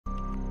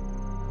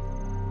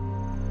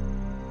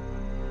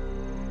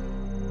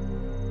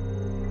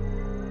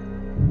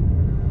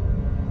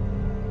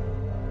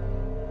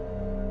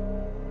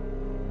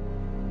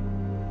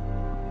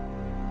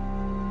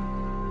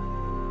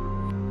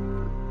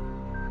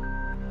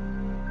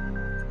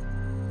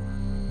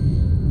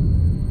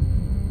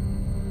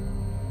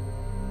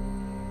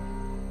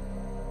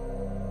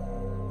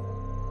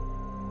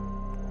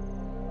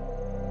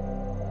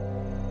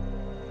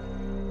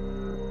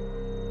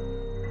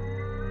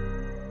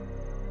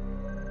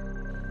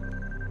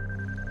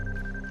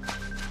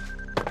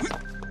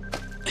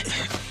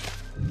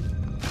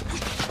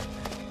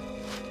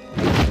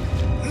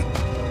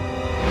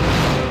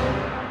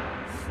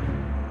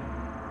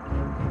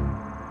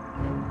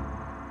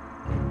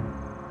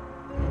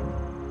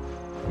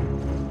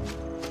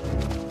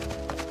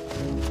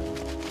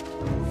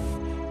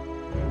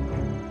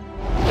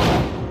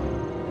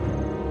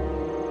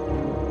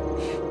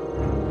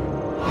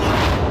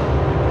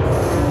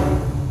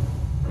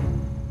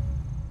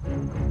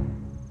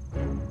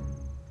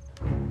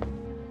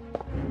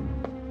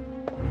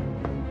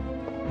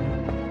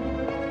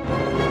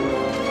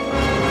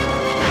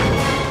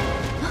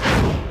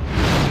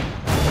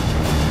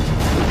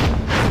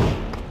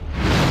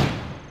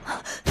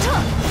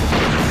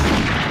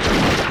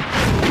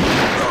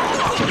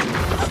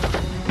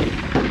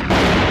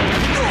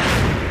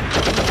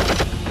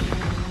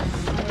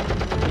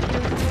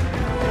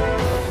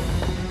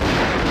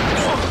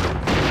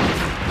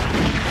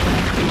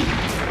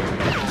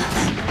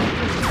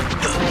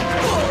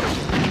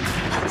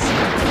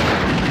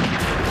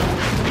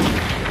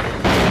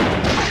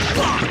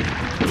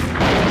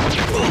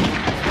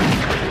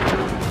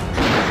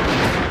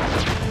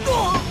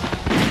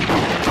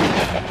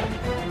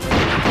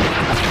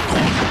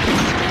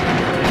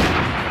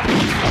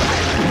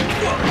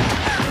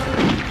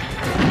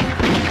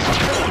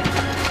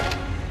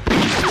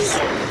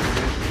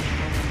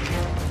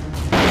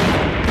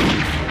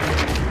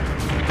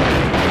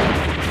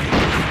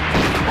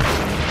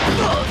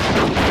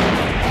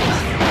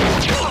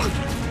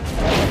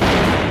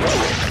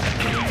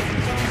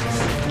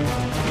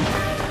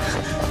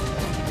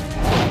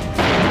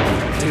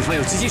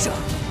直接射，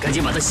赶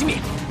紧把它熄灭，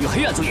用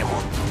黑暗做掩护，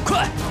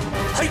快！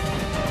嘿！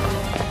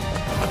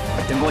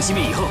灯光熄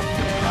灭以后，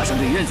马上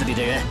对院子里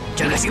的人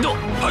展开行动。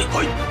嘿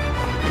嘿！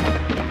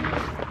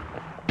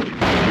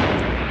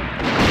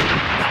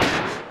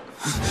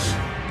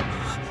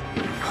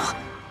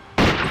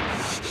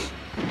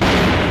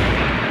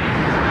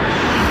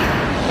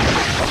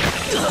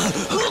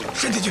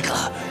伸进去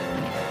看。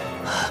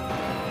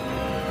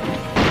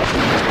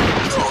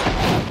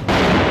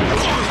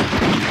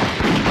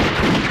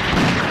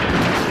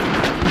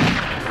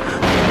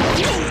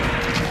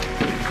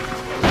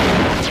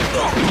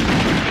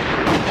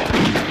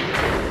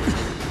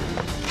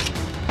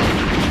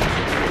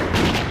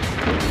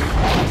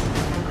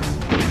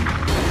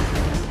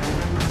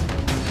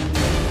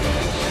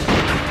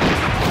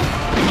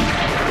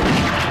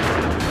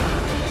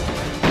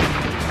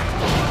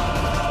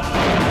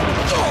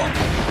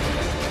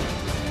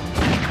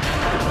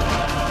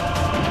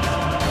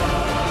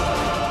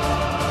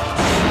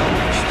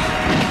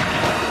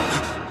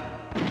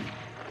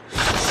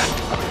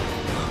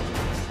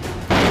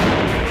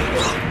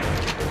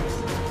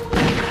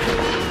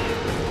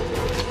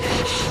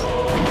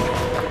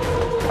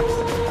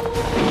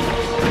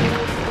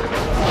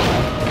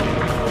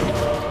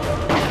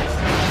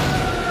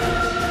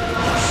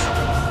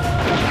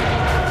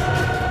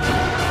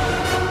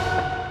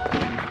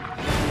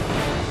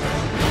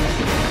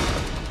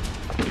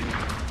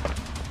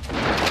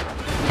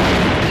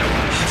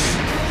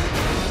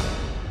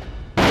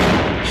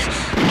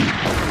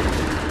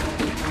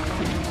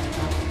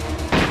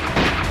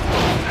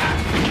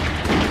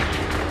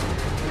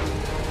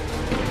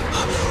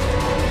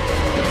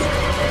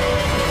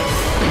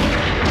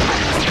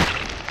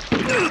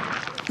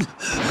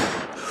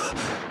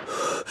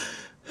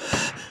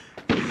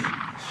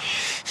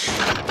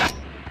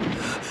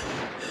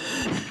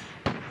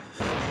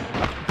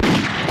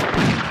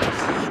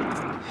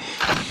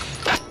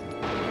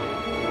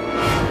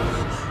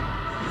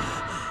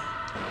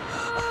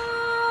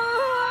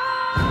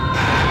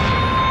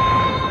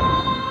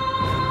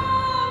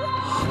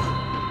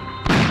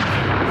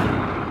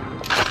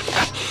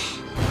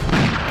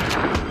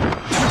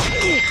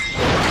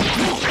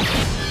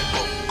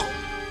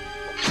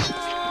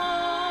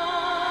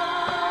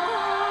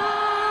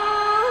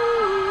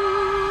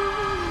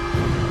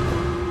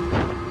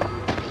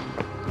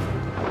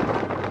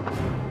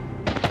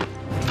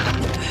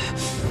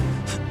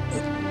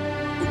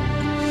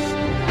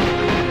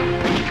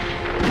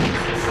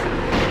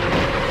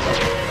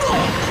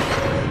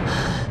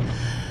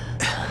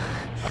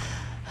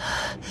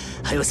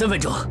 还有3分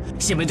钟，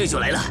谢门对手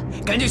来了，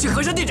赶紧去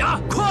河山店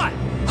长，快！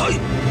嘿！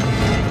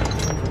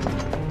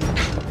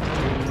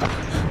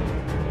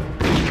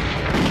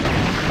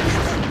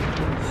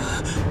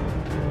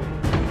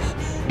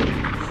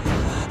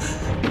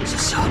小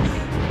夏，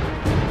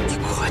你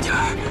快点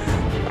儿！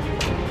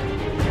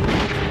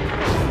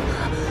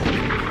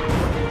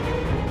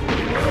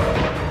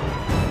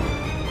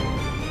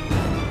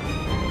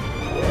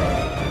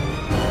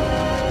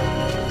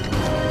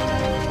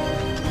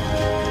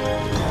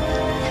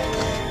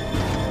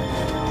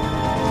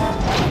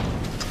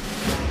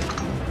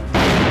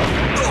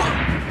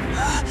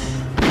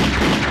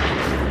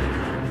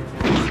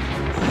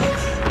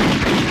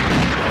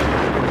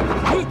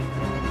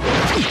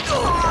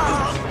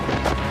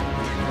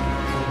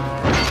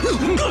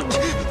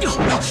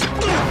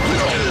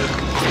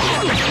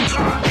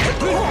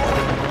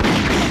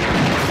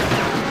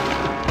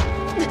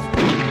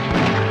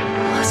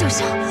小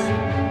夏，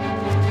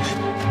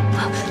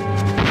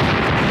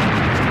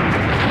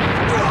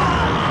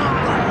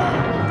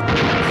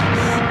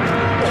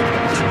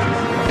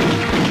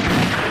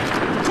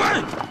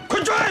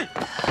快追！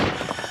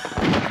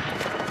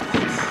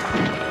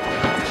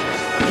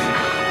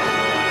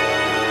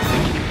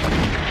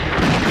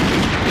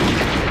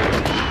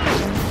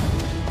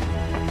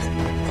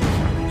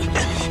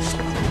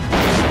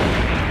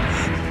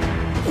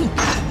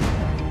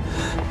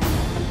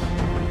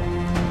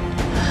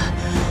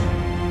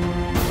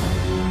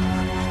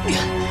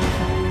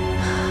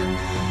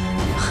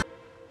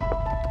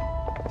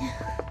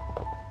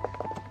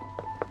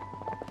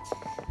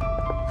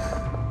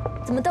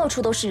怎么到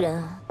处都是人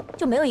啊？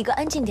就没有一个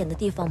安静点的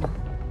地方吗？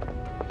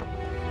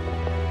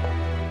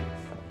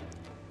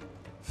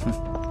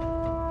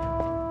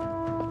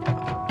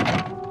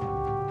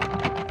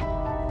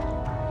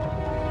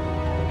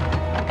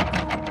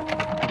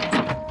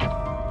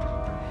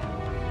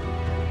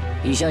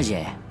李小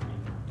姐，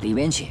里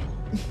边请。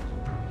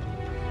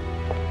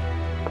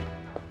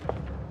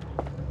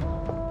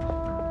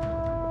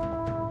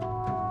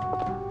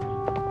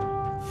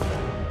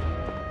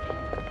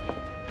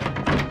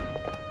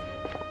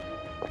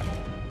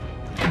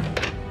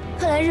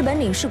看来日本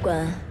领事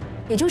馆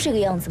也就这个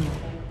样子吗？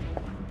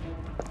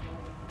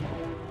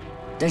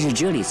但是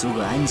这里足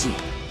够安静。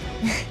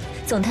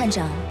总探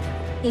长，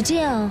你这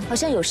样好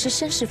像有失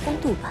绅士风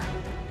度吧？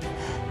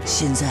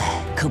现在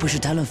可不是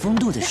谈论风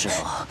度的时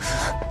候。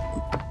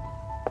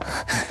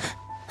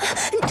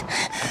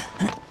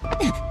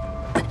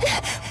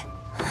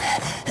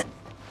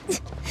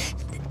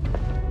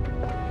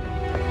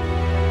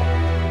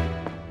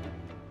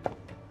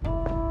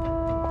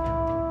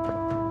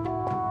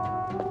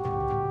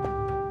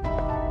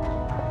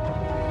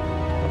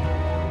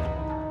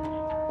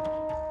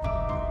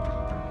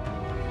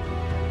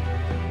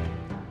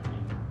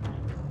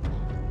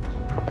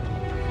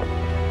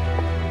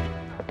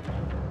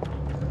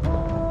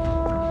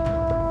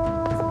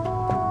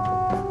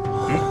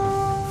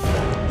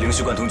领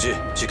事馆通知，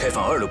只开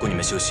放2楼供你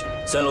们休息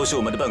，3楼是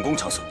我们的办公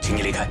场所，请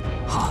你离开。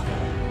好，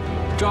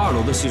这2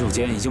楼的洗手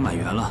间已经满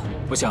员了，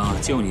我想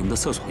借用你们的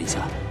厕所一下。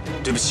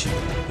对不起，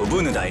我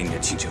不能答应你的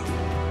请求。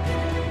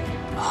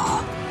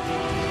啊。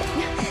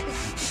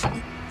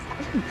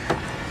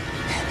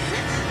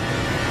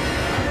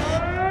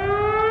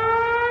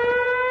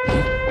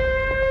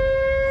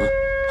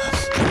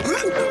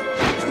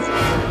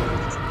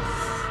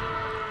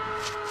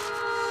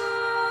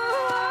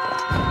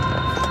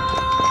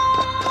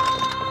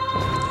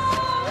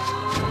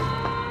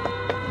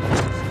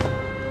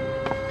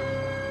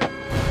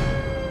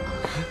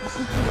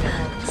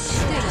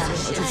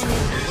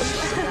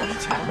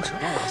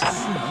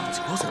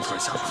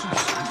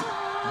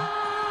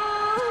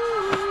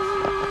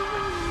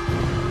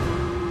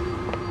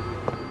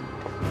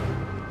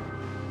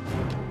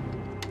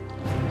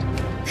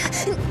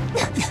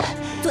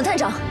 总探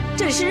长，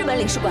这里是日本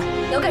领事馆，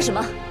你要干什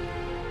么？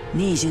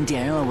你已经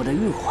点燃了我的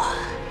欲火，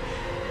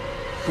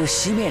不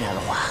熄灭它的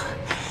话，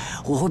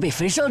我会被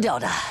焚烧掉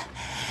的。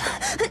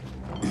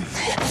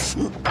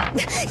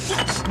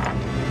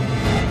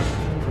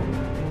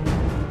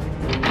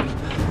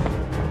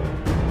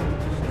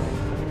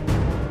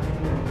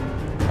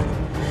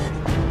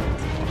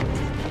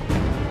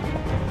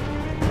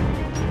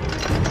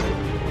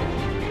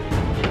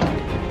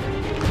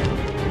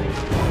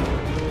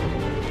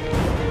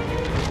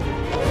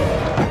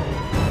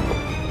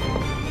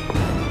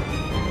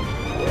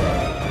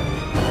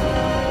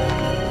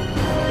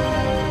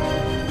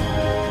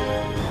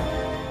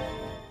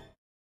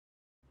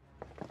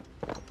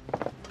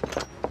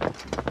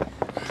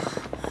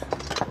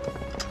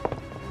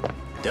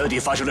到底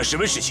发生了什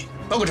么事情？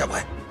报告长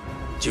官，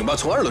警报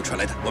从2楼传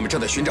来的，我们正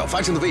在寻找发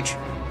生的位置。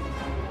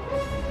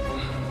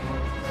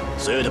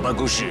所有的办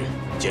公室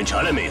检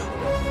查了没有？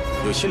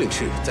有些领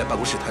事在办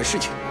公室谈事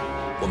情，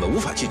我们无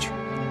法进去。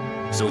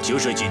送酒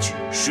水进去，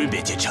顺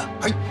便检查。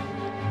哎。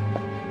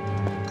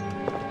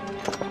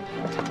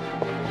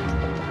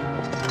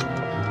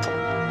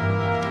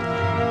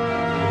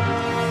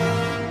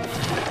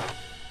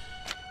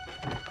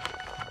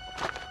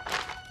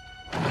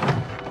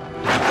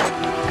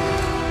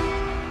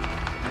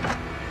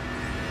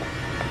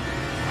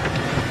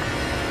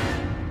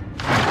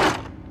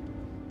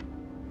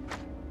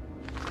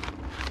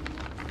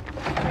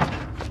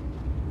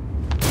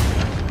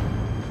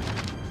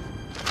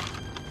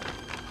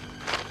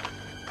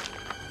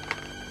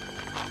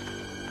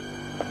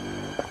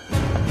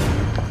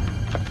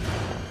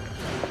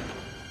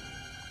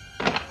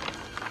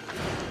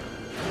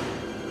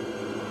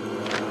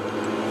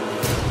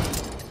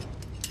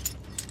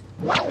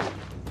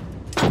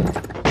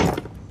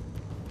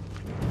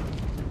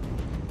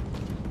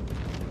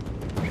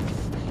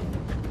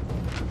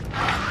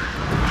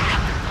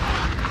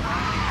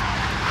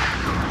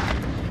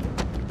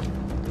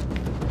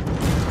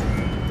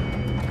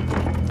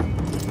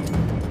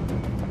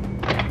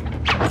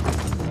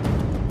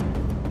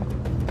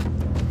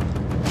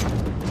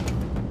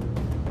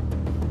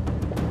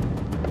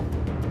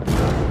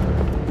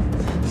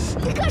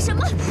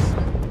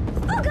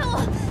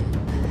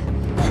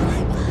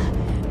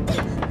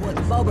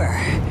 宝贝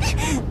儿，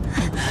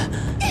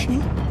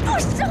放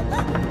手！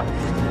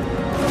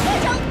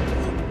班长，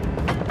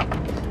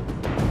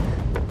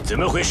怎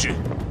么回事？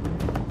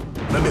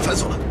门被反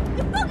锁了。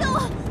你放开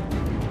我！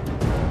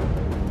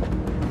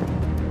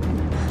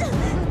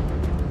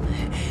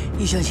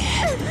易小姐，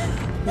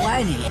我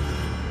爱你，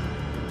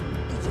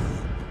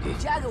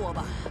嫁给我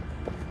吧，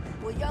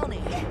我要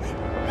你。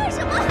干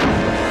什么？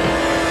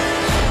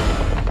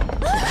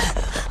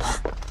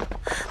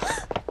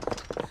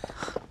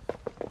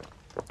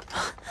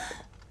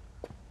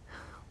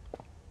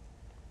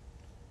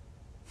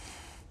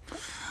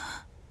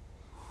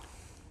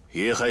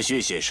 约翰逊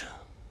先生，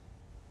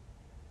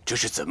这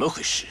是怎么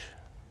回事？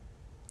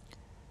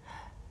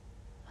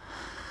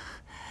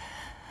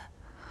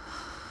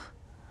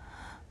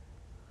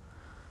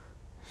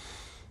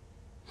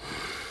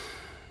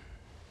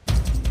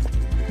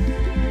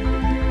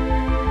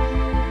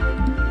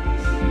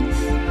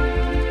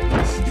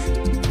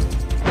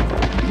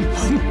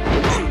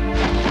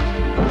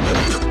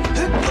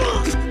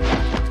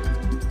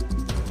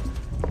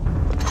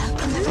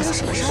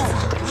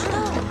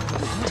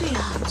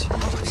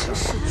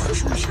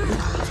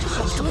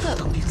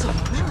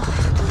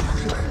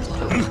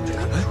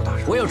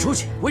我要出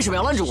去，为什么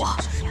要拦着我？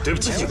对不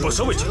起，警报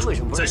稍微解除，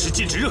暂时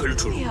禁止任何人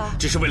出入，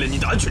这是为了你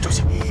的安全着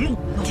想。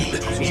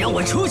你让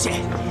我出去！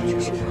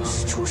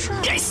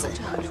该死！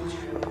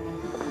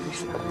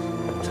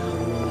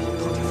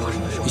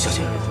易小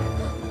姐，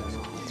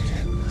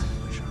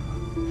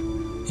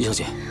易小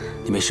姐，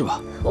你没事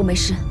吧？我没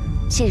事，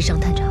谢谢张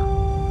探长。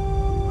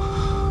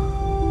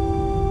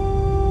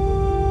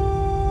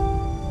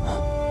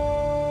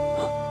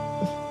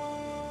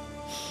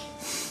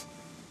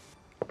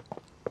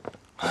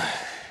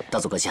大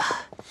佐阁下，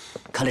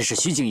看来是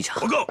虚惊一场。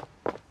报告，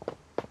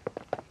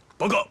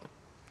报告，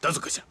大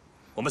佐阁下，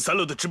我们3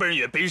楼的值班人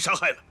员被人杀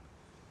害了，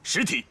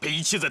尸体被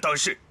遗弃在当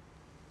室。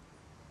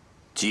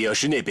给养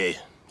室那边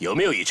有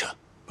没有异常？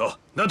哦，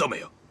那倒没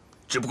有，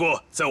只不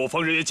过在我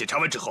方人员检查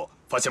完之后，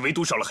发现唯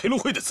独少了黑龙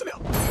会的资料。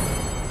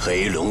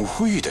黑龙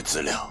会的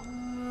资料，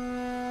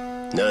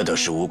那倒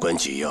是无关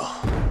紧要。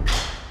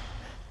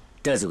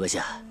大佐阁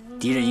下，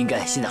敌人应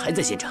该现在还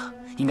在现场，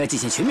应该进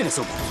行全面的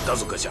搜捕。大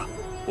佐阁下，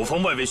我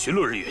方外围巡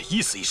逻人员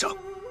1死1伤，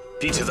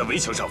并且在围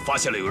墙上发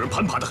现了有人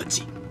攀爬的痕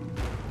迹。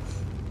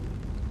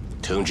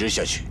通知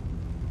下去，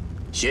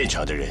现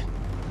场的人，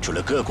除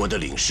了各国的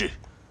领事，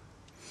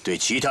对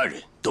其他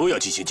人都要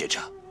进行检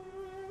查，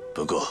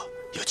不过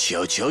要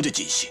悄悄地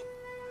进行，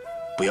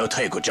不要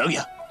太过张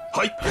扬。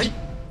嗨。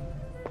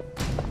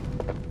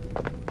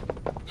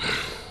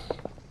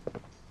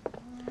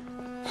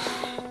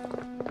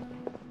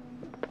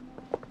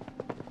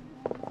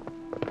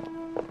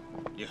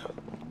你好，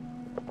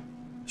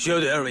需要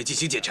对2位进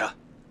行检查，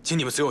请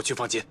你们随我去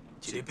房间，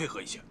请您配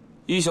合一下。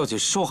一小姐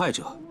是受害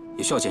者，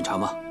也需要检查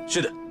吗？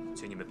是的，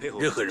请你们配合，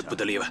任何人不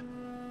得例外。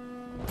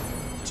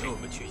请我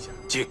们去一下。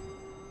请。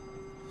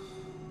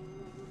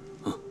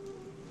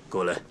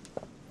过来，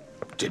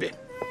这边。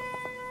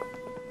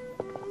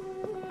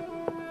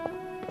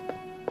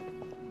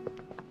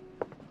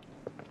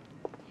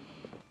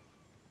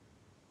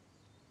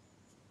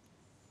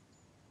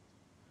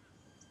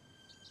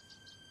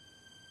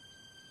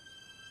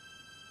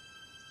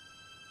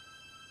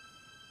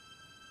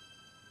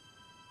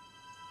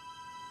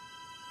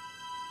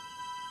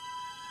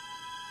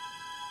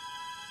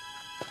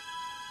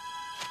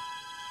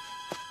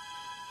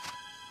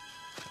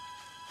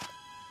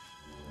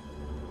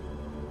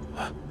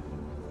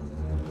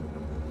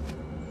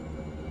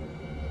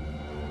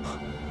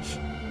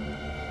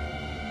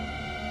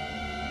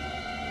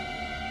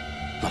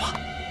老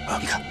马，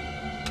你看，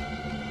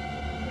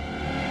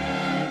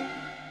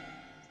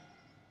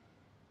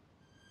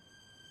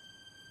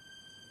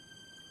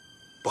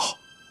不好，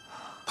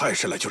他也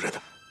是来救人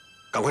的，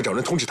赶快找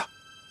人通知他。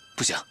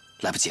不行，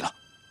来不及了，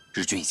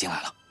日军已经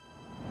来了。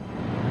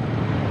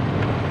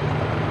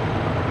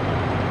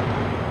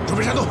准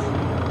备战斗，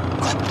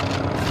快！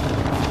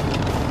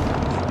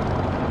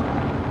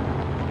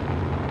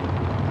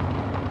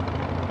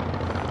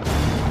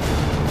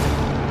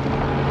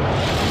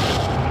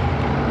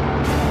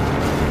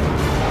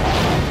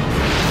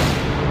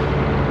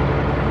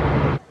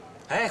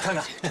哎，看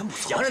看，真不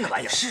错，洋人的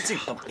玩意儿，这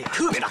个马力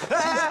特别大。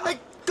哎，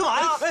干嘛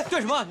呀？哎，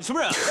干什么？你什么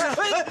人？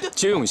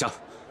借用一下。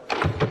干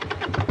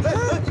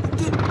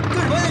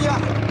什么呀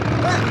你？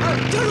哎，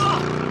站住！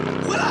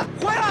回来，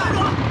回来！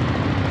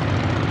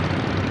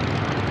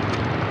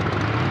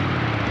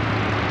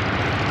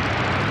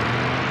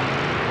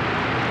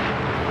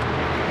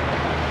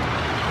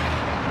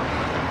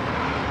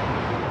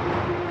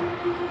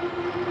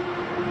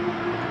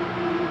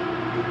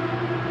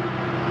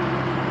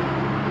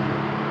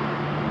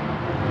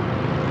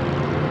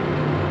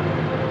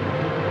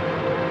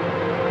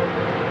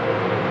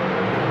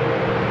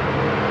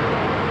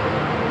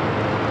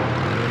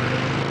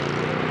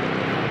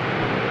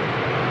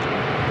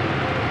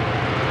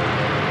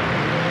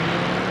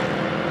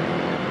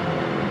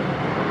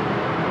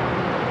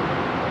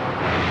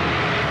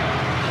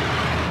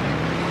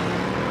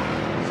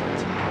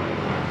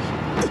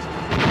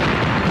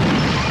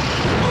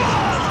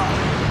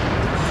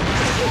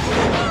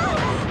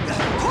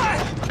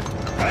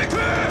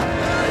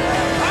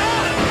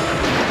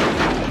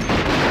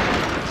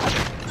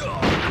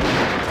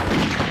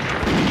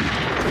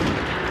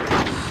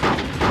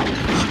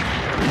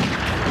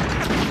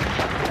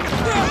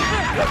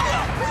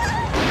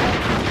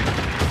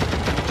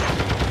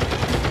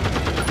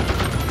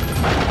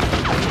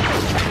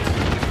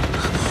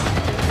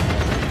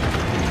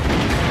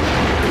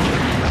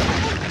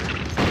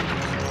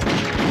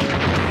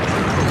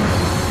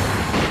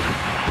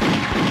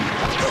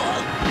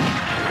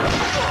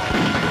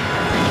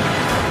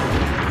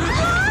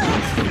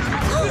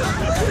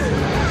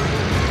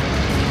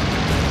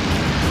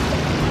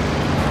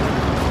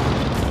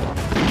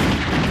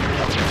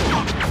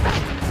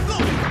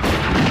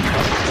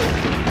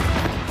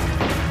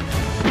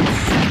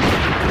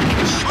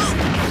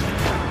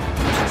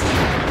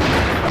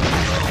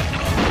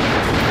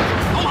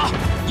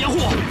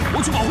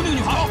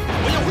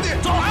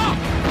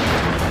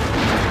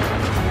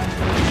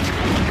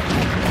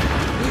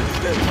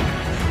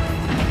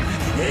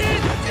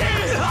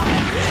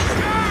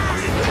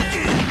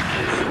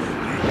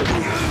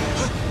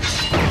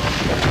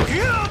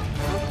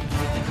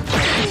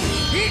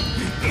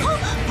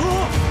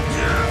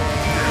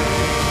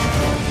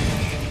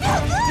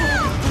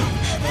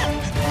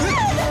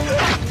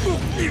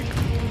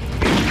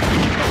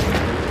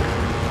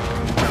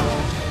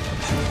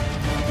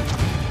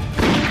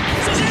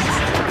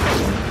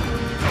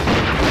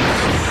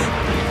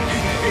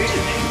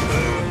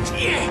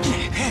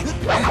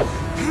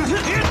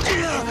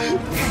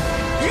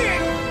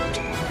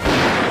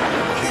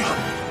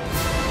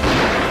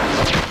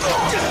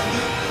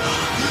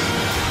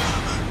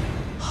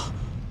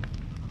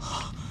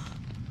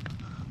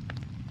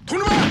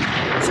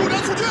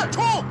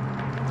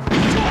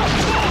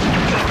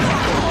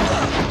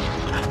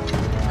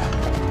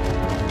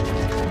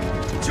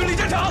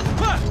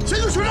先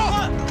救学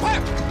长！快！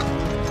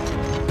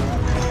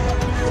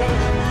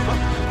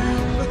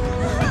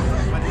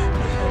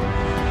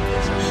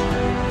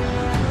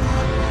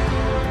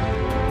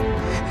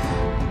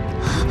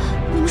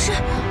你们是？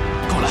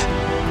跟我来。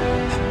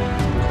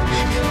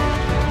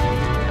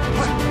快！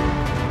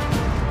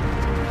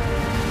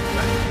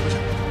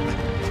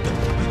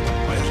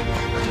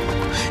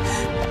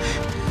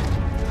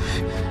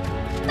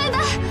拜拜，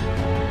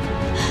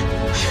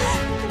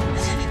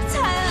彩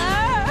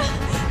儿。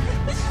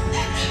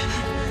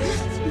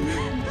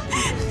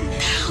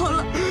太好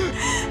了，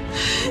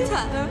彩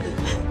儿，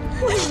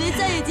我以为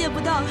再也见不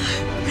到你，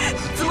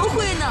怎么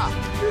会呢？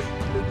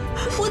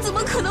我怎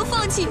么可能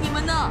放弃你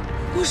们呢？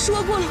我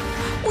说过了，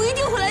我一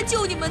定会来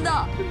救你们的。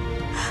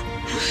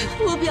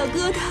我表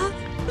哥他，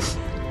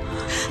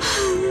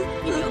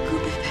你表哥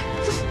贝贝，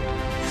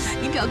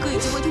你表哥已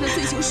经为他的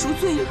罪行赎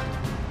罪了，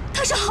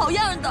他是好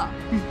样的。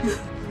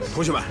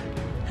同学们，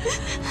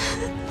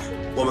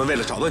我们为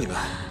了找到你们，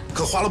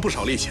可花了不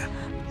少力气。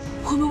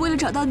我们为了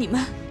找到你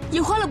们，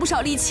也花了不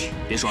少力气。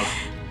别说了，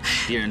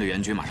敌人的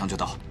援军马上就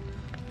到。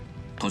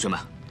同学们，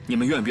你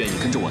们愿不愿意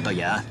跟着我到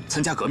延安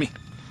参加革命？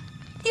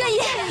愿意，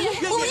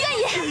我们愿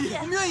意，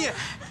我们愿意。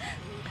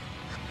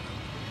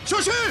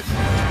小心！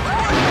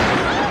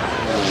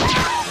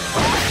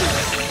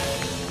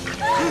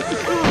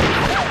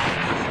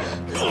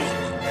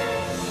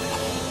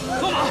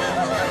老马！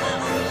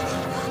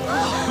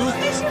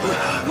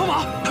老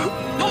马！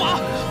老马！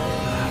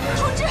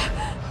同志，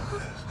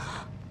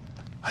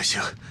还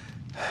行，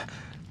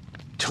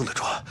撑得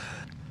住。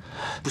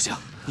不行，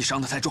你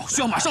伤得太重，需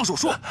要马上手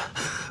术。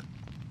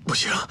不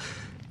行，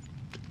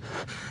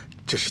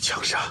这是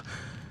枪杀，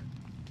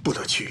不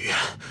能去医院，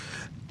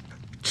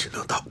只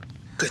能到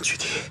根据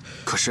地。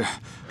可是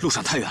路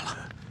上太远了，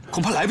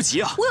恐怕来不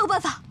及啊！我有办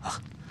法。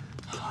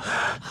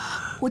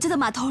我家的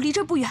码头离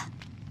这儿不远，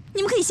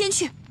你们可以先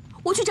去，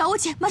我去找我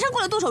姐，马上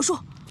过来动手术。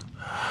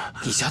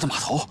你家的码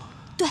头？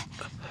对。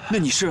那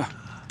你是？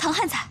唐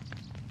汉才。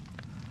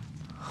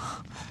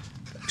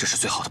这是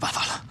最好的办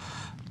法了。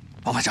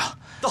王排长，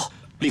到，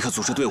立刻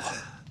组织队伍，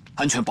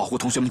安全保护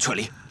同学们撤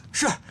离。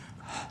是。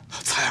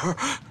彩儿，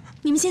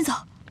你们先走，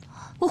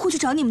我会去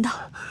找你们的。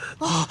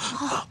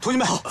同学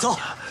们，走，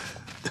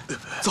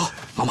走。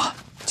老马，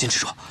坚持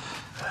住。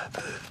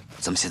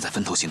咱们现在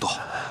分头行动，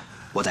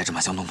我带着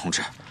马向东同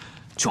志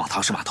去往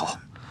唐氏码头，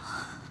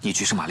你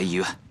去圣玛丽医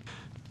院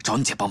找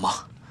你姐帮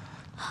忙。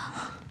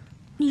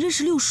你认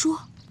识六叔？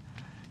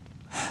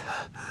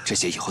这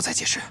些以后再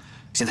解释，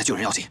现在救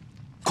人要紧，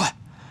快！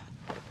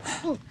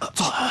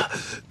走，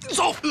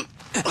走！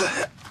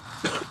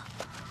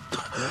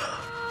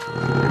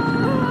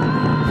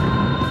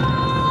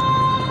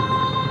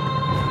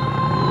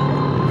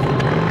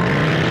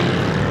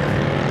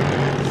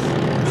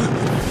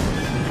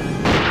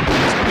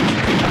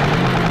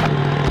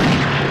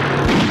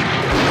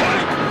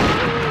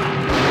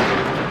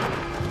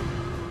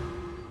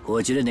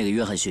我觉得那个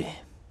约翰逊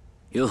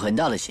有很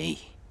大的嫌疑。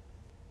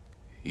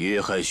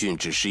约翰逊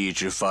只是一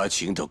只发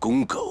情的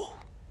公狗，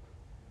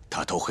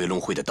他偷黑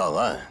龙会的档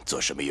案做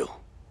什么用？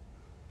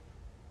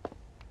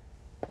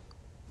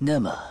那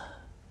么，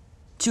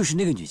就是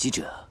那个女记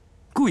者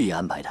故意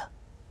安排的。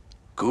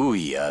故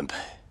意安排。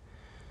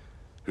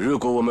如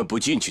果我们不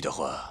进去的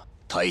话，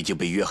他已经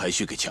被约翰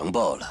逊给强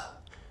暴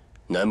了。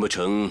难不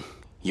成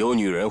有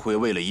女人会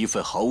为了一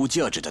份毫无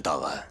价值的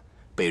档案，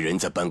被人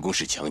在办公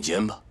室强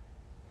奸吗？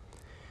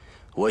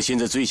我现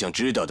在最想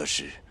知道的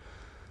是，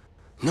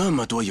那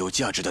么多有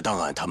价值的档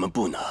案他们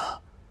不拿，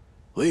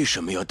为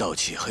什么要盗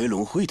窃黑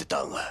龙会的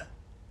档案？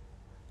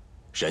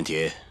山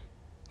田，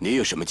你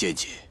有什么见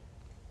解？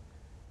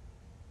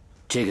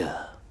这个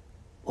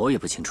我也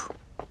不清楚。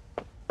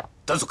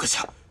大佐阁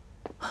下，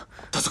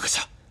大佐阁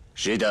下，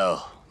知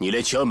道你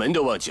连敲门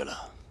都忘记了。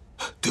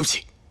对不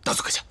起，大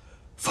佐阁下，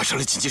发生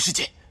了紧急事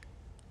件。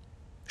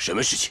什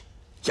么事情？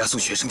押送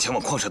学生前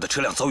往矿上的车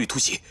辆遭遇突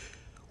袭，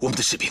我们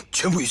的士兵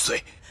全部玉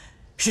碎。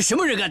是什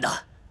么人干的？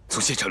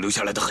从现场留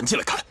下来的痕迹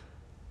来看，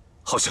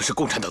好像是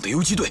共产党的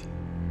游击队。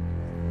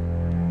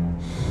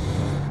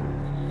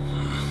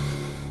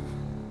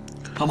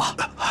老马，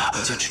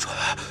坚持住！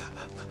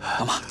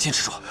老马，坚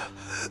持住！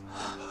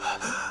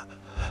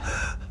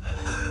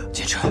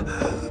坚持！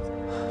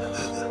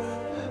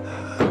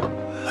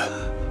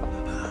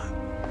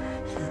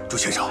朱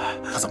先生，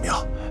他怎么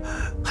样？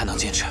还能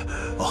坚持？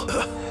哦，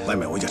外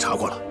面我已经查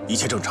过了，一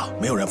切正常，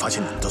没有人发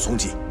现你们的踪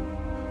迹。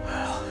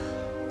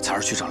彩儿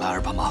去找兰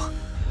儿帮忙，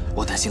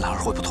我担心兰儿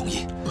会不同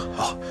意。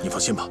哦，你放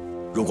心吧，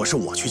如果是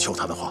我去求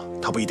他的话，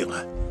他不一定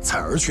来；彩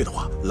儿去的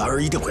话，兰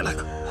儿一定会来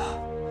的。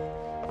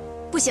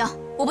不行，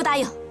我不答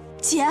应。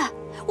姐，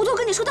我都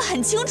跟你说得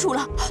很清楚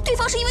了，对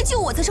方是因为救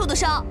我才受的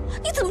伤，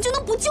你怎么就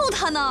能不救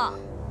他呢？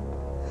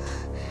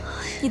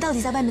你到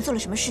底在外面做了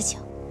什么事情？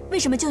为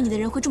什么救你的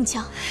人会中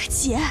枪？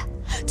姐，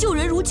救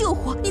人如救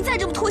火，你再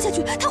这么拖下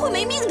去，他会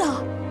没命的。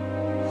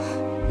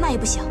那也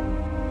不行，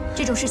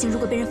这种事情如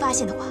果被人发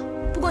现的话，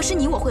不光是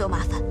你我会有麻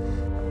烦，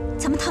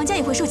咱们唐家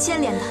也会受牵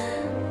连的。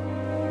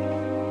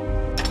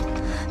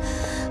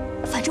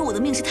反正我的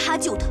命是他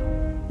救的，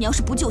你要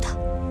是不救他，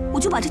我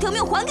就把这条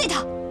命还给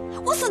他，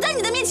我死在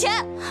你的面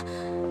前。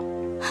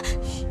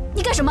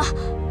你干什么？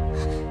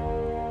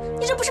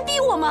你这不是逼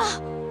我吗？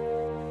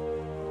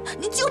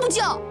你救不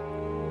救？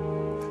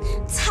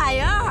彩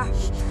儿，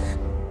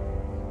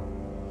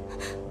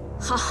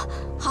好，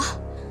好，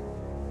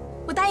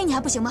我答应你还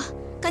不行吗？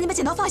赶紧把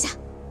剪刀放下，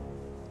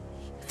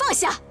放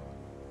下！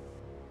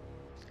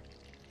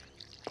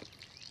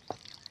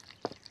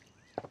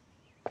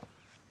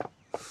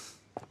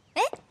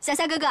哎，小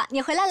夏哥哥，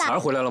你回来啦？彩儿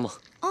回来了吗？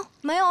哦，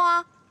没有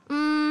啊。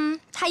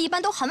他一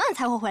般都很晚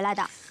才会回来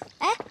的。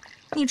哎，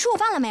你吃午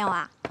饭了没有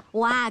啊？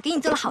我啊，给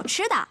你做了好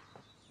吃的。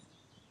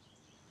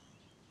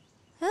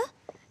哎，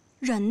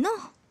人呢？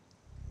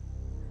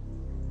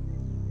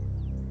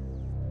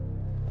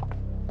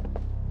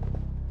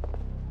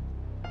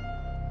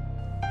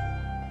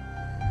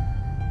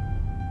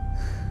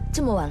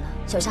这么晚了，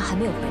小夏还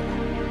没有回来，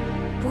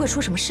不会出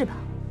什么事吧？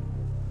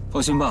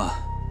放心吧，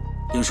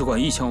领事馆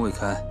一枪未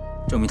开，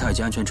证明他已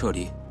经安全撤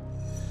离。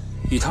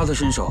以他的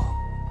身手，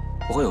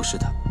不会有事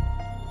的。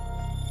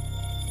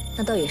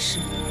那倒也是。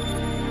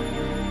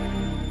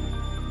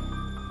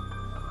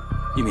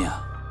一鸣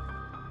啊，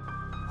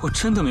我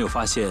真的没有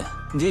发现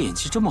你的演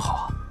技这么好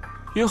啊！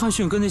约翰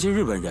逊跟那些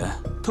日本人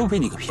都被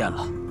你给骗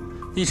了，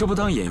你这不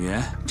当演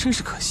员真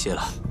是可惜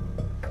了。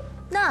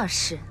那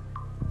是。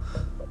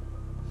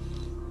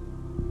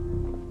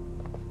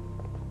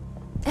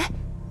哎，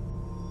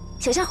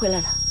小夏回来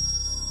了。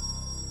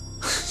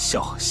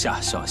小夏，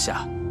小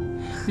夏，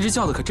你这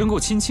叫的可真够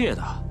亲切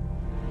的，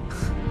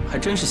还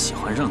真是喜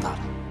欢上他了。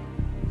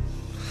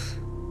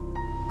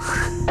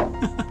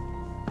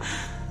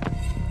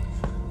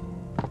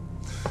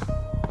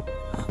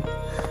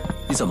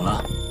你怎么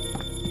了？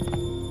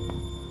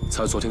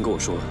彩儿昨天跟我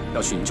说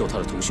要去营救他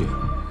的同学，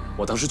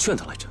我当时劝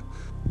他来着，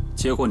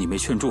结果你没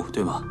劝住，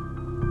对吗？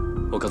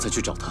我刚才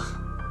去找他，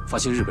发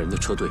现日本人的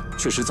车队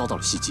确实遭到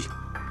了袭击，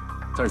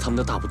但是他们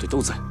的大部队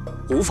都在，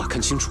我无法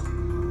看清楚。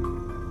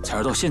彩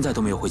儿到现在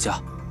都没有回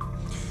家。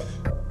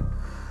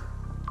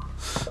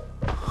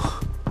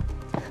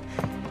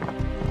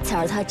彩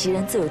儿她吉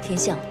人自有天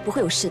相，不会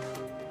有事的。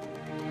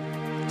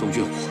都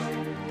怨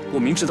我，我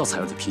明知道彩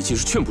儿的脾气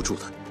是劝不住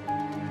的，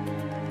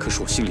可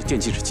是我心里惦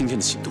记着今天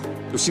的行动，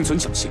又心存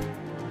侥幸。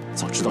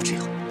早知道这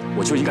样，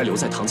我就应该留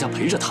在唐家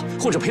陪着她，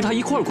或者陪她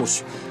一块儿过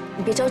去。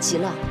你别着急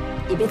了，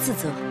也别自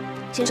责，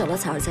先找到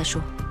彩儿再说。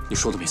你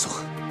说的没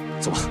错，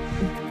走吧。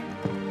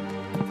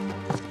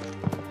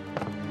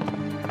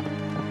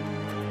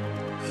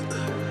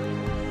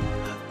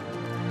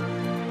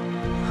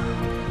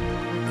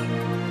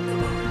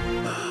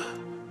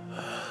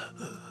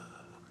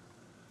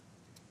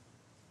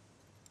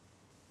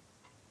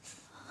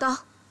刀。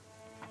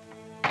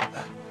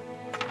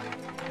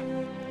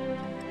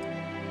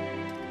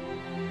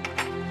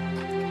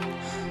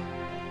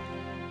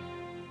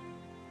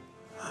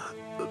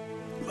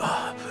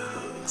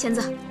钳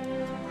子。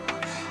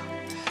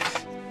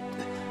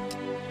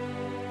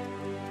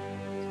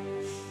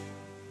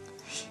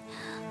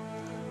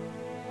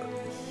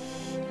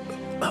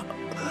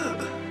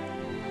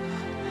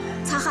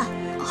擦汗。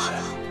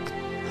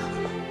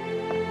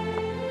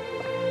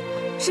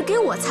是给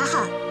我擦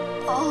汗。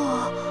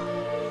哦。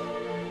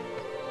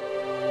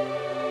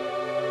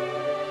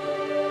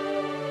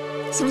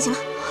行了行了，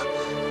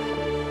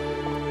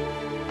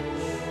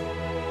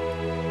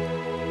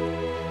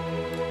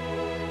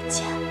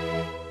姐，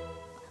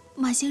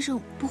马先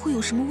生不会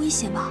有什么危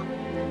险吧？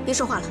别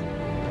说话了，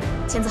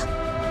钳子。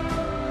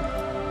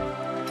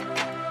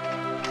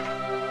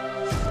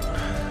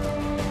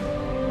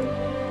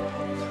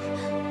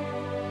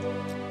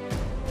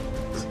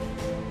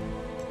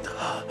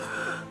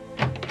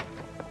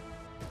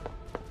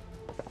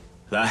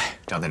来，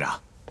张探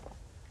长。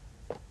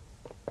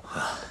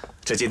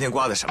这今天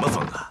刮的什么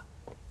风啊？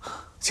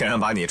竟然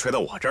把你吹到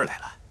我这儿来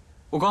了。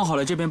我刚好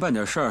来这边办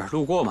点事儿，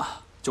路过嘛，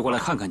就过来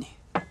看看你。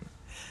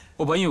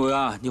我本以为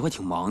啊你会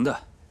挺忙的，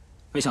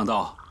没想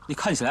到你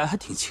看起来还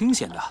挺清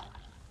闲的。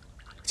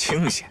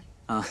清闲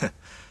啊？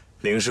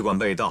领事馆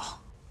被盗，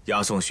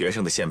押送学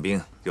生的宪兵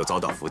又遭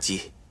到伏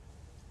击，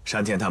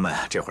山田他们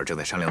这会儿正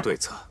在商量对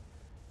策，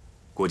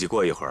估计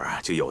过一会儿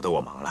就有的我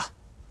忙了。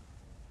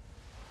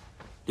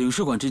领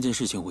事馆这件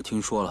事情我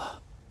听说了。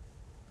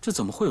这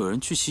怎么会有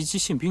人去袭击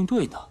宪兵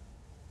队呢？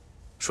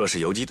说是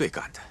游击队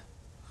干的，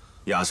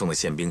押送的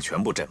宪兵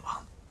全部阵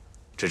亡，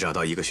只找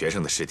到一个学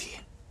生的尸体。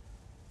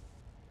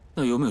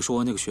那有没有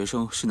说那个学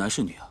生是男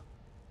是女啊？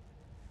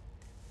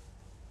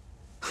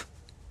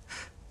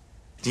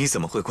你怎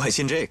么会关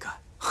心这个？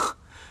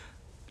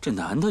这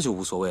男的就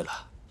无所谓了，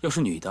要是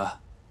女的，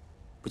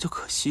不就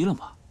可惜了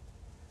吗？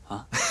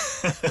啊？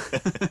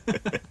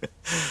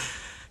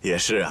也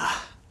是啊，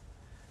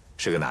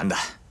是个男的。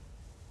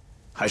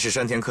还是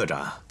山田科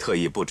长特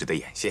意布置的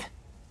眼线，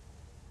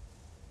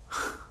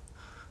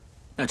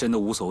那真的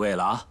无所谓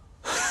了啊！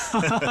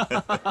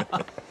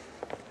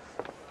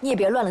你也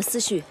别乱了思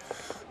绪，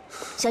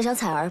想想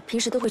彩儿平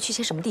时都会去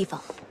些什么地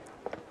方。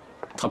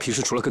她平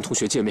时除了跟同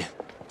学见面，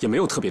也没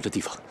有特别的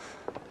地方。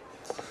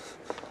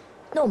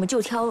那我们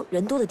就挑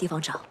人多的地方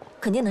找，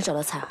肯定能找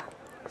到彩儿。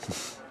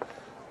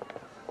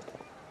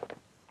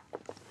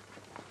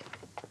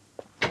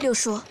六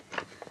叔，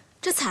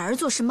这彩儿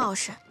做事冒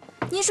失，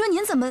您说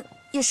您怎么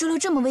也收留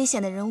这么危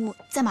险的人物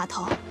在码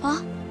头啊？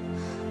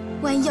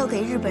万一要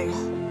给日本人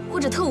或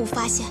者特务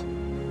发现，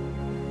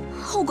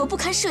后果不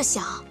堪设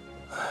想。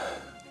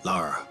兰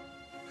儿，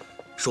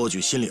说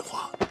句心里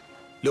话，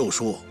六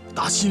叔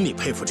打心里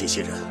佩服这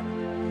些人。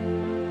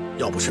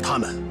要不是他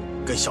们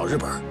跟小日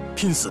本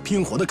拼死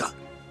拼活的干，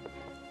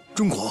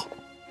中国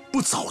不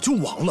早就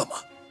亡了吗？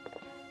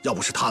要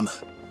不是他们，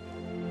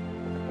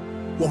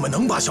我们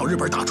能把小日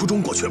本打出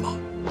中国去吗？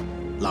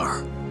兰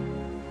儿，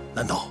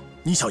难道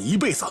你想一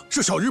辈子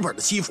受小日本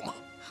的欺负吗？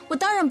我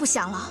当然不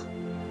想了，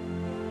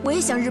我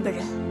也想日本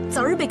人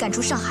早日被赶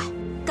出上海，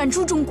赶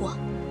出中国。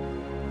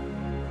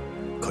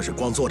可是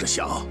光做着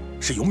想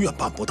是永远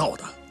办不到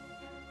的，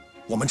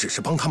我们只是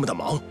帮他们的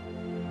忙，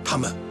他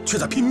们却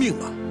在拼命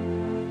啊！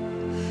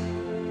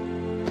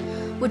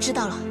我知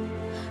道了，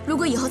如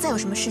果以后再有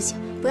什么事情，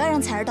不要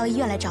让彩儿到医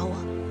院来找我，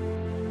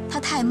她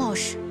太冒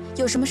失，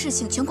有什么事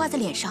情全挂在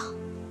脸上。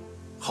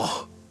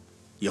好，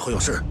以后有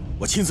事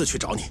我亲自去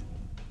找你。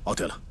哦，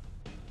对了，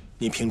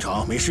你平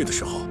常没事的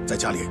时候在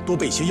家里多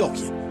备些药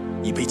品，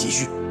以备急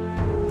需。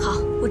好，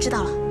我知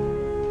道了。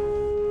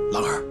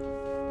兰儿，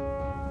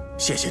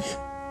谢谢你。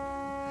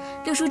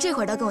六叔这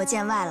会儿都跟我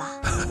见外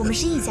了，我们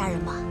是一家人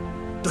嘛。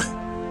对。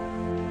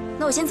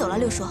那我先走了，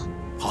六叔。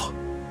好，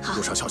好，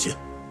路上小心。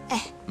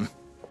哎。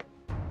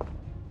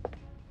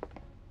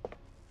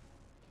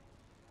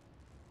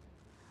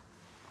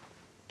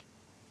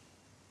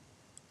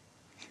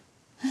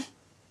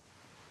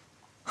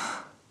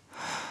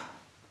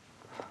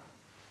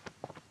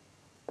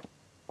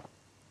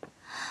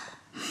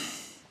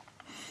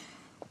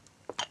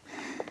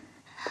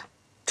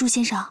朱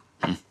先生，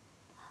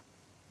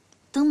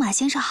等马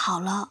先生好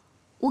了，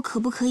我可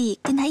不可以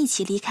跟他一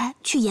起离开，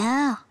去延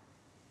安啊？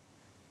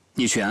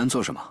你去延安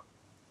做什么？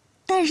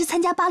当然是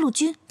参加八路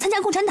军，参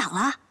加共产党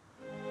啦。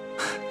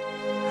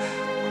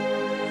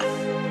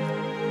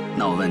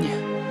那我问你，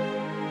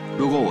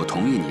如果我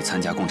同意你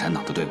参加共产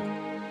党的队伍，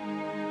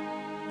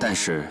但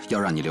是要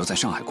让你留在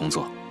上海工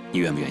作，你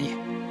愿不愿意？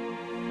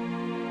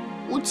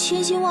我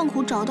千辛万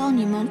苦找到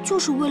你们，就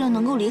是为了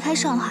能够离开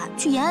上海，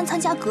去延安参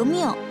加革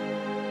命。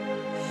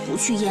不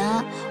去延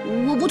安，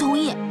我不同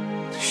意。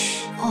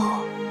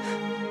哦。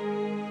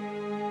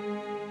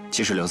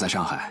其实留在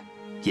上海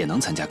也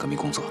能参加革命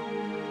工作。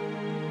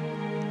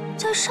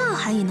在上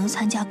海也能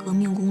参加革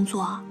命工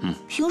作？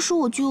平时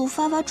我就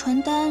发发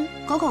传单，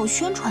搞搞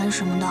宣传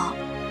什么的。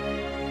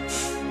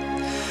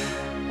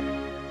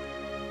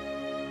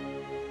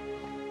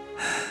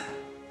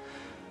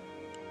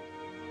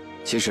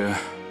其实，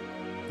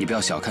你不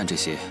要小看这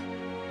些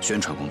宣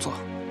传工作，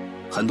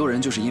很多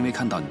人就是因为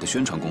看到你的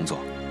宣传工作，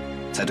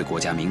才对国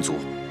家民族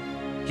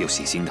有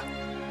信心的，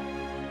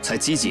才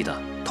积极的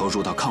投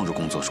入到抗日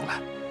工作中来。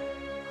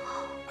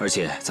而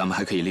且咱们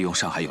还可以利用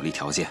上海有利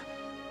条件，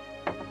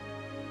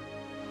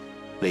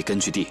为根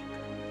据地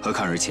和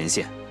抗日前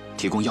线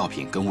提供药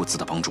品跟物资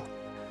的帮助，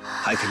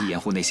还可以掩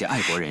护那些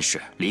爱国人士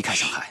离开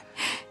上海。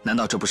难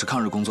道这不是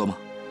抗日工作吗？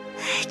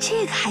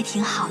这个还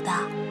挺好的，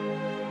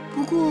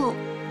不过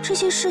这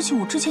些事情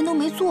我之前都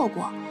没做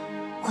过，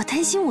我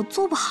担心我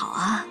做不好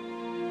啊。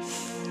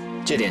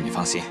这点你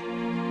放心，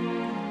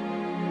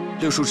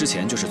六叔之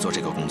前就是做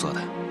这个工作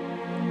的。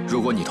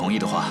如果你同意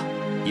的话，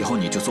以后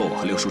你就做我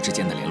和六叔之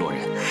间的联络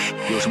人，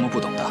有什么不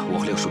懂的，我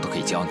和六叔都可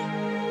以教你。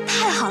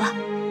太好了，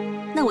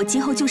那我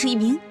今后就是一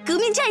名革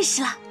命战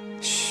士了。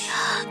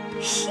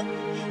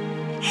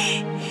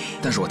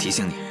但是我提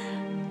醒你，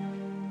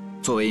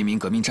作为一名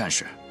革命战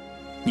士，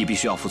你必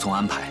须要服从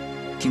安排，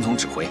听从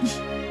指挥，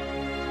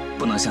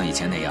不能像以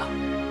前那样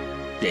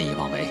任意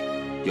妄为，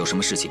有什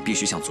么事情必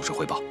须向组织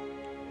汇报。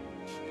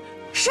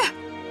是。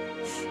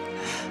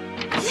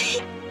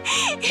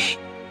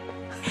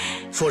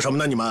说什么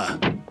呢？你们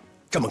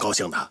这么高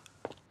兴的，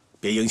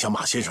别影响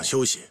马先生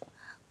休息。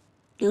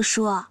刘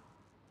叔，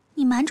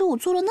你瞒着我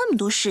做了那么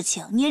多事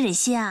情，你也忍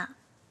心啊？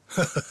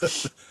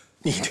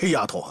你这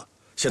丫头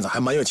现在还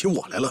埋怨起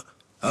我来了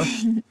啊！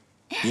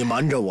你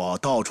瞒着我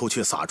到处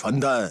去撒传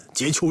单、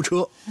劫囚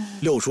车，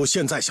六叔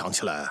现在想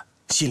起来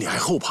心里还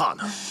后怕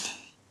呢。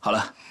好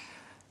了，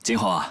今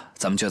后啊，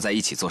咱们就要在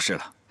一起做事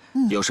了。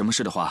有什么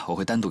事的话，我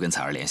会单独跟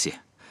彩儿联系。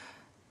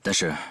但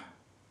是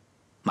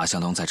马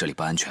向东在这里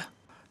不安全，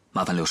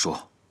麻烦六叔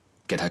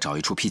给他找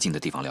一处僻静的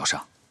地方疗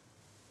伤。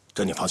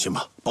这你放心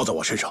吧，包在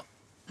我身上。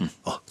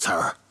哦，彩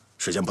儿，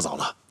时间不早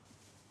了，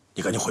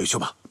你赶紧回去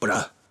吧，不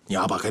然你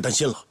阿爸该担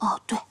心了。哦，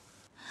对。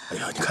哎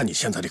呀，你看你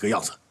现在这个样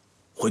子，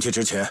回去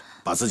之前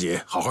把自己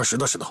好好拾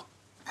掇拾掇，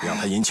让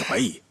他引起怀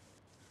疑。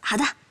好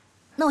的，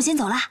那我先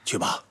走了。去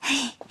吧。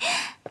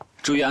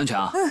注意安全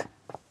啊。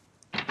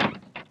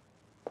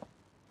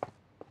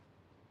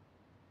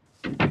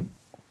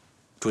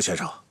朱先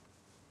生，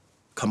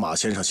看马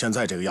先生现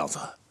在这个样子，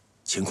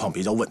情况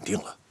比较稳定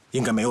了，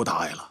应该没有大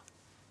碍了。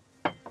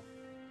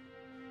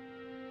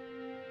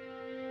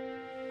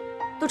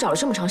都找了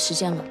这么长时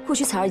间了，或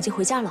许彩儿已经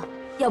回家了。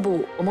要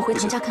不我们回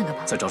唐家看看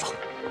吧？再找找，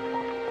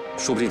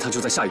说不定他就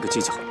在下一个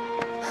街角。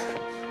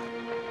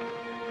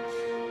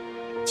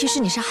其实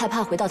你是害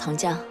怕回到唐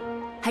家，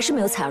还是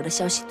没有彩儿的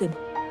消息，对吗？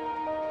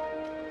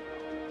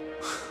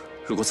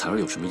如果彩儿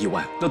有什么意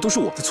外，那都是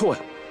我的错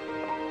呀。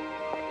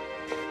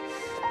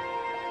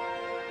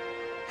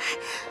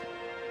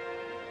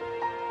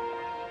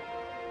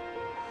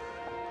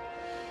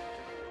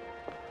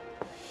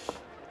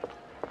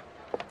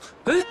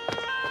哎，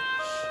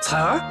彩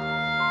儿，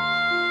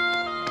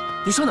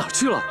你上哪儿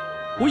去了？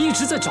我一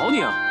直在找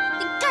你啊！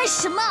你干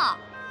什么？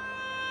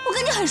我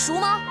跟你很熟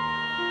吗？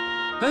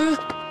哎，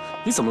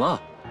你怎么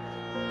了？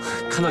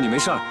看到你没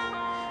事儿，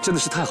真的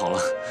是太好了。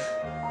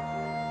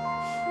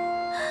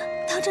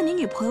当着你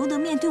女朋友的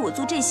面对我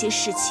做这些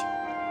事情，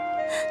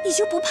你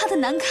就不怕她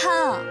难堪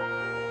啊？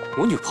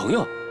我女朋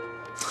友？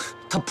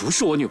她不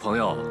是我女朋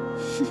友。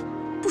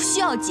不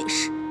需要解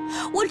释，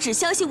我只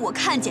相信我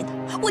看见的，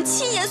我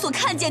亲眼所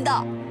看见的。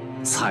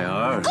彩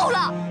儿，够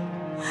了！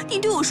你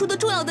对我说的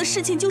重要的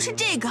事情就是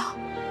这个。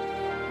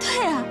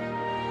对啊，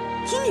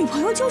你女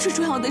朋友就是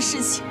重要的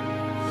事情。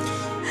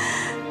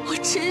我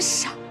真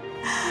傻，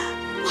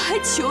我还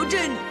求着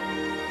你，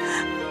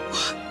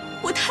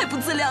我太不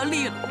自量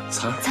力了。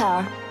彩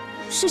儿，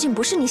事情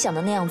不是你想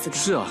的那样子的。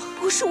是啊，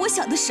不是我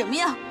想的什么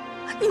样？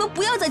你们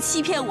不要再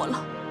欺骗我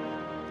了。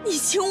你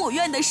情我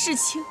愿的事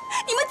情，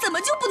你们怎么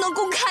就不能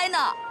公开呢？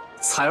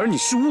彩儿，你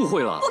是误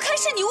会了。我看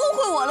是你误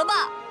会我了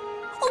吧？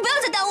我不要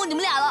再耽误你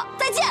们俩了，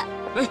再见。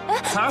哎，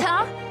彩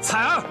儿，彩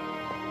儿。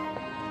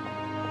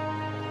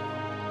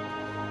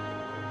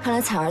看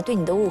来彩儿对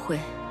你的误会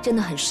真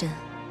的很深。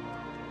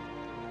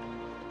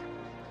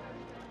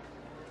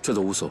这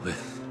都无所谓，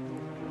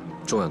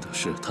重要的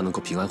是他能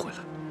够平安回来。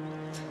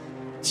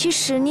其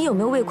实你有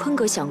没有为坤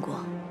哥想过？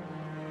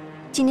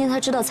今天他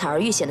知道彩儿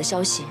遇险的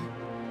消息，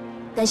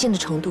担心的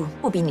程度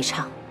不比你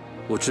差。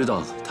我知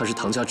道他是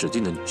唐家指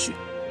定的女婿，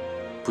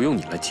不用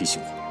你来提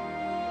醒我。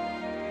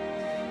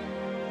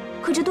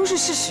可这都是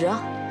事实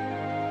啊！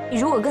你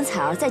如果跟彩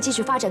儿再继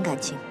续发展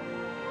感情，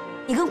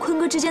你跟坤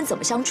哥之间怎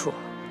么相处？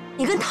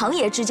你跟唐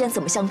爷之间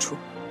怎么相处？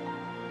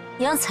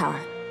你让彩儿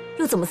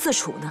又怎么自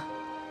处呢？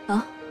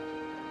啊？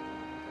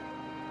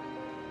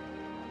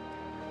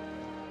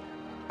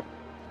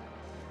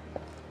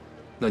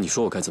那你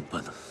说我该怎么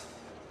办呢？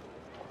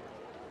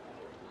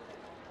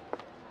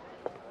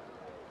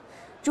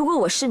如果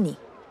我是你，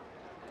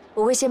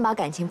我会先把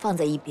感情放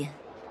在一边，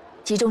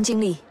集中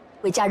精力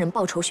为家人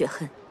报仇雪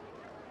恨，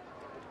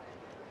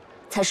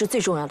才是最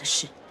重要的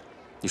事。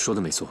你说的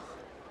没错，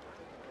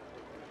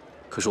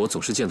可是我总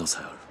是见到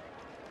彩儿，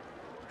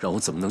让我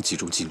怎么能集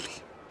中精力？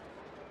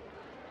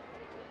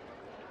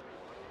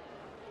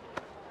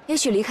也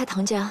许离开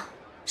唐家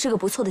是个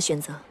不错的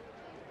选择。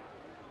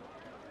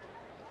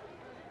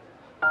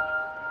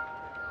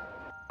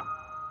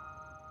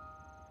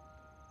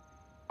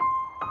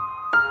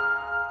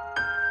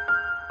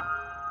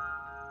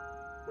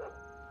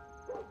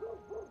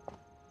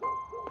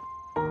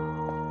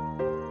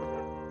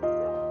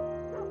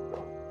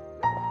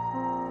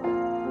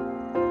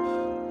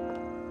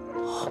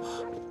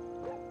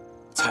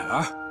彩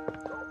儿，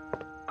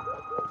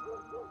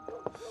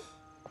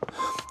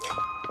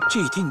这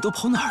一天你都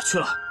跑哪儿去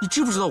了？你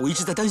知不知道我一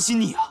直在担心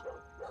你啊？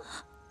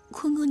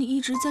坤哥，你一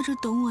直在这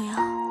等我呀。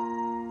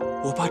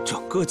我把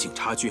整个警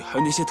察局还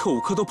有那些特务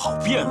科都跑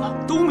遍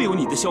了，都没有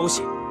你的消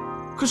息。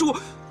可是我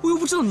又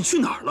不知道你去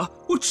哪儿了，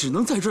我只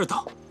能在这儿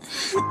等。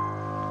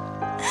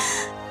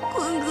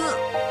坤哥，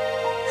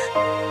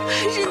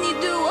还是你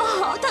对我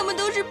好，他们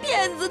都是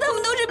骗子，他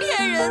们都是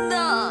骗人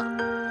的。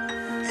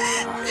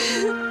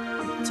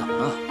怎么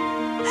了？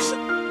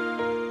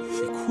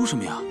你哭什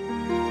么呀？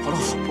好了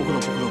好了，不哭了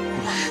不哭了不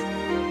哭了。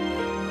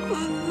坤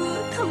哥，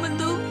他们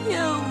都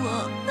骗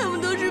我，他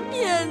们都是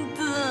骗子。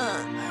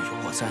哎，有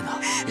我在呢，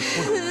别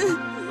哭了。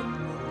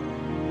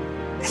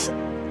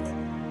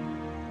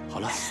好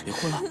了，别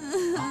哭了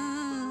啊。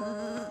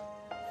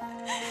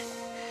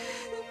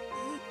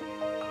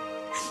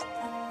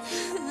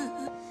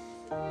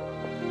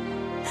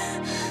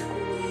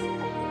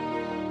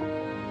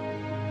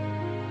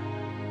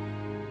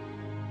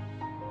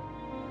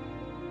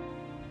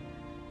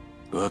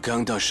我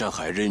刚到上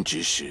海任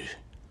职时，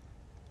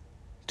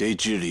对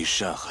治理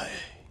上海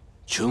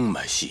充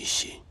满信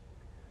心，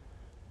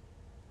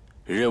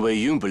认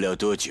为用不了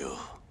多久，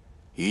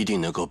一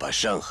定能够把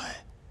上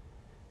海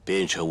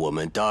变成我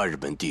们大日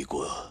本帝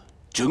国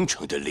忠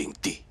诚的领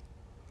地。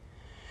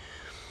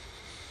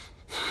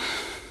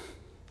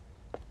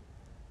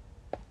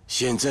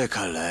现在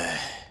看来，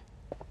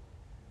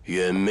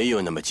远没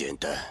有那么简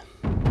单。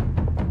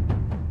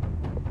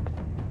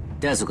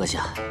大佐阁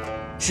下，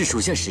是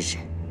属下失职，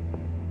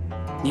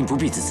您不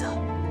必自责。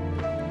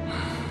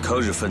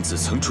抗日分子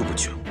层出不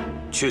穷，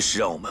确实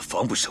让我们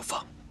防不胜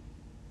防。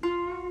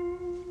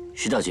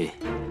石道君，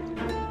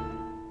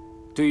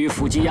对于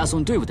伏击押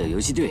送队伍的游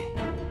击队，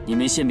你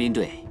们宪兵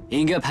队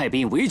应该派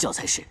兵围剿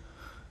才是。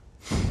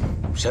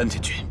山田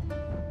君，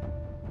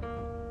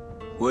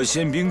我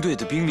宪兵队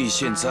的兵力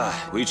现在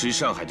维持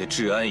上海的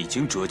治安已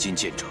经捉襟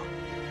见肘，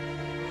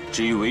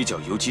至于围剿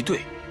游击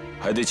队，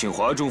还得请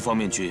华中方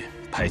面军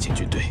派遣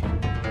军队。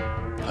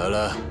好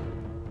了，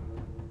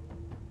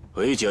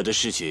围剿的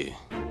事情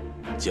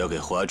交给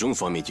华中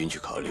方面军去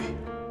考虑。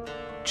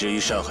至于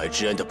上海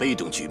治安的被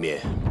动局面，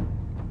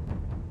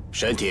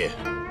山田，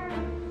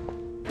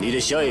你的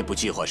下一步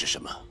计划是什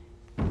么？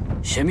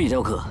神秘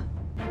刀客，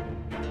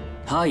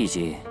他已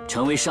经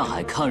成为上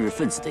海抗日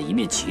分子的一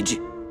面旗帜，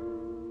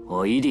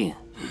我一定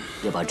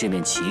要把这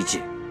面旗帜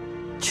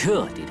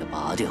彻底的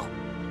拔掉。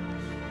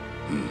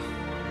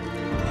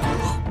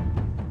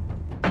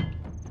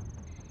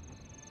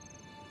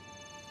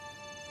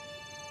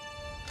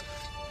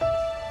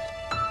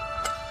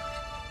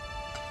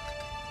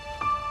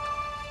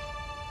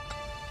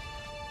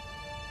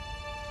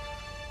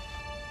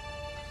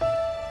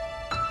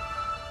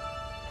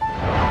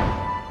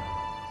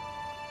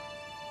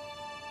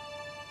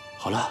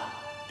好了，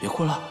别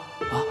哭了啊！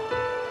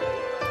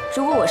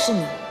如果我是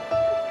你，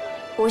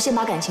我会先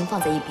把感情放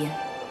在一边，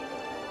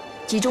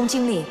集中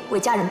精力为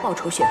家人报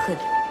仇雪恨，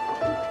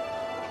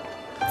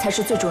才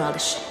是最重要的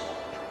事。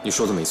你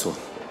说的没错，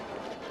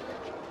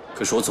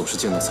可是我总是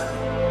见到彩儿，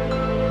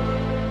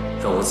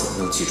让我怎么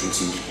能集中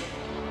精力？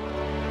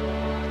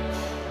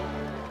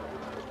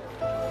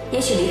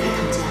也许离开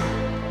唐家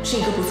是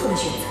一个不错的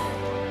选择。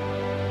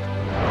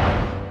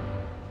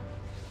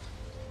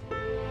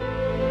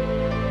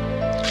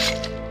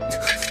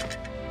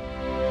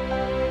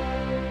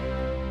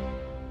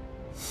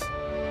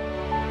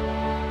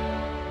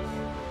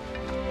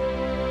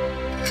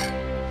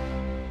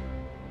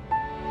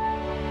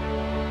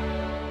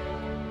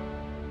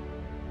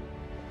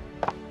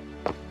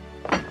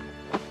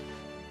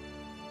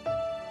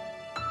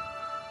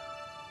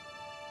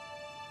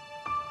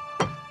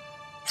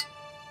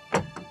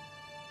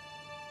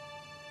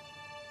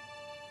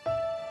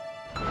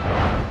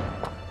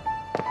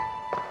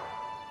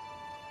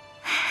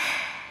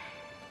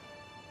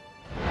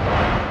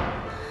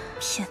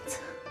骗子，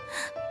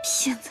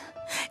骗子，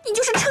你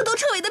就是彻头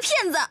彻尾的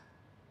骗子！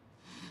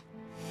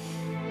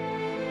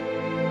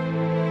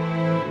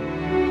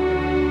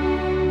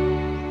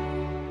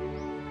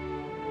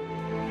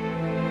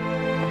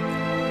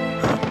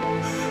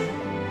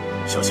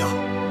小夏，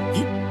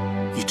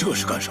你这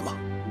是干什么？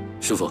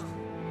师傅，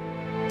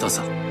大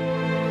嫂，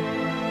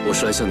我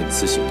是来向你们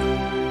辞行的。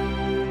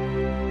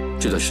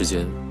这段时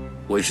间，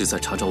我一直在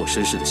查找我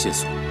身世的线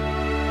索，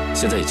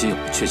现在已经有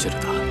了确切的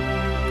答案。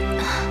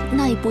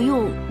那也不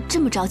用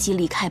这么着急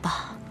离开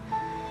吧。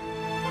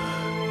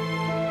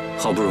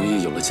好不容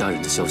易有了家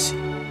人的消息，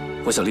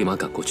我想立马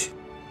赶过去。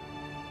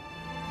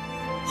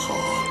好，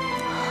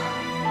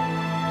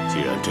既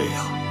然这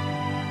样，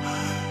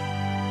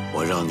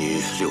我让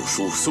你六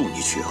叔送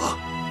你去啊。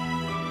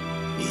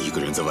你一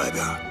个人在外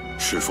边，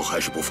师傅还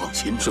是不放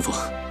心的。师傅，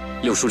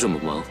六叔这么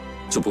忙，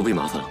就不必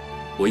麻烦了，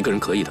我一个人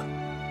可以的。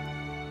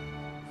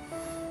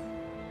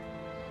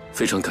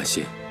非常感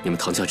谢你们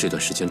唐家这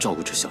段时间照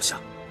顾着小夏。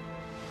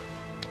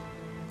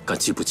感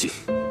激不尽。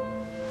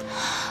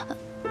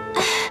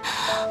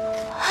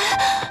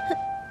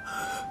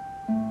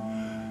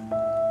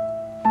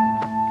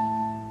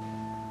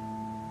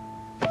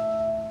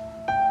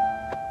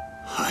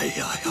哎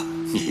呀呀，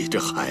你这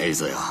孩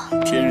子呀，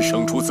天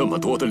生出这么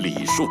多的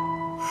礼数。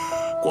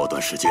过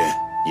段时间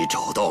你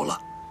找到了，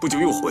不就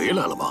又回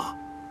来了吗？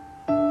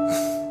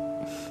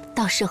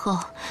到时候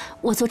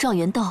我做状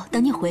元豆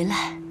等你回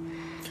来。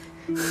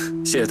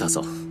谢谢大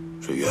嫂。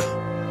水月，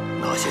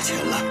拿些钱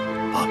来。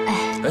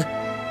哎，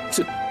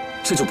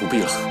这就不必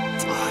了。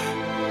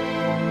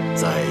哎，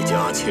在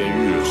家千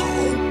日好，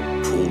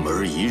出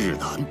门一日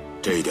难，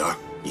这一点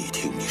你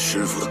听你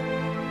师傅的。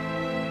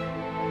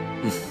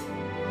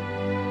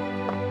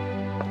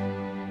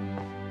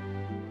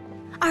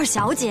二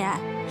小姐，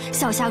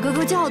小夏哥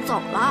哥就要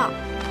走了，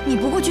你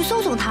不过去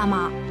送送他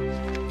吗？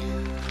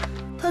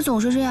他总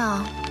是这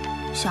样，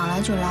想来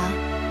就来，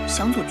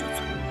想走就走。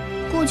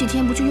过几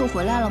天不就又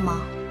回来了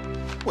吗？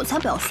我才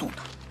不要送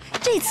他。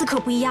这次可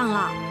不一样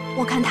了，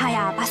我看他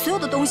呀，把所有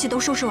的东西都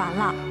收拾完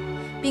了，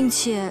并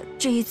且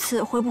这一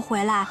次回不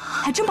回来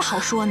还真不好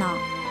说呢。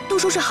都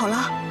收拾好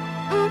了。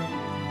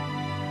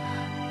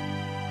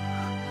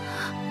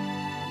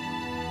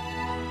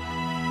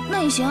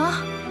那也行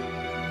啊，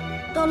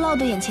倒落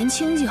得眼前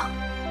清净。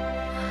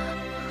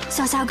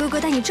小夏哥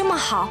哥待你这么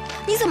好，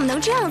你怎么能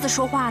这样子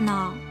说话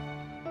呢？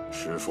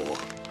师傅，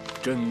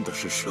真的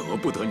是舍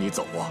不得你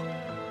走啊！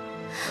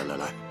来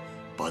来来，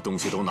把东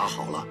西都拿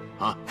好了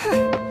啊！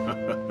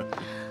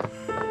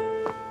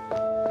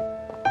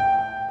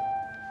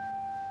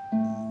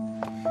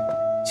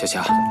小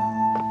夏，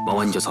忙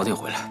完你就早点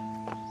回来。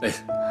哎。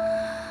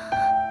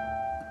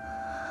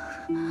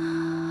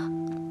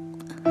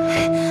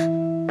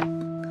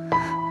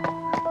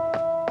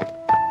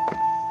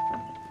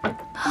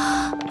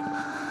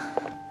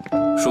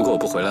如果我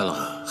不回来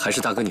了，还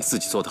是大哥你自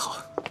己做的好。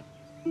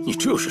你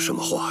这是什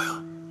么话呀？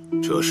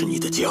这是你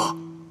的家，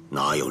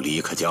哪有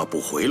离开家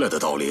不回来的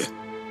道理？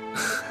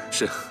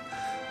是。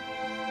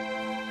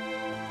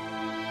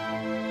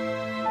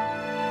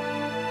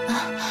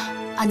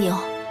阿牛，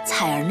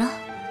彩儿呢？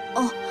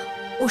哦，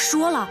我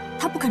说了，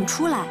她不肯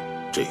出来。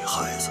这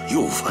孩子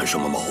又犯什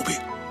么毛病？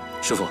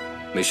师傅，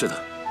没事的，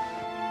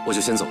我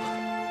就先走了，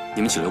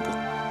你们请留步。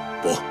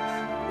不，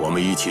我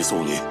们一起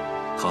送你。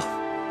好。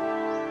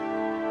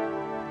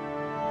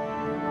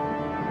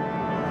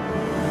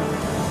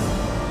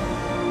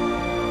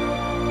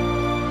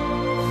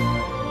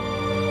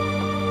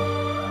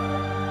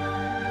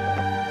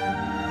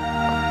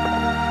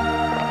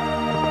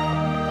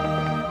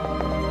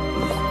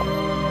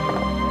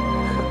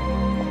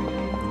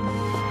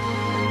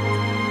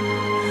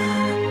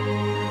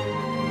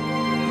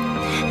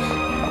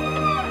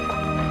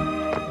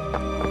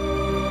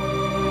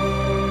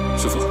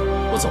师傅，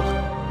我走了。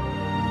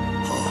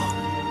好。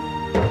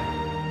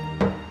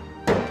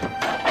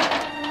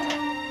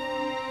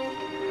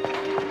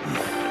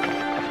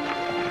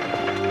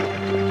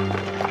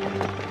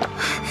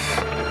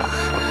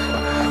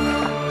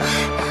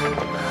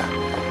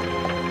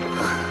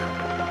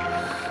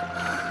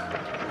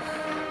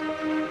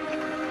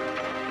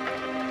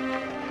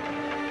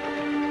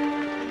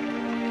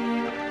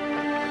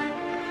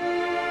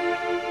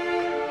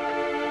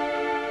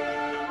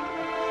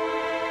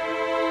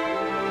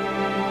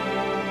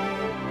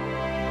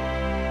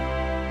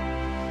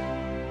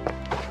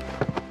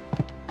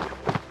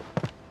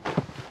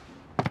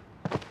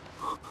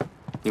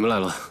你们来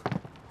了，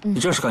你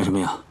这是干什么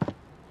呀？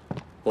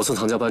我从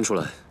唐家搬出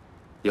来，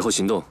以后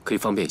行动可以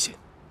方便一些。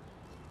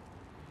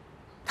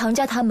唐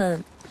家他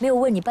们没有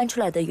问你搬出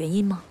来的原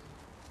因吗？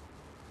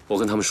我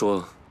跟他们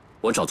说，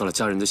我找到了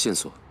家人的线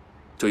索，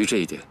对于这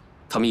一点，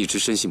他们一直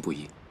深信不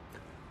疑。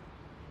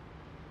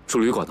住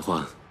旅馆的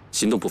话，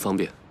行动不方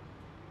便，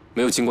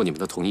没有经过你们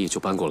的同意就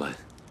搬过来，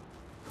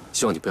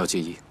希望你不要介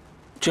意。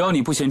只要你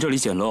不嫌这里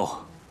简陋，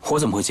我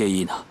怎么会介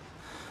意呢？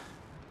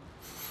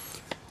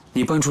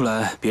你搬出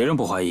来，别人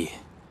不怀疑，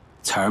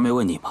彩儿没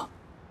问你吗？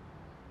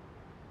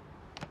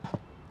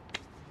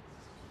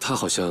他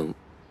好像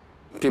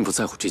并不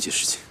在乎这件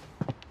事情。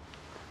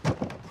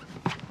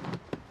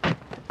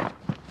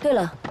对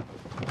了，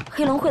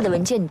黑龙会的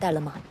文件你带了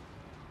吗？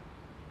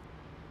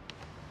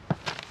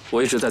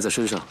我一直带在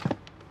身上，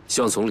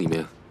希望从里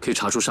面可以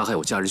查出杀害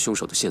我家人凶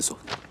手的线索。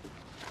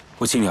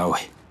我尽力而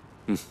为。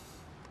嗯。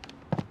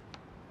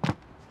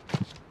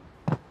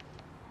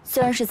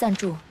虽然是暂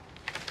住，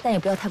但也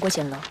不要太过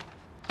简陋。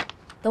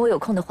等我有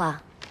空的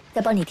话，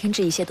再帮你添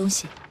置一些东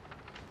西。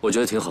我觉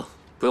得挺好，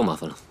不用麻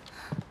烦了。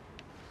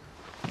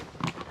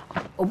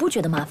我不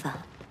觉得麻烦。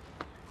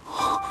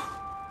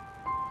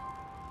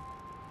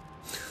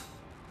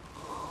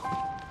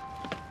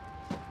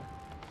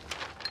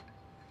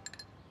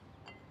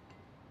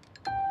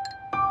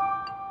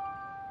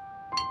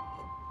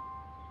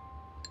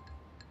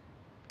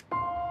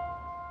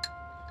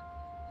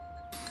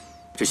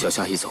这小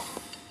夏一走，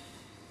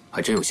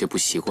还真有些不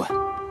习惯。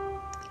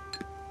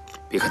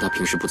别看他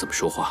平时不怎么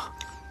说话，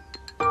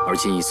而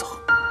今一走，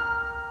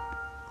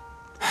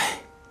哎，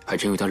还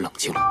真有点冷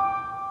静了。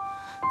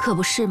可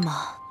不是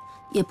嘛，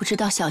也不知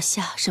道小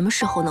夏什么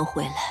时候能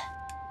回来。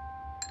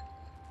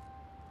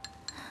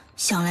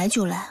想来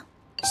就来，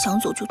想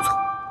走就走，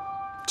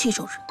这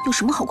种人有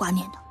什么好挂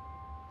念的？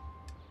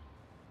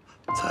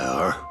彩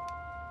儿，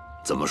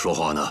怎么说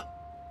话呢？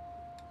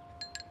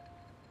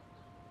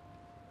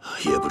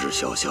也不知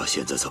小夏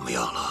现在怎么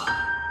样了。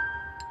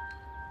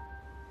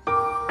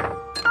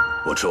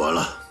我吃完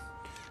了。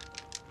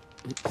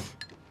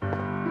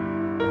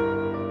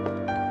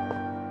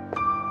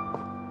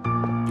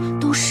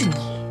都是你。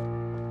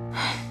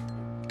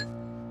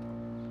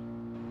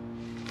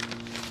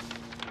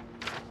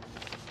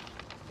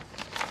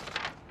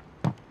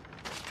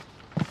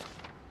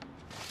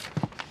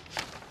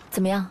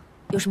怎么样？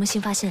有什么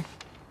新发现？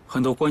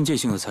很多关键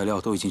性的材料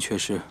都已经缺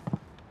失，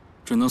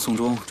只能从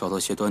中找到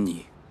些端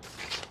倪。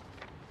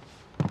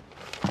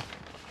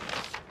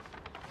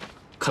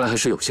看来还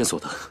是有线索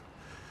的。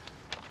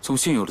从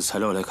现有的材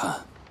料来看，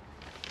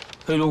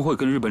黑龙会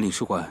跟日本领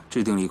事馆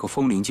制定了一个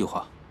风铃计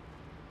划，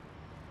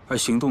而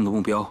行动的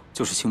目标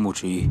就是青木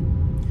直一。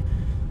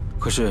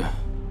可是，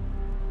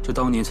这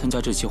当年参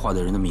加这计划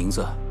的人的名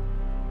字，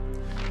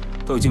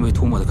都已经被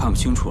涂抹得看不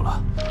清楚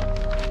了。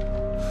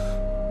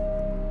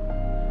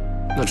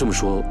那这么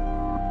说，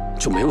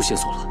就没有线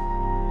索了。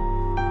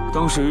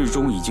当时日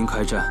中已经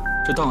开战，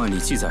这档案里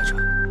记载着，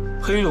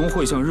黑龙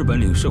会向日本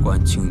领事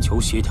馆请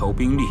求协调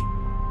兵力。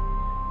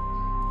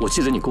我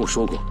记得你跟我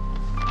说过，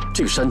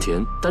这个山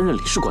田担任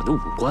领事馆的武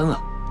官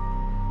啊。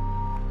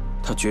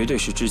他绝对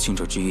是知情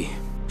者之一，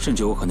甚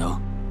至有可能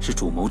是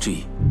主谋之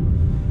一。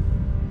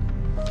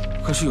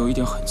可是有一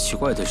点很奇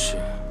怪的是，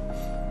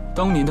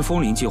当年的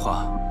风铃计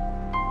划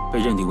被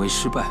认定为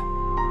失败，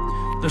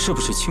那是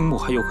不是青木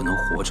还有可能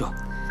活着？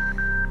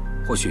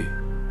或许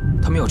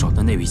他们要找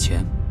的那笔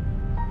钱，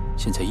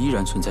现在依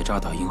然存在渣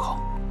打银行。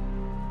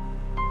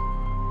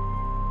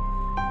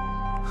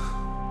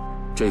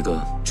这个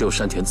只有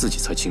山田自己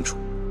才清楚。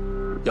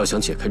要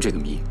想解开这个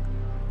谜，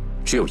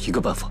只有一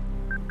个办法：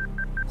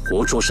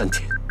活捉山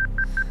田。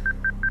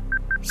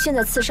现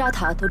在刺杀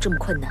他都这么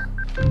困难，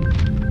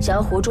想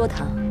要活捉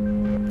他，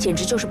简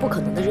直就是不可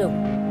能的任务。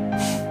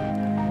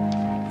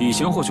以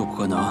前或许不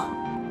可能，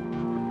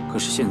可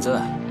是现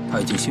在他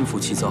已经心浮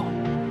气躁，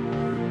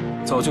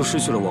早就失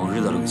去了往日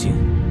的冷静。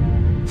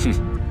哼，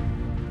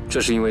这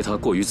是因为他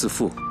过于自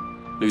负，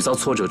屡遭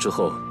挫折之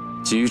后，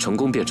急于成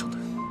功变成的。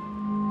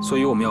所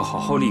以我们要好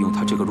好利用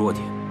他这个弱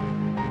点。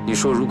你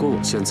说，如果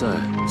我现在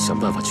想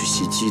办法去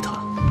袭击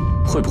他，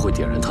会不会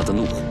点燃他的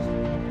怒火？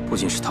不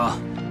仅是他，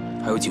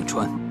还有景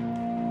川。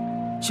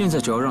现在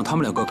只要让他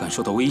们两个感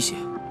受到威胁，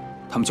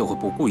他们就会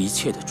不顾一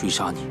切地追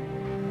杀你。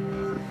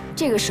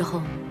这个时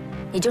候，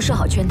你就设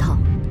好圈套，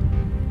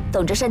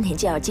等着山田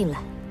介儿进来。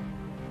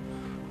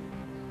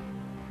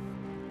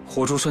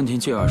活捉山田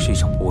介儿是一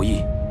场博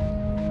弈，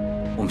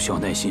我们需要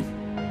耐心，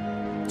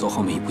走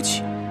好每一步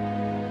棋。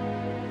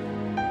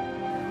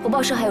我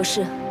报社还有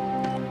事，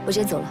我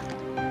先走了。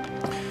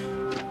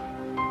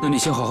那你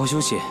先好好休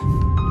息，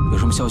有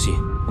什么消息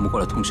我们过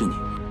来通知你。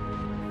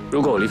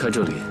如果我离开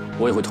这里，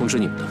我也会通知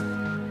你们的。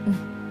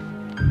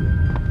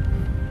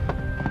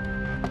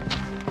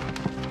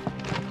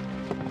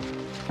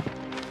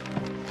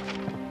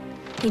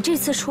你这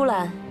次出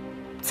来，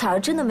彩儿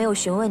真的没有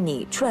询问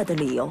你出来的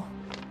理由？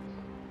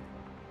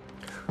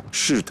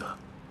是的。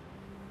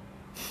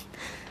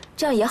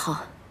这样也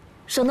好，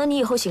省得你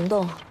以后行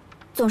动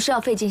总是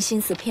要费尽心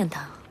思骗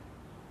他。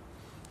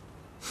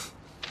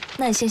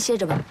那你先歇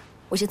着吧，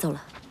我先走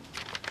了。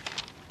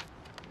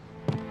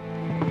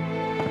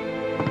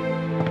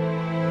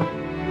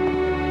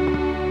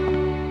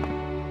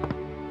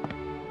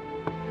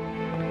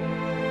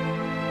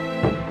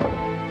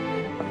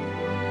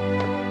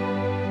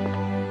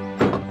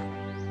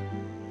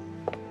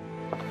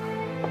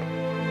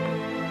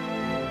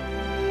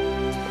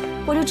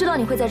我就知道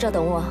你会在这儿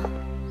等我。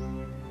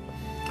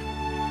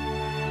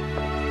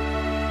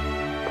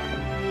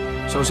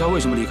小夏为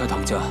什么离开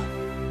唐家？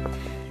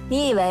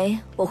你以为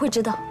我会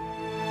知道？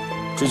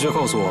直觉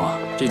告诉我，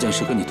这件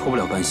事跟你脱不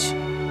了干系。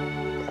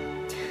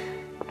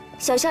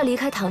小夏离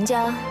开唐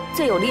家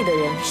最有利的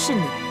人是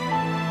你，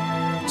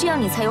这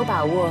样你才有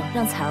把握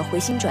让彩儿回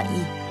心转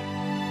意，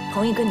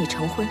同意跟你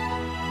成婚。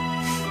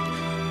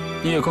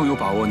你也更有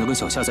把握能跟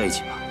小夏在一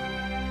起吧？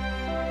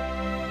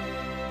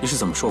你是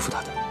怎么说服她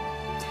的？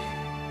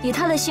以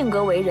她的性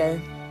格为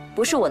人，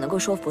不是我能够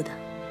说服的。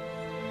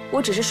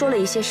我只是说了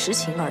一些实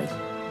情而已，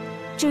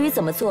至于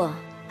怎么做，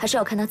还是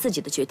要看她自己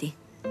的决定。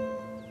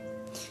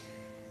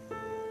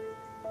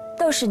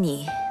倒是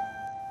你，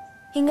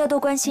应该多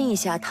关心一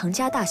下唐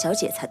家大小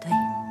姐才对。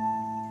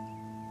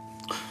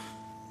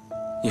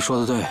你说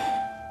的对，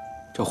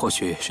这或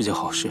许是件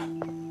好事。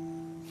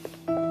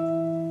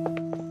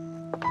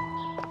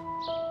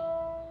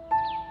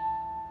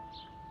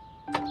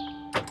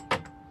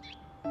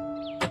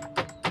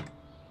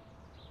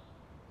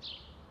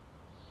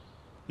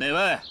哪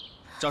位？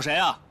找谁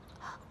啊？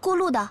过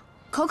路的，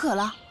口渴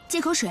了，借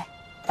口水。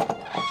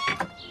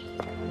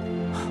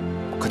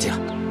快进来。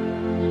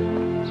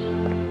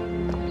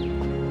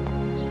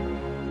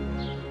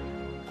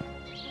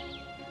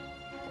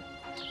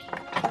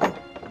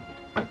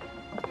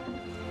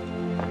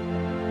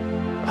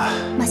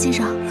马先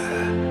生，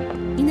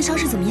您的伤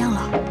势怎么样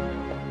了？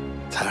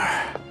彩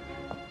儿，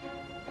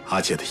阿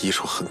姐的医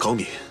术很高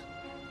明，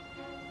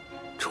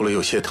除了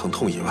有些疼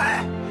痛以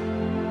外，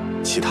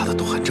其他的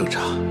都很正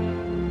常。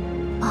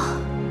啊。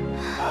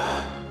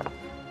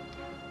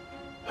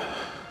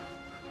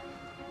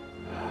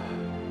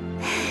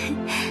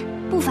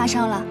不发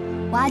烧了，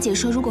我阿姐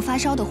说，如果发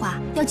烧的话，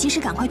要及时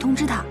赶快通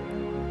知她。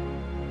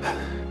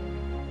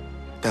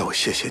代我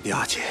谢谢你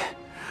阿姐，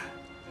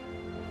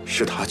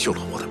是她救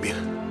了我的命。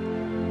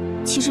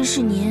其实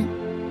是您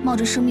冒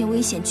着生命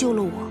危险救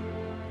了我，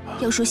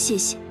要说谢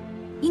谢，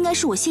应该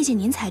是我谢谢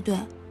您才对。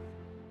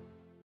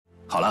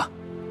好了，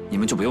你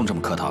们就不用这么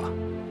客套了。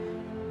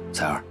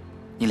彩儿，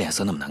你脸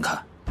色那么难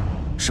看，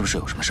是不是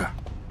有什么事儿？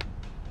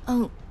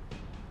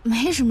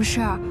没什么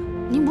事儿。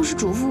您不是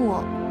嘱咐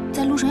我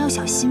在路上要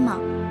小心吗？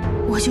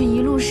我就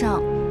一路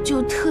上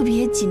就特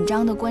别紧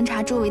张地观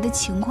察周围的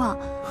情况，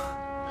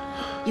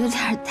有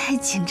点太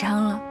紧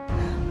张了。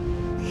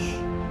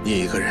你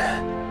一个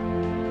人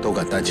都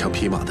敢单枪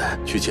匹马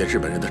的去见日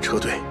本人的车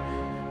队，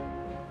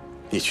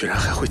你居然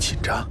还会紧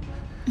张？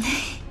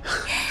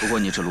不过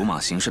你这鲁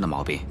莽行事的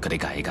毛病可得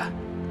改一改。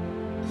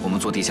我们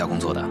做地下工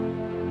作的，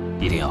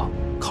一定要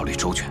考虑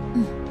周全。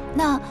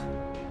那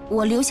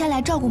我留下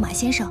来照顾马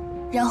先生，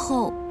然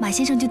后马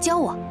先生就教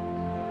我。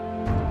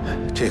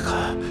这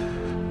个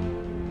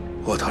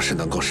我倒是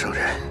能够胜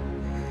任。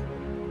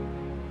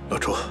老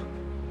朱，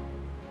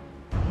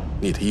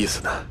你的意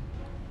思呢？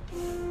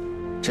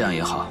这样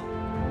也好，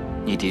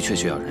你的确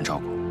需要人照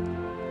顾，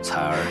彩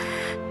儿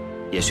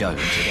也需要有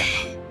人指点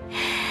吧。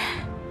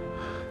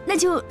那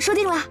就说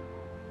定了。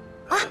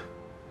啊，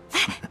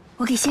哎，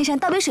我给先生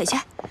倒杯水去。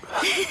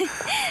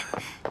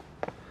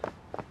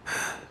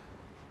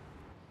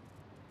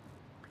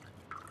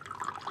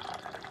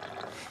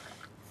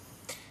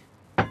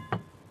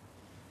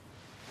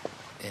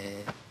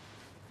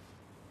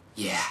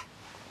爷，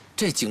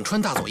这景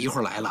川大佐一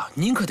会儿来了，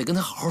您可得跟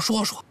他好好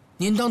说说。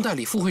您当代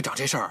理副会长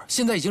这事儿，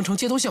现在已经成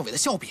街头巷尾的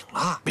笑柄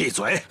了。闭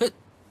嘴！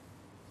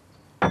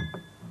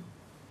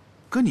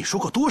跟你说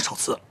过多少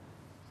次，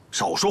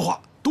少说话，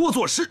多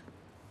做事。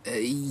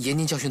爷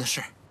您教训的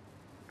是。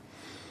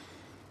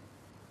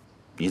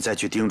你再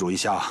去叮嘱一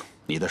下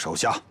你的手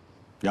下，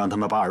让他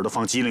们把耳朵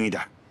放机灵一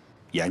点，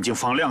眼睛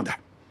放亮点。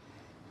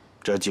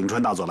这景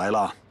川大佐来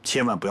了，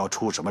千万不要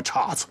出什么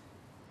岔子。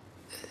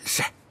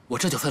是，我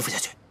这就吩咐下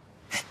去。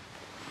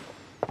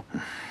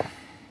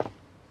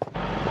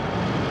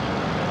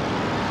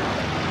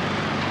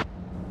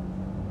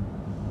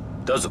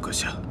大佐阁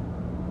下，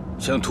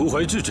像涂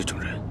怀志这种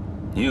人，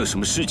您有什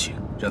么事情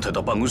让他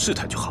到办公室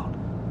谈就好了，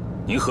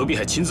您何必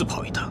还亲自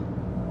跑一趟？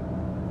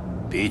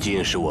毕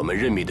竟是我们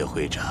任命的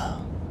会长，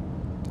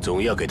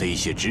总要给他一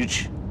些支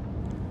持。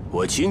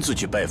我亲自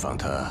去拜访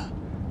他，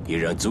也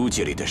让租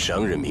界里的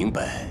商人明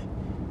白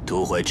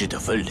涂怀志的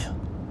分量。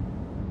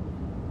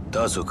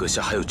大佐阁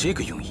下还有这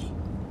个用意，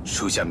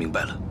属下明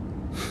白了。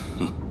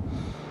哼。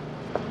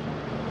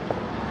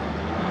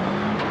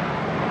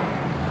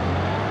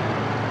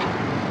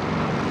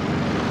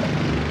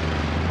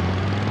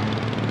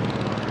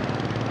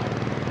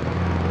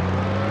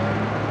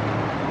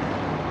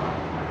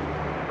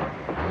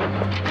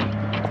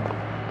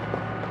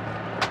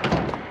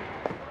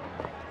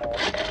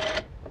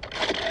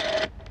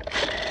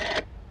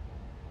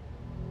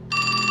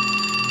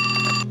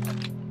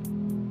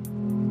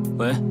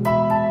喂，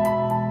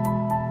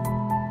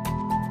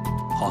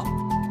好，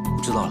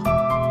我知道了。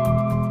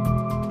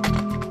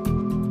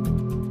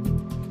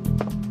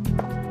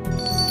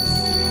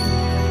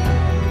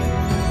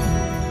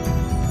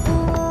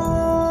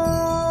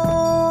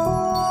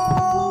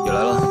也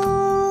来了，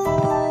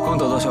刚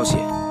得到消息，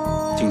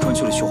景川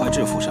去了徐怀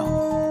志府上。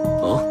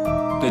哦，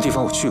那地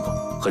方我去过，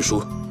很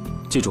熟。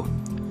记住，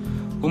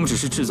我们只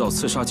是制造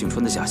刺杀景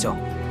川的假象，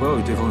不要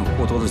与对方有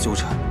过多的纠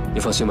缠。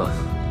你放心吧，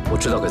我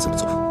知道该怎么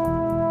做。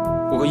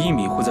我和一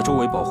米会在周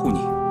围保护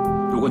你，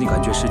如果你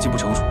感觉时机不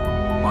成熟，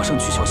马上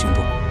取消行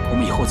动，我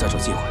们以后再找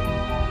机会。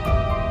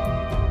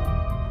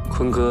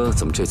坤哥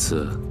怎么这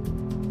次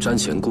瞻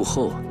前顾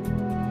后啊？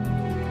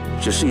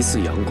只是一次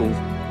佯攻，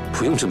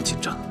不用这么紧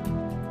张。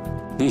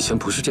你以前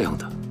不是这样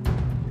的。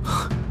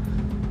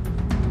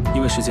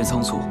因为时间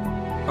仓促，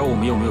而我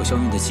们又没有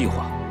相应的计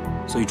划，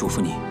所以嘱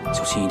咐你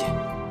小心一点。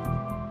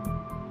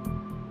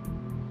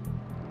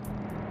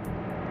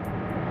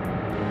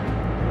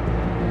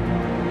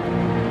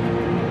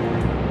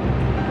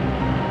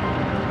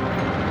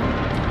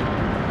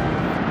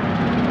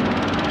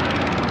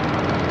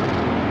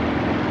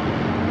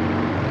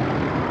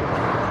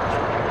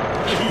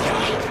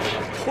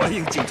欢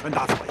迎景川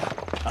大佐呀！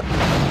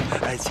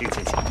哎，请。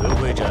德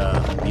会长，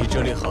你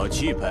这里好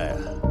气派啊！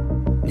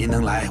您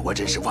能来，我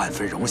真是万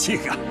分荣幸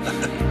啊！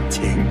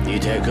请。你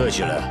太客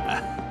气了。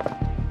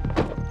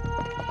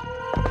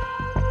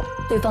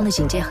对方的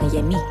警戒很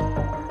严密，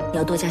你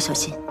要多加小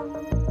心。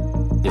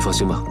你放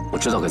心吧，我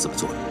知道该怎么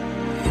做。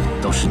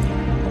倒是你，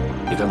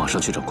你该马上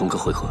去找坤哥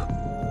会合。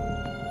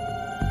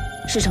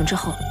事成之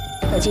后，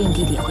到接应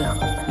地点会合。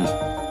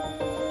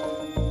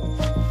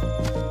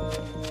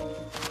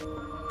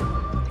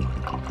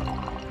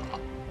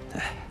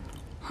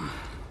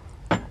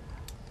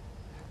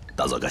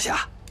大佐阁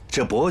下，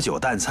这薄酒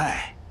淡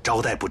菜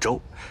招待不周，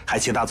还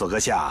请大佐阁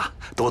下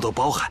多多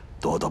包涵，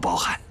多多包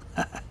涵。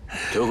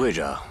德会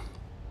长，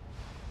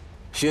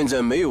现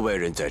在没有外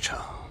人在场，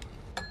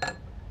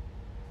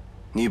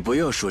你不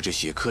要说这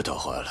些客套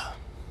话了。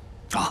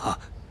啊，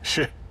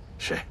是，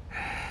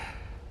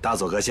大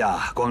佐阁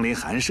下光临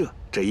寒舍，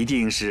这一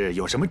定是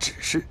有什么指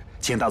示，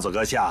请大佐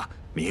阁下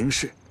明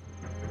示。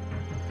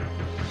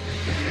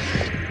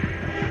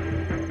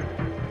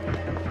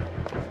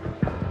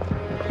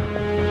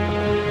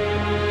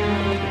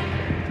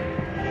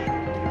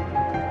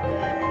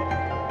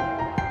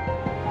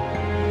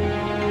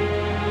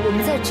我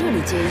们在这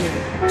里接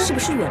应，是不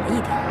是远了一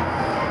点？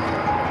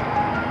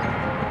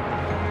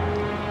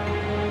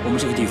我们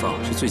这个地方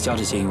是最佳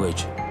的接应位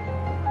置。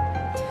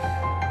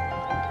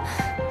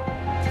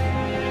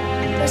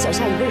让小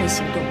夏一个人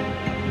行动，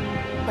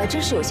我还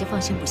真是有些放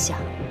心不下。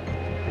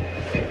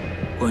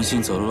关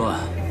心则乱。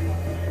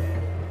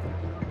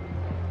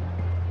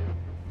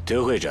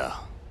德会长，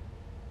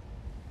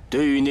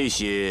对于那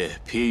些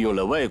聘用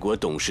了外国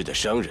董事的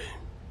商人，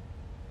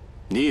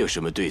你有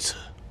什么对策？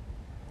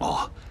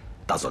哦。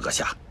大佐阁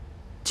下，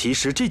其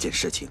实这件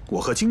事情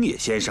我和京野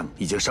先生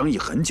已经商议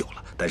很久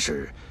了，但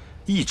是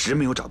一直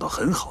没有找到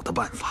很好的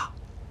办法。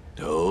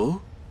哦，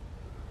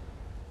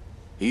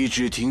一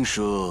直听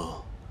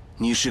说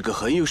你是个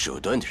很有手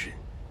段的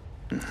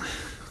人，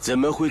怎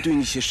么会对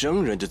那些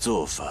商人的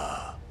做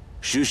法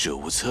束手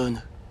无策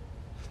呢？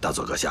大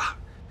佐阁下，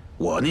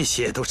我那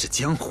些都是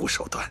江湖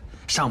手段，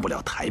上不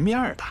了台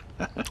面的。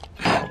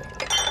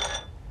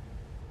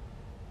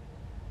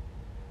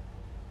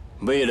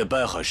为了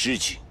办好事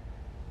情，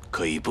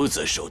可以不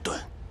择手段。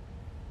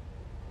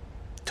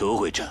涂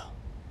会长，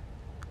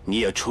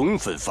你要充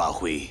分发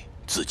挥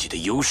自己的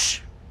优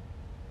势。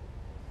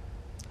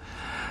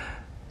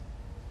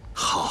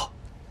好，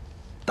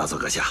大佐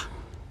阁下，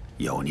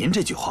有您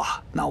这句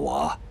话，那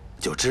我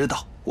就知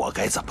道我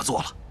该怎么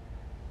做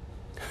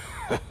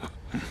了。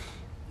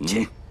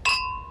请。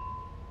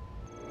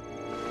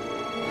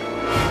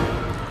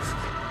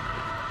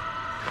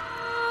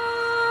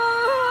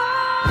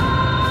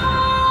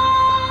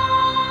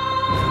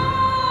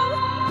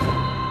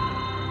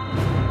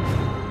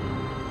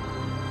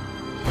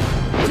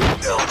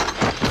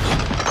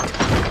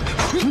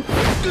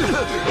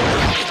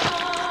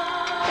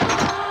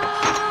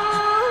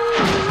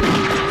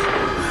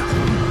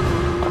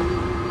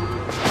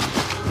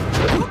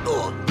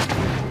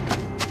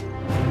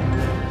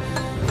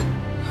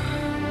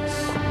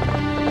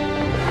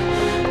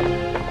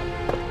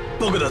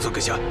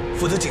下，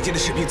负责警戒的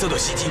士兵遭到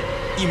袭击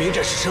，1名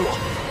战士身亡。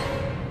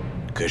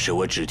可是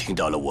我只听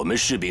到了我们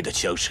士兵的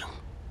枪声，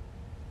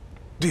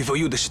对方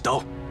用的是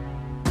刀。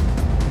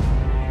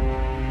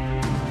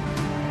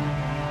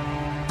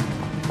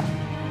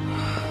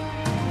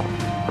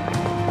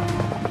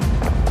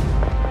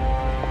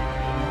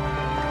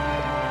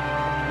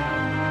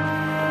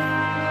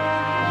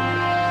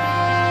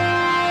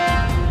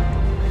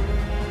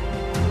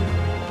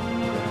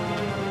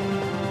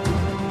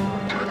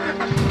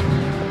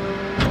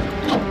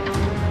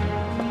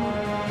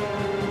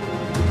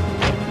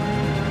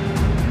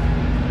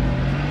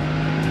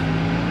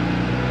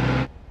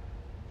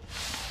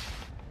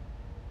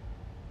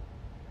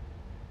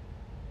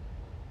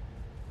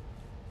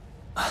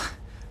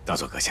 大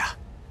佐阁下，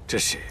这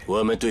是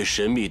我们对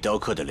神秘刀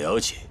客的了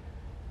解，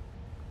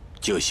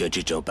就像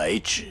这张白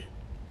纸。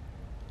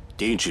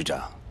丁师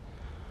长，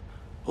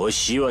我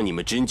希望你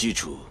们侦缉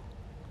处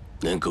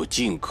能够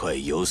尽快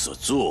有所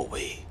作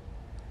为。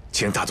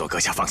请大佐阁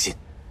下放心，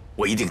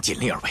我一定尽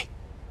力而为。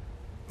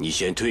你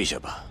先退下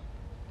吧。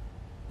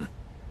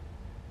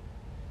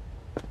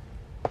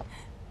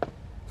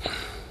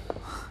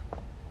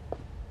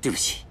对不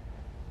起，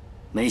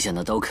没想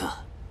到刀客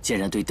竟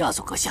然对大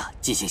佐阁下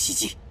进行袭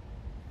击。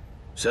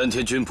 山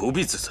田君不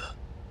必自责，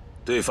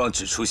对方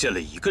只出现了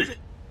1个人，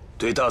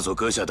对大佐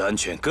阁下的安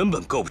全根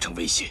本构不成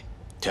威胁。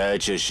他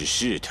这是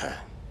试探，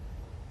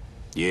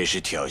也是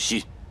挑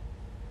衅。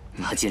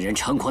他竟然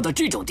猖狂到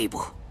这种地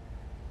步，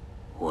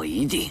我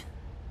一定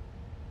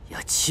要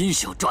亲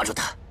手抓住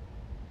他。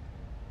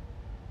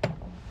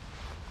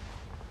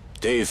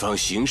对方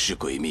行事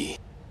诡秘，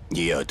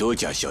你要多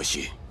加小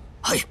心。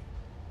嘿。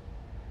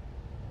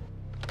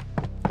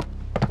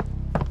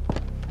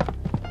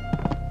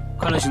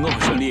 看来行动很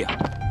顺利啊，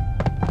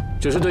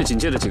只是对警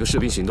戒的几个士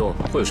兵行动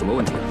会有什么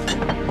问题？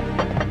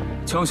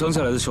枪响起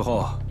来的时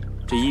候，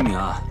这一鸣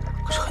啊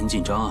可是很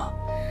紧张啊。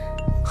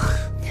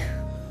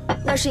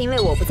那是因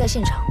为我不在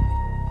现场。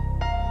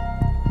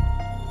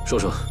说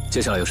说接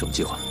下来有什么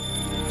计划？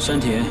山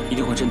田一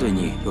定会针对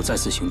你有再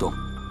次行动，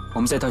我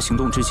们在他行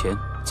动之前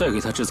再给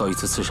他制造一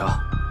次刺杀，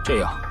这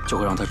样就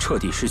会让他彻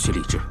底失去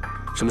理智。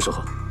什么时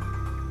候？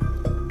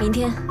明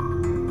天。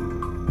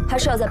还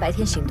是要在白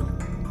天行动，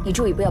你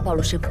注意不要暴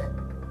露身份。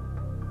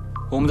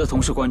 我们的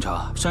同事观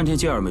察，山田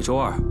介二每周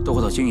2都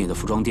会到京野的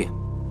服装店。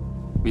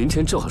明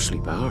天正好是礼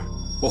拜2，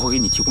我会给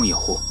你提供掩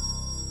护。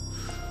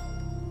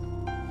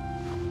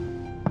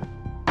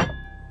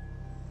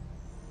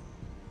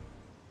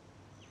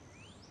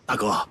大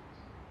哥，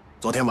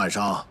昨天晚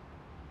上，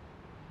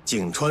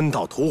景川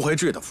到涂怀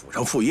志的府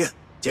上赴宴，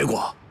结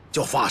果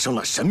就发生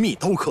了神秘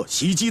刀客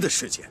袭击的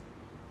事件。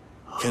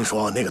听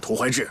说那个涂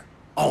怀志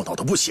懊恼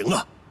的不行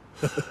啊！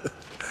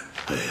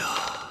哎呀，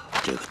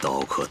这个刀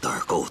客胆儿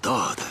够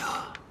大的呀！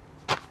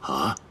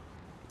 啊，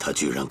他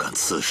居然敢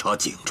刺杀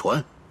景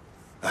川！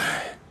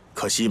哎，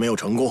可惜没有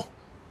成功，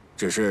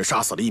只是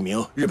杀死了1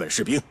名日本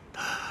士兵。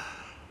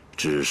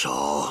至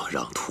少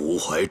让涂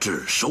怀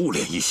志收敛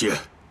一些。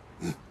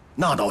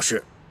那倒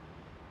是。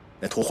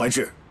那涂怀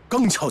志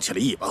刚翘起了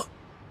一把，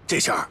这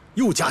下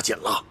又加紧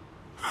了。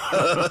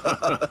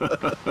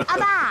阿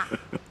爸，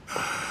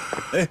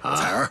哎，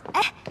彩儿，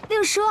哎，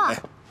六叔，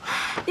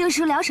六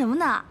叔聊什么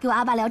呢？给我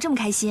阿爸聊这么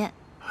开心。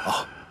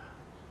哦，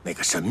那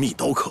个神秘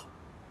刀客。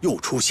 又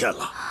出现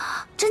了，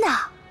真的？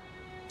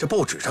这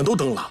报纸上都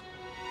登了，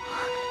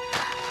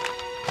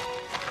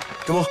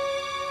这不，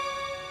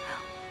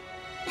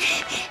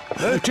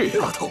哎，这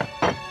丫头，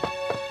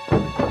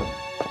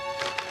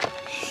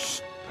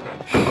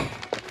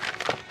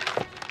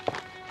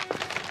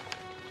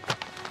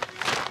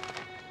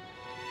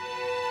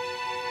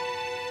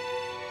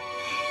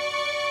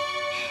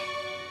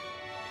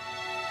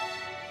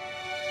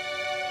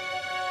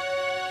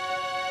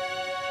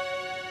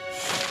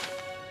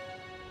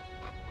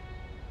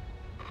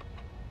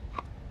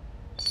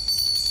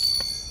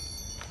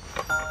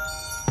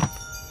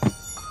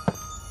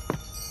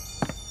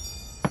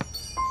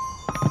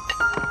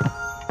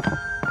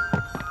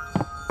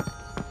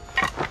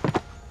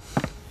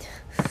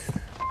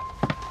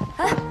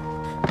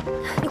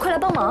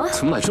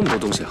怎么买这么多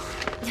东西啊？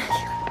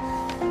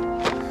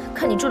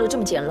看你住的这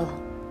么简陋，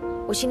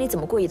我心里怎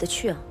么过意得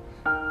去啊？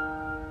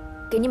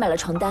给你买了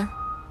床单，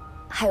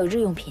还有日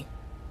用品。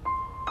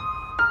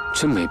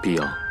真没必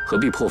要，何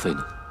必破费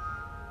呢？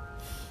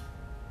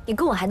你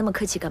跟我还那么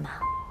客气干嘛？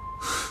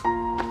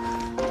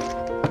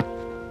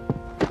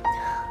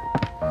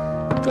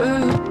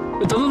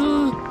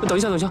等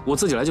一下，我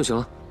自己来就行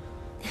了。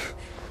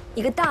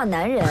一个大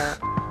男人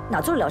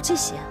哪做得了这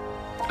些啊？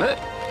哎。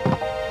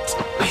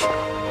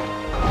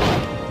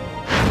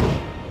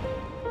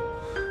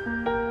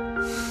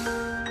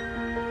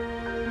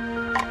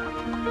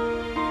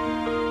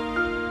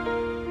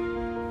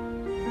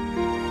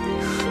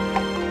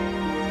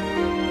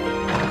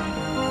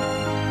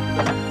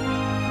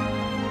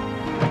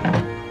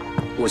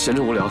 我闲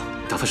着无聊，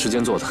打发时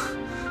间做的，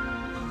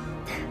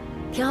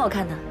挺好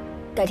看的，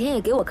改天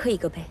也给我刻一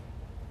个呗。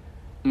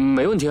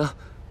没问题啊。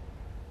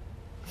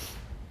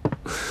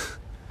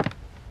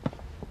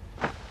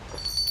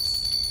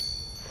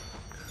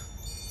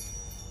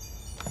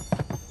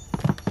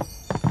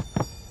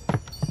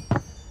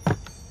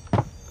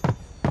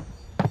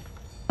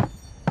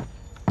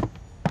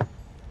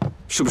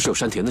是不是有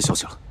山田的消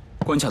息了？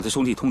关卡的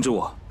兄弟通知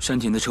我，山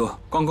田的车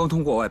刚刚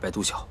通过外白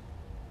渡桥。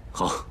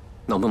好，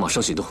那我们马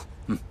上行动。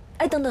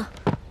哎，等等，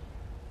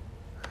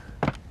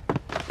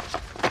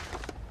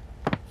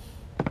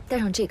带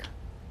上这个。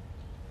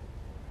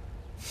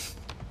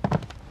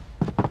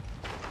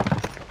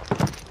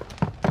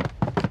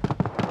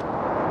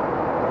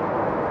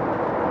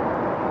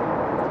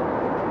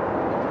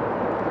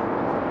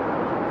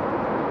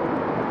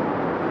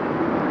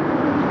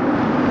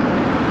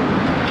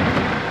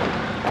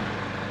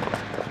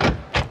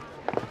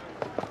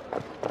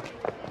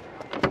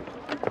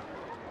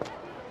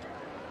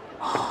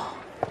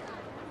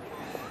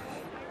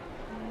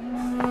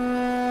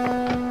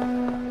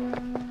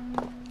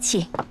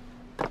请。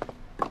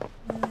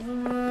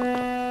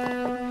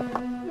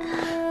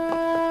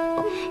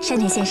山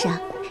田先生，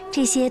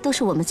这些都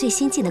是我们最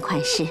新进的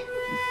款式。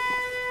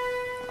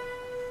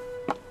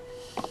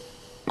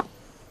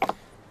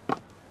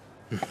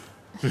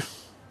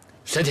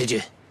山田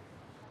君。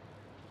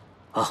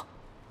啊，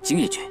京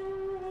野君。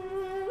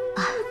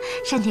啊，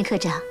山田科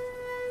长，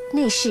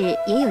内饰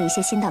也有一些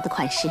新到的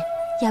款式，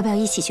要不要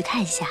一起去看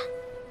一下？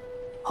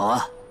好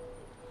啊，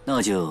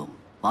那就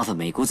麻烦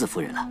美谷子夫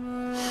人了。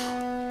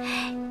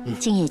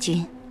京野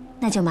君，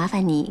那就麻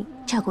烦你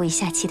照顾一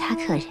下其他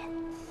客人。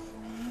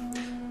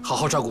好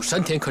好照顾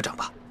山田科长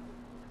吧。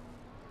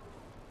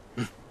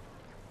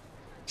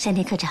山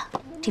田科长，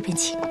这边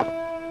请。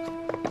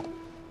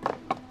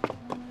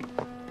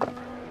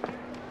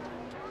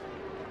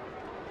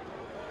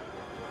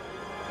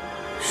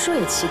说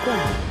也奇怪，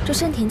这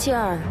山田介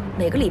二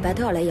每个礼拜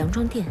都要来洋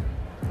装店，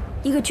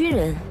一个军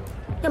人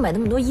要买那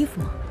么多衣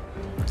服吗？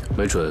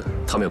没准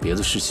他们有别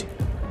的事情。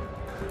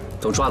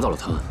等抓到了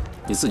他，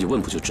你自己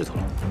问不就知道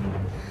了？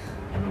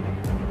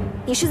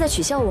你是在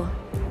取笑我？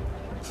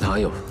哪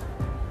有？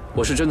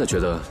我是真的觉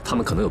得他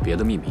们可能有别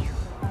的秘密。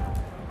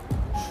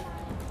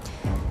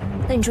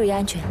那你注意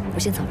安全，我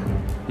先走了。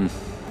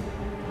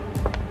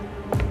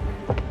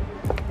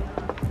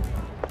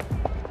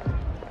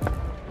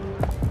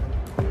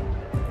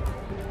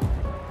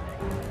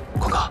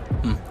坤哥，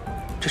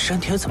这山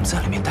田怎么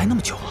在里面待那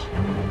么久啊？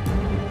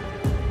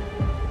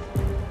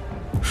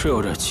是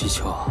有点蹊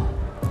跷。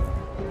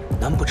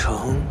难不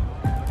成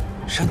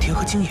山田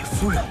和京野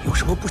夫人有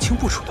什么不清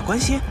不楚的关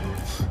系？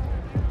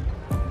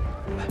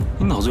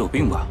你脑子有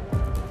病吧？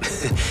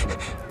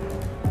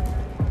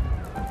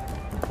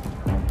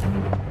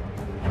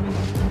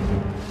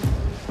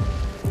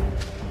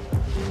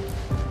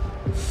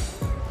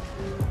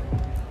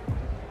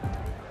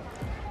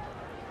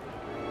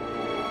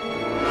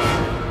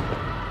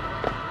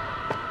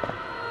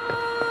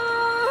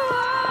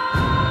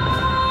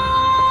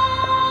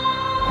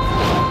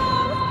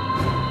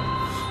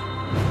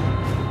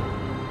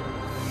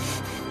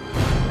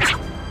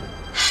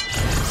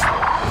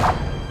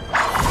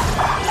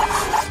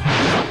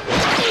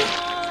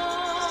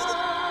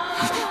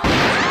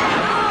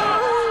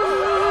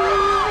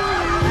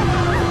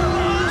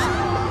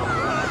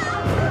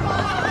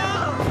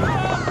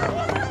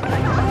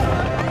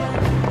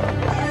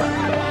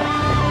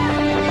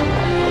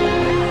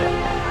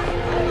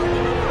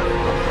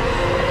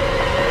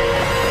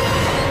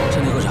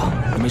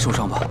受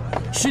伤吧？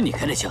是你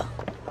开的枪，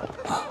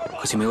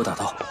可惜没有打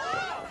到。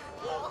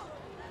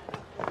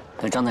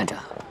但张探长，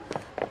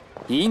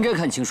你应该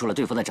看清楚了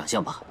对方的长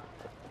相吧？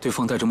对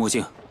方戴着墨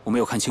镜，我没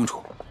有看清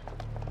楚。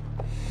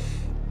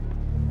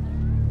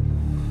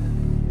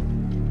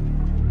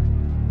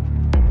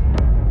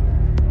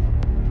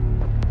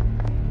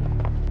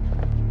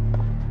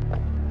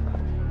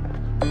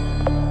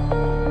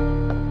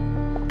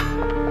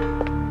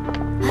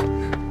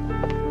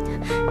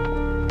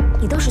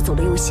你倒是走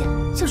得悠闲，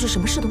像是什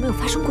么事都没有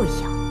发生过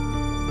一样。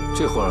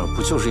这会儿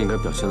不就是应该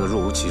表现得若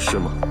无其事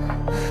吗？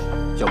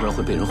要不然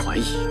会被人怀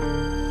疑。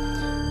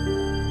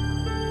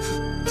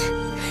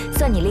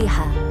算你厉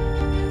害。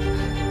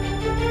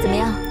怎么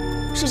样？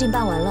事情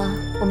办完了，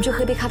我们去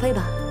喝杯咖啡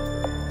吧。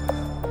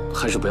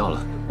还是不要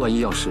了，万一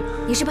要是……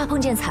你是怕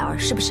碰见彩儿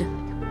是不是？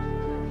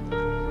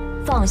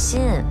放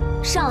心，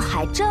上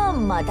海这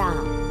么大，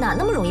哪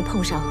那么容易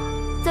碰上啊？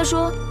再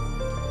说，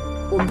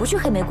我们不去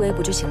黑玫瑰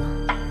不就行了？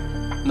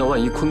那万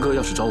一坤哥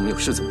要是找我们有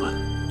事怎么办？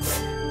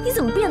你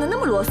怎么变得那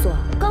么啰嗦？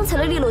刚才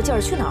的利落劲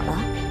儿去哪儿了？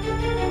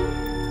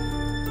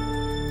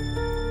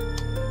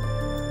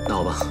那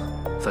好吧，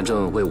反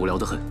正我也无聊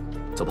得很，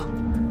走吧。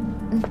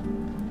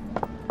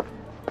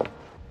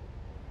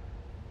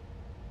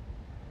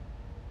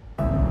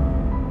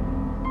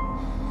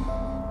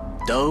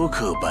刀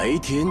客白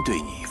天对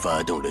你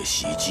发动了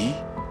袭击，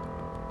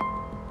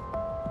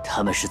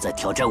他们是在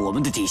挑战我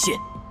们的底线。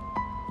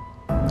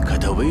可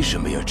他为什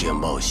么要这样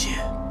冒险？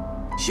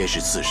先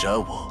是刺杀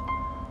我，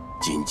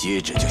紧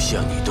接着就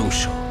向你动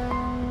手。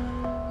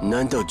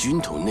难道军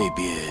统那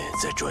边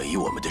在转移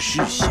我们的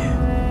视线？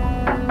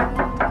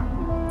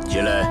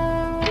进来。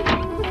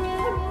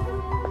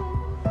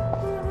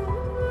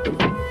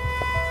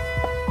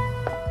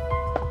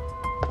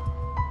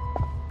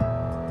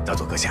大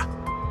佐阁下，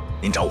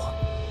您找我。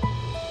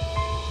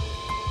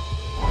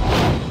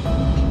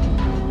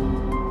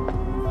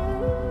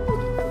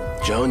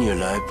找你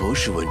来不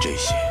是问这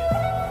些。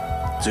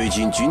最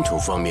近军统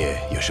方面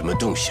有什么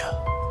动向？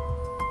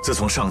自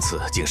从上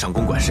次井上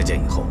公馆事件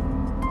以后，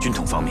军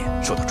统方面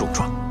受到重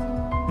创，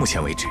目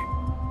前为止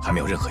还没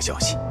有任何消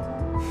息。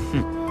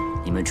哼，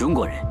你们中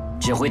国人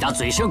只会打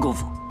嘴上功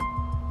夫。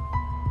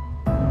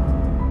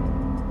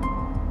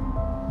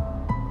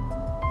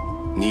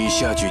你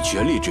下去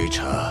全力追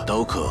查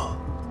刀客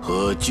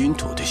和军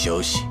统的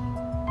消息，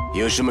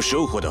有什么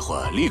收获的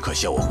话，立刻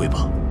向我汇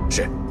报。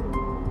是，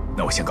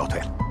那我先告退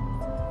了。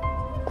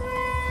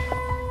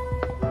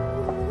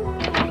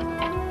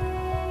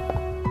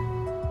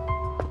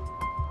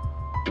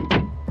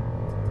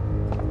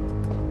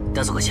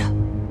大佐阁下，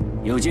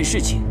有件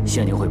事情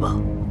向您汇报。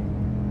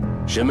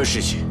什么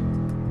事情？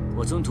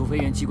我从土肥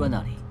原机关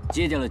那里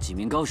接调了几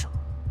名高手。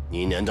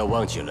你难道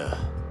忘记了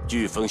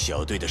飓风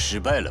小队的失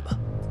败了吗？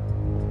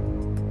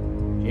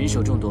人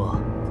手众多，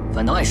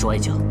反倒碍手碍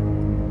脚。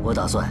我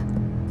打算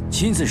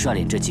亲自率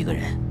领这几个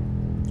人，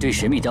对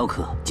神秘刀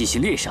客进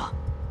行猎杀。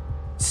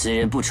此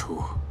人不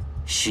除，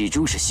始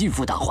终是心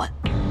腹大患。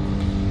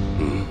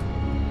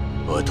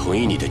我同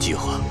意你的计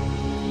划，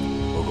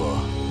不过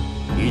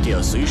一定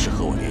要随时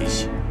和我联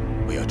系，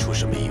不要出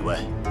什么意外。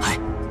嗨。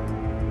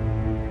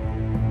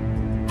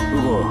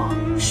不过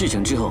事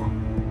成之后，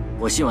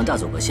我希望大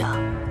佐阁下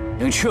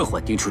能撤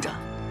换丁处长。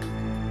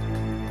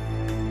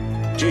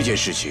这件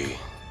事情，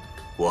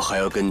我还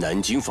要跟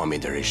南京方面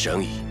的人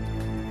商议。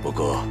不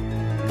过，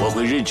我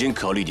会认真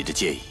考虑你的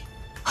建议。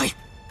嗨。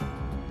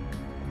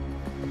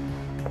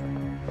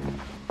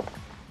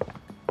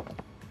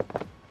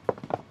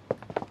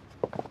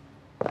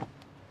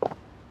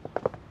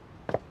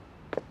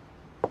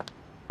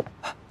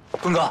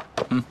坤哥，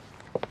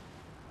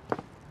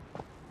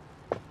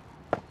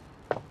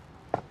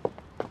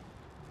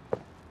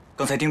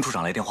刚才丁处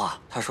长来电话，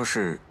他说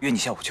是约你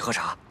下午去喝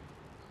茶，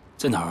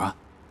在哪儿啊？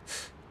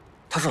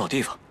他说老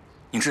地方，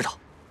您知道。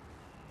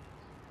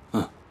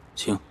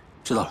行，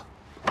知道了。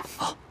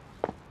好。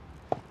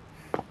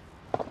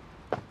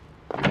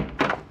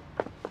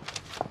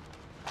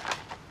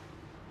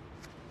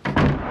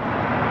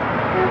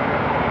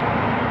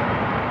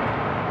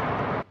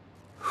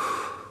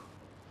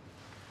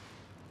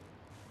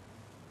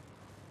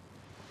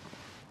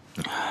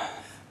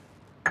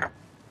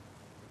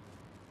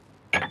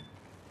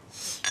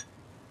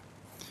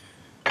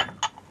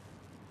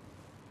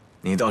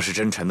你倒是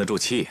真沉得住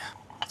气，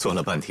坐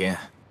了半天，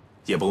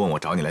也不问我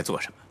找你来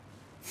做什么。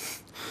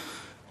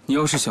你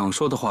要是想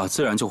说的话，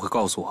自然就会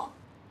告诉我；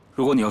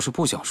如果你要是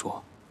不想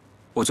说，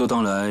我就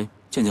当来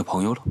见见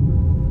朋友了。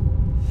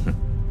哼，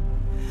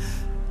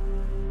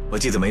我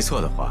记得没错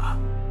的话，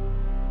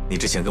你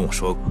之前跟我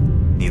说过，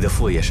你的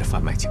副业是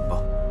贩卖情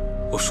报。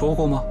我说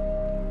过吗？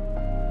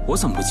我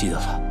怎么不记得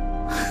了？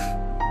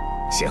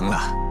行了，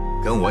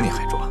跟我你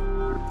还装？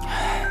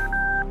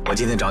我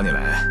今天找你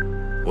来，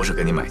不是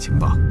跟你买情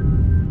报，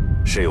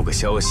是有个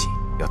消息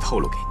要透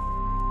露给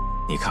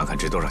你，你看看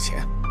值多少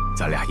钱，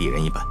咱俩一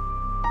人一半。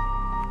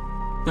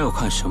那要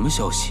看什么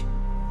消息？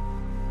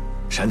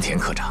山田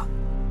科长，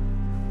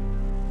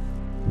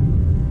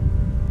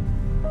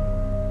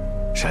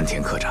山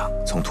田科长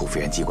从土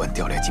肥原机关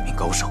调来几名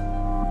高手，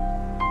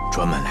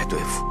专门来对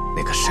付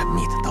那个神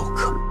秘的刀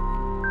客。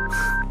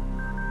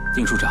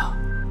丁处长，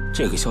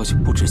这个消息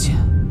不值钱，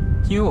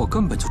因为我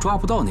根本就抓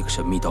不到那个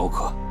神秘刀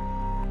客。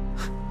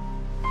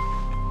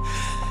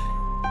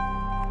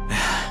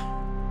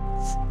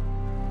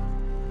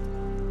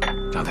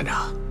张探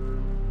长，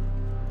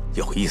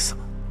有意思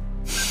吗？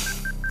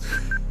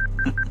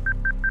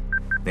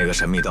那个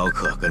神秘刀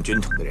客跟军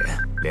统的人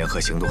联合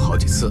行动好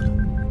几次了，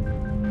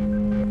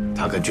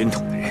他跟军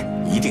统的人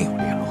一定有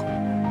联络。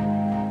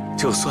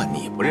就算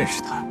你不认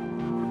识他，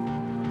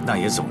那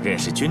也总认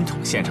识军统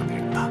线上的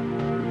人吧？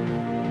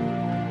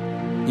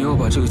你要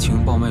把这个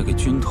情报卖给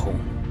军统，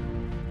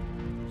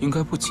应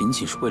该不仅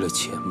仅是为了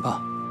钱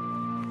吧？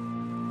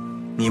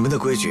你们的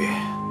规矩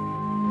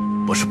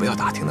不是不要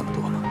打听那么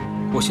多吗？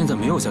我现在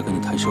没有在跟你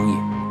谈生意，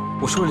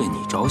我是为了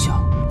你着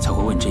想才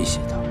会问这些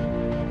的。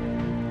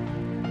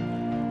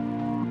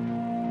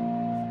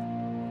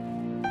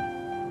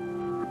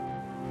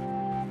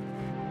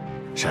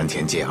山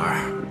田介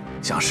二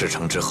想事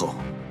成之后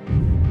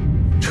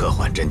撤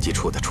换侦缉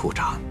处的处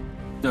长。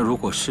那如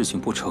果事情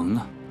不成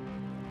呢？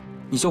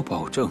你就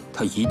保证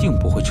他一定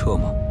不会撤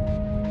吗？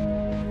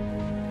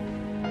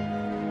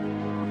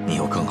你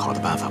有更好的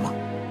办法吗？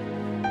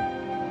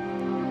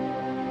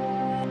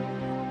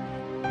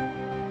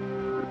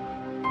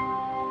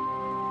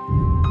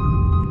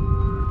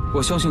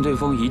我相信对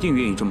方一定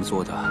愿意这么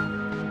做的，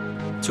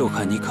就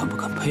看你肯不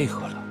肯配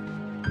合了。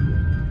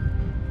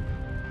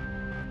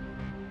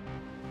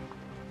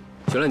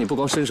原来你不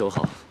光身手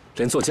好，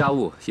连做家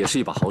务也是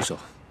一把好手。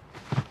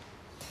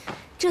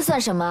这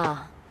算什么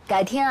啊？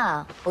改天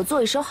啊，我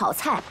做一手好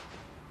菜，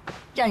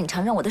让你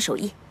尝尝我的手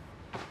艺。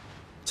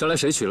将来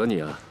谁娶了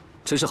你啊？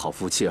真是好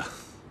福气啊！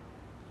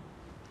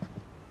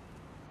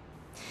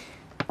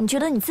你觉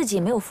得你自己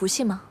也没有福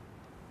气吗？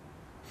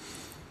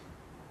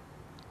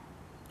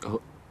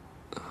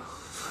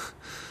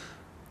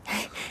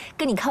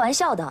跟你开玩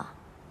笑的，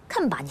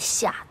看把你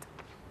吓的！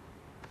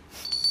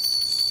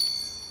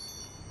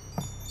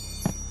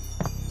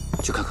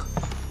去看看。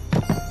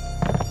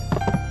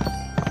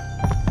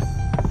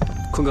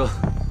坤哥，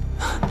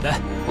来，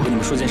我跟你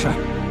们说件事儿。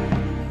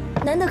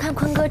难得看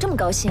坤哥这么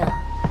高兴啊！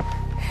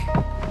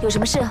有什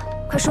么事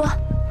快说。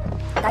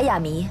打哑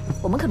谜，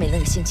我们可没那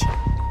个心情。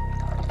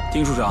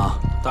丁处长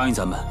答应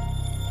咱们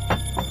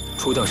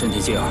除掉山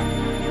田介二。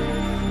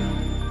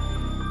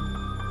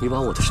你把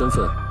我的身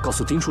份告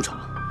诉丁处长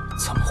了？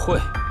怎么会？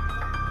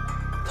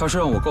他是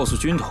让我告诉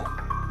军统，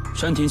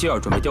山田介二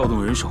准备调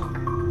动人手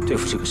对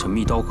付这个神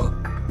秘刀客。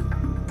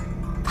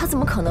他怎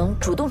么可能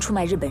主动出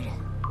卖日本人？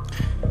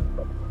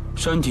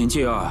山田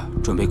介二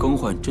准备更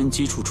换侦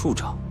缉处处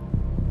长，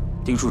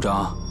丁处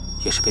长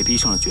也是被逼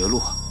上了绝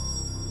路。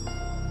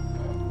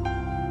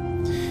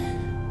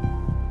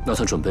那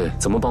他准备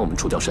怎么帮我们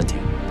除掉山田？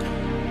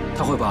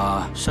他会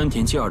把山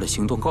田介二的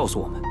行动告诉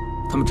我们，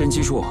他们侦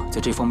缉处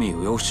在这方面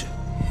有优势。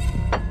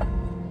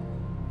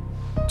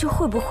这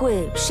会不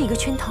会是一个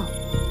圈套？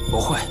不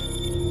会。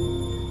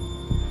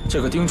这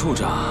个丁处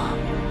长，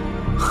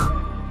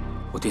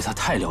我对他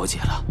太了解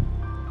了。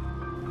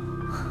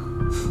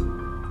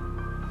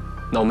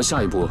那我们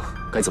下一步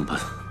该怎么办？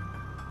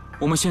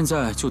我们现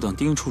在就等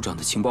丁处长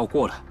的情报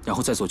过来，然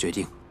后再做决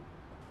定。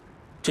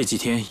这几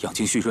天养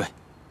精蓄锐。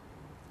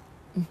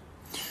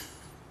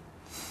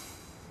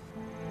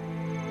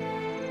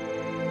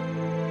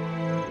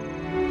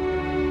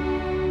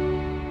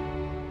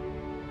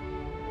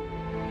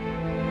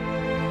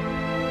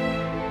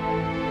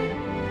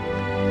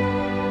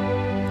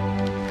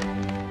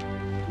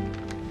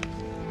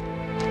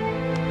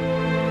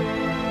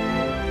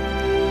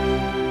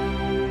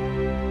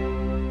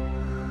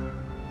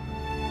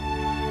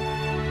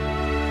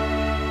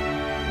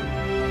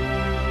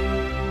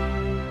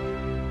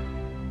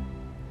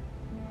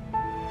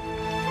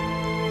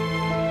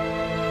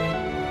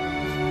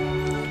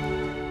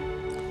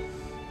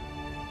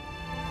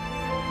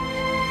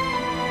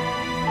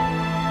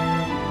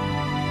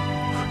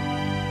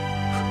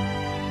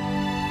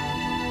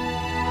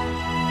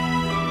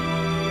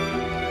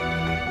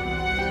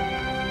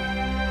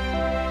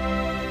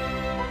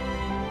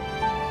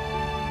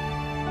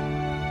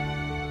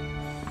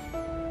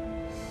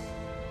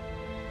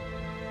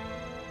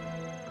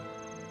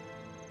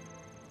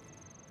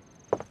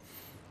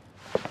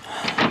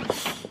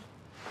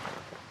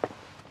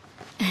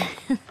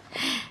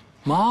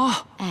妈，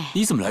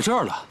你怎么来这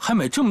儿了？还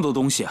买这么多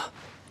东西啊？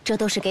这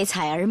都是给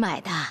彩儿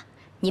买的。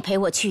你陪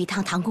我去一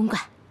趟唐公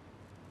馆。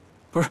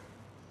不是，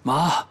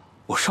妈，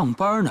我上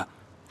班呢，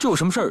这有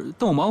什么事儿？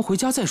等我忙完回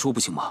家再说，不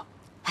行吗？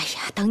哎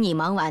呀，等你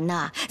忙完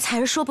呢，彩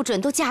儿说不准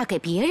都嫁给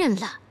别人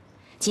了。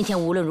今天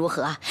无论如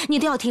何啊，你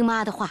都要听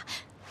妈的话。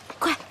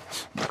快，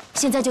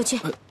现在就去，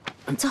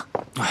走。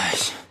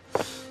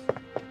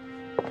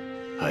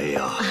哎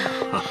呀，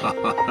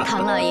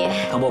唐老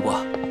爷，唐伯伯，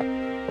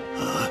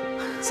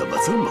怎么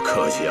这么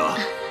客气啊？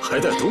还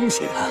带东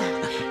西？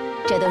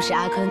这都是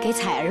阿坤给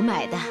彩儿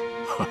买的。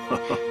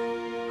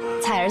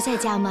彩儿在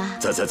家吗？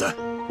在，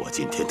我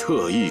今天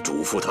特意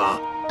嘱咐她，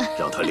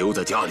让她留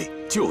在家里，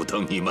就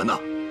等你们呢。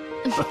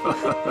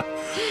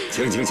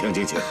请。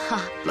好，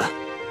来。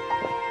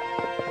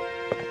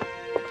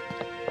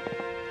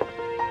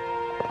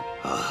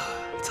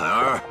彩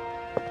儿。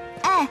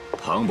哎。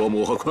唐伯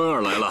母和坤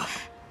儿来了。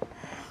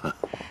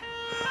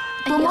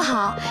伯母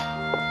好。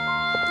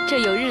这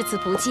有日子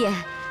不见，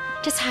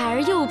这彩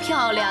儿又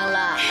漂亮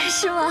了，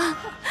是吗？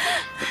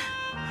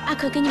阿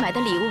坤给你买的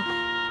礼物，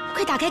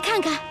快打开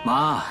看看。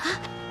妈，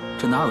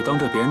这哪有当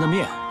着别人的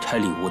面拆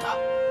礼物的？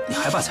你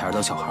还把彩儿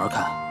当小孩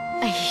看？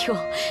哎呦，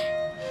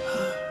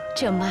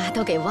这妈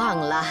都给忘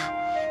了。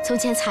从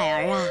前彩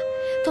儿啊，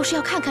都是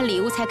要看看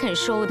礼物才肯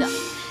收的。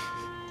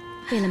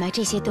为了买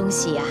这些东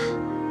西呀，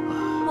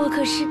我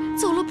可是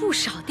走了不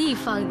少地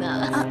方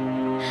呢。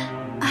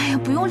哎呀，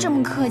不用这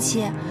么客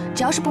气，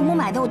只要是伯母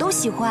买的，我都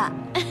喜欢。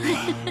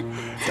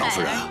张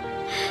夫人，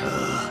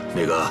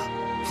那个，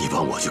你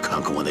帮我去看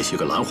看我那些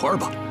个兰花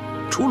吧，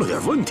出了点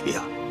问题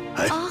呀。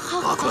哎，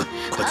阿坤，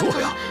快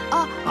坐呀！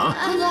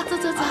坤哥，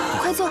走，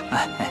快坐。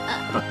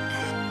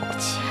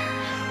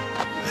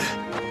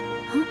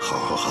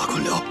好，阿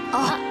坤聊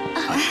啊。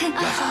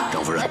来，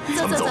张夫人，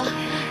咱们走。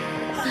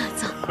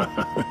走。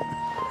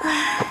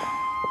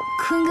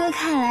坤哥，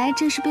看来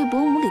这是被伯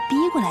母给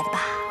逼过来的吧？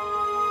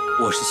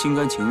我是心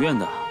甘情愿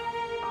的。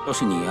要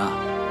是你呀，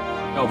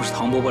要不是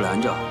唐伯伯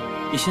拦着，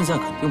你现在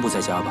肯定不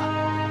在家吧？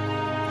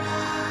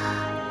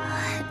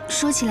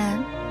说起来，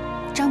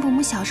张伯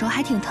母小时候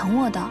还挺疼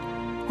我的，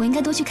我应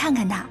该多去看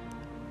看她。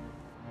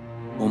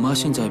我妈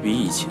现在比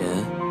以前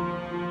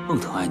更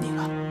疼爱你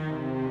了。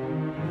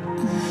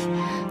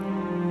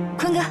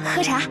坤哥，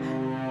喝茶。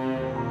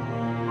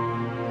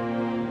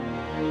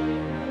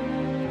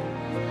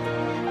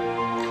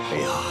哎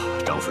呀，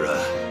张夫人，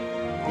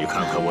你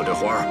看看我这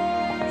花儿，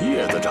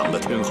叶子长得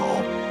挺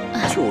好，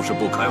就是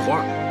不开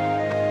花，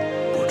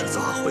不知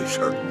咋回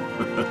事儿。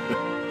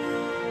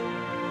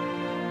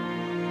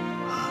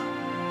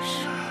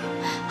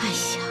哎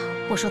呀，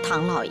我说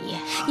唐老爷，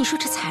你说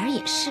这彩儿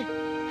也是，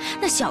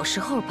那小时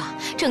候吧，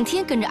整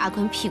天跟着阿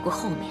坤屁股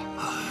后面，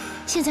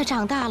现在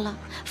长大了，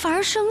反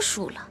而生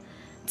疏了，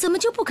怎么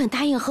就不肯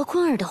答应和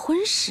坤儿的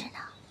婚事呢？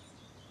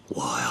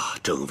我呀，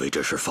正为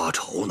这事发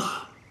愁呢。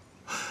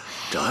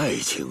这爱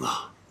情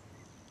啊，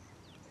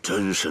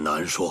真是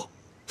难说。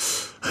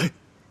哎，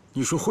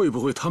你说会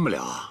不会他们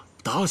俩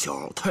打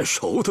小太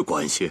熟的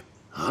关系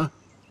啊？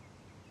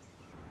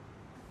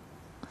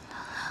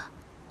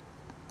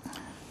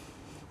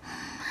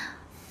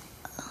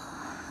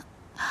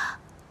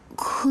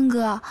坤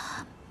哥，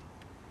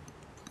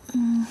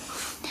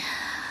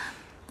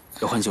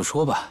有话你就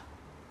说吧。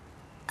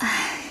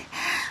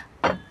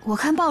我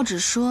看报纸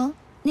说，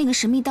那个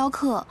神秘刀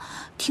客，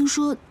听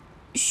说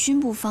巡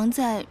捕房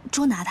在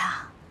捉拿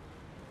他。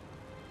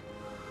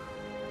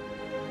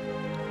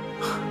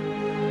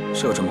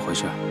是有这么回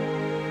事。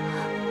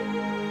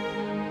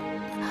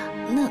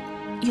那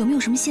有没有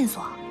什么线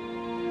索？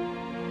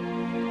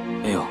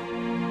没有，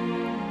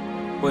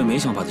我也没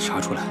想把他查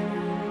出来。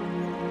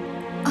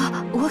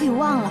啊，我给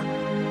忘了，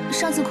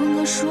上次坤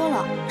哥说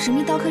了，神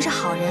秘刀客是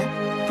好人，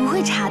不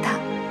会查他。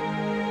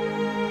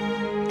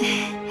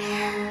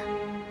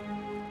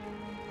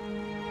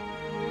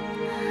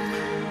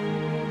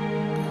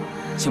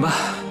行吧，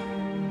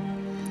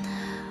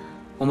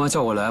我妈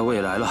叫我来，我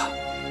也来了。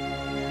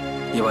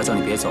你爸叫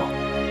你别走，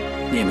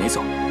你也没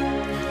走。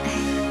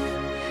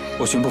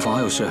我巡捕房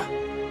还有事，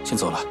先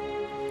走了。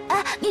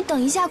哎，你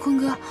等一下，坤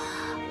哥，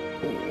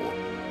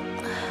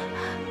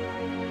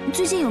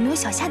最近有没有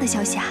小夏的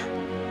消息啊？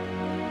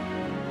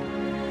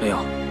没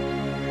有，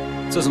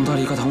自从他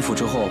离开唐府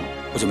之后，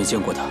我就没见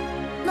过他。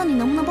那你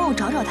能不能帮我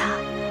找找他？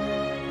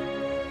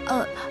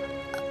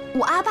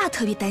我阿爸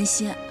特别担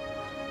心。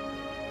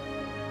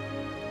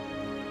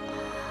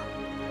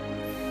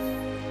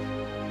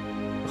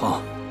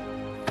好。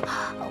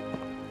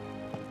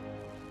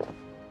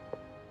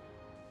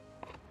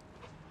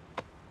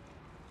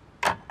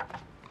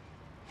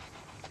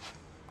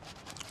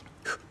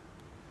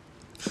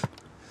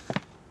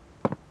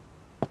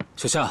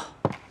小夏，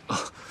啊，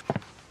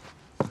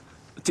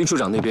丁处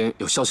长那边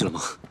有消息了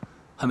吗？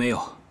还没有。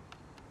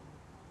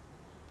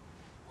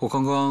我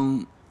刚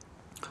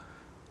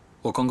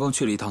刚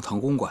去了一趟唐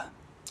公馆，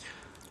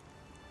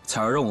彩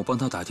儿让我帮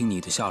她打听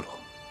你的下落。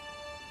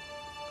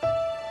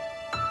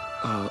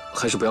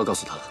还是不要告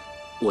诉他了，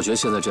我觉得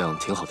现在这样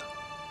挺好的。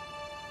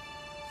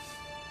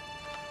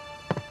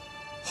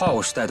话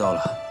我是带到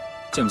了，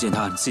见不见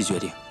他你自己决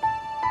定。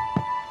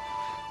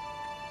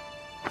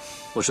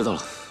我知道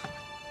了。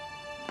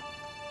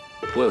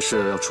我有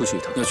事要出去一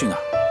趟。要去哪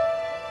儿？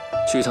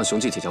去一趟雄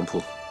记铁匠铺，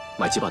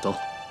买几把刀。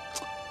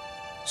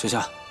小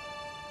夏，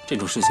这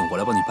种事情我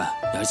来帮你办，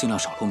你还是尽量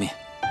少露面。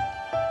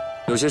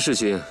有些事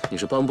情你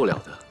是帮不了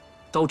的，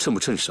刀趁不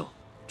趁手，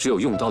只有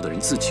用刀的人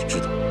自己知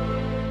道。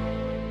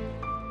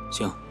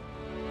行，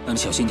那你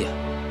小心点，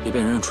别被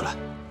人认出来。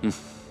嗯。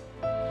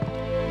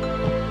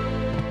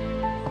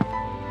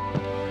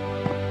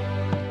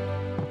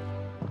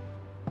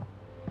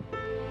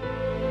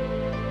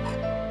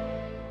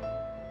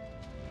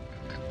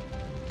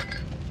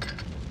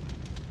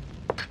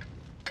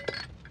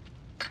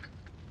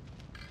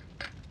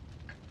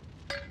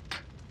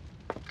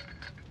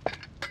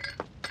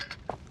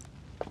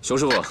熊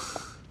师傅，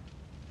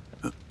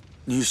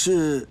你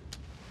是？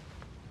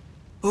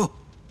哦，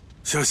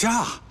小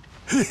夏。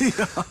哎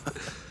呀，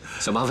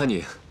想麻烦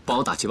你帮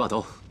我打几把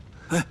刀。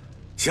哎，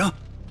行，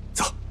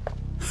走。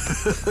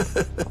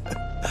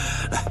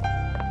来，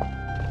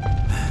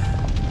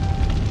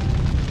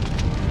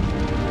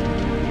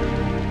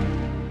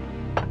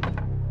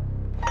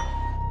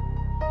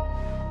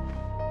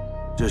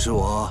这是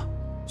我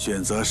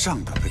选择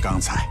上等的钢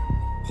材，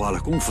花了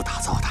功夫打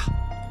造的，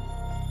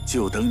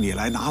就等你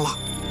来拿了。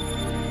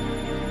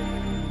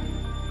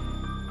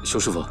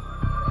熊师傅，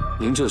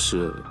您这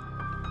是？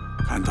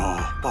看到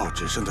报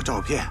纸上的照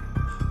片，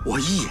我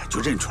一眼就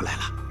认出来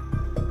了。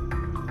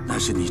那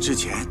是你之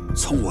前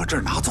从我这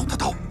儿拿走的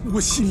刀，我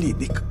心里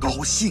那个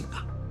高兴啊，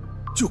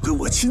就跟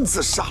我亲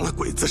自杀了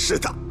鬼子似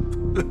的。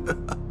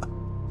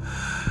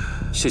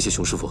谢谢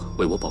熊师傅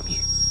为我保密。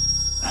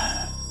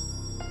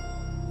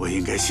我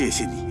应该谢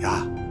谢你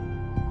呀。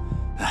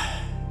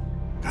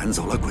赶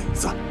走了鬼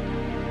子，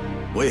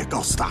我也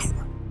告诉大伙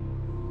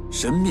儿，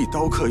神秘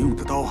刀客用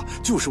的刀啊，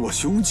就是我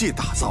雄记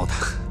打造的。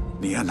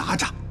你呀拿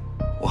着。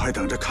我还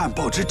等着看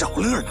报纸找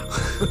乐呢。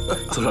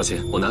多少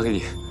钱？我拿给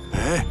你。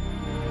哎，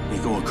你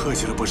跟我客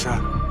气了不是？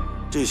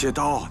这些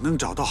刀能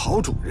找到好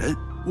主人，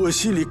我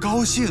心里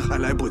高兴还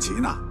来不及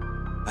呢。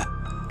哎，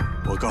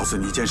我告诉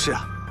你一件事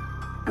啊，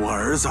我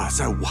儿子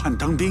在武汉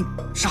当兵，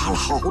杀了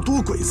好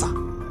多鬼子。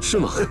是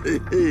吗？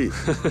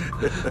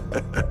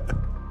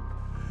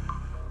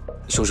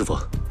熊师傅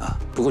啊，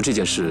不过这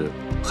件事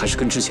还是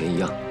跟之前一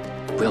样，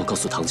不要告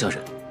诉唐家人。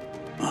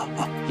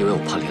因为我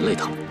怕连累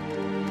他们。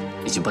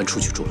已经搬出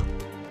去住了。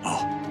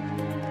哦，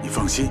你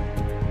放心，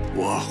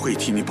我会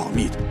替你保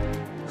密的。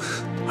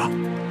啊，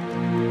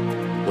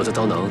我的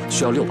刀囊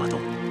需要6把刀，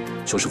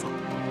熊师傅，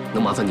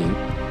能麻烦您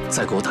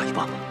再给我打一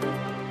把吗？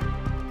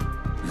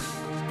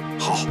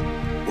好，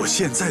我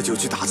现在就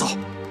去打造。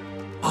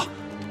啊。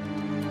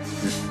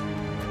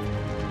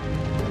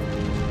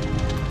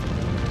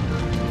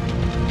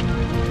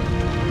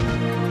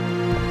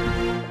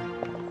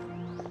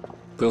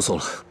不用送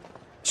了，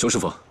熊师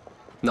傅，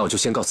那我就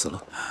先告辞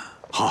了。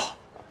好，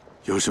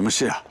有什么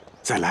事啊，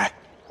再来。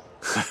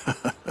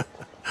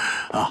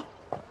啊。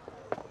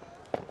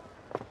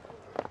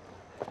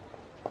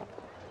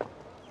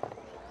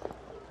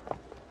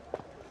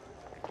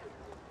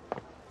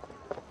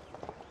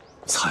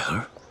彩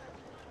儿。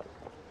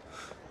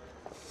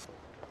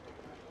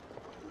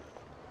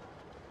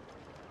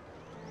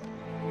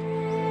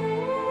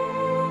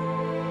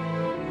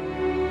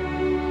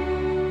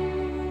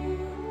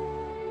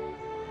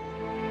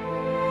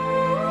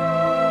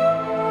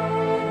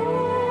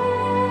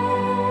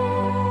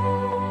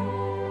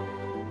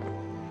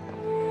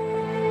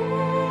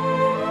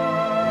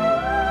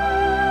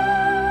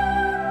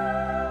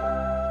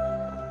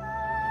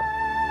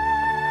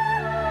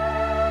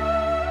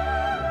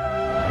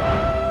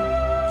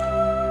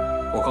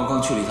 我刚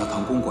刚去了一趟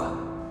唐公馆，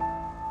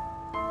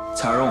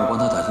彩儿让我帮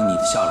她打听你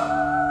的下落，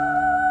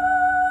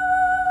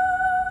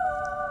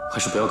还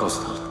是不要告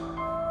诉他了。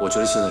我觉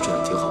得现在这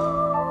样挺好的。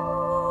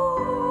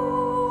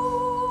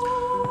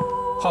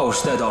话我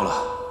是带到了，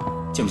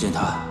见不见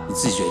他你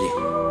自己决定。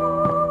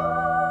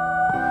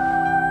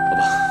好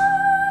吧。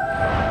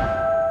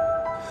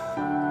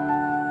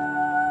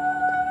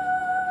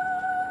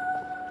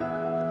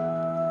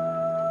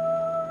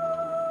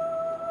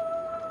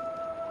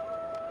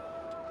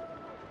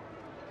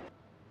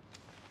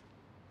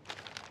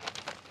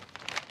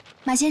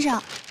马先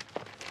生，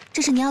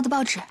这是您要的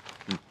报纸。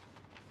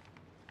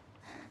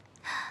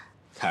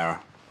彩儿，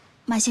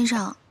马先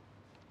生，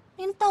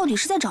您到底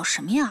是在找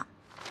什么呀？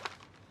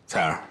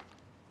彩儿，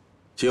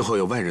今后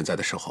有外人在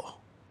的时候，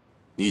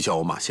你叫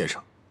我马先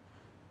生。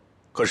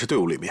可是队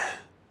伍里面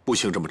不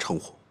兴这么称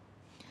呼，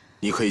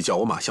你可以叫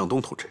我马向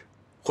东同志，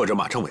或者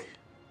马政委。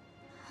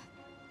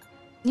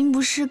您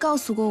不是告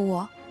诉过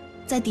我，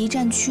在敌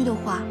占区的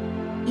话，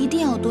一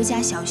定要多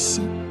加小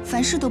心，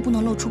凡事都不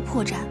能露出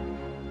破绽。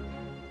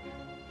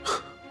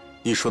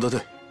你说的对，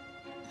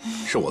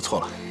是我错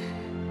了。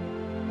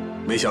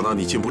没想到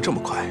你进步这么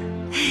快。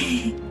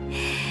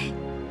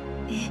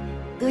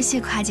多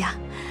谢夸奖。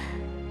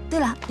对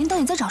了，您到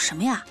底在找什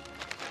么呀？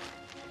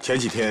前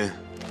几天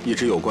一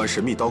直有关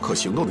神秘刀客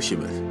行动的新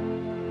闻，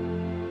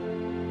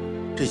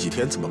这几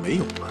天怎么没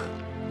有了？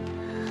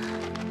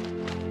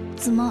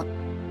怎么，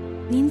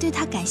您对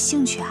他感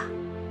兴趣啊？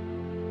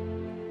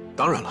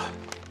当然了，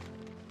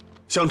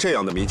像这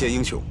样的民间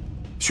英雄，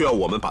需要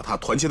我们把他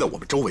团结在我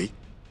们周围，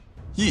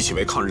一起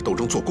为抗日斗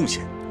争做贡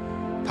献。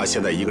他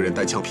现在一个人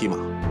单枪匹马，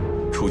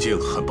处境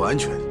很不安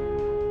全。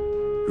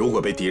如果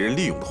被敌人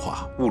利用的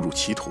话，误入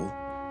歧途，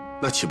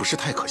那岂不是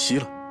太可惜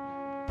了？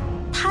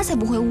他才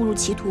不会误入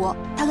歧途，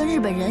他跟日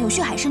本人有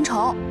血海深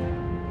仇。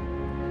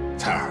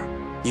彩儿，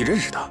你认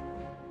识他？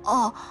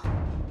哦，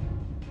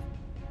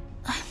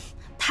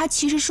他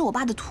其实是我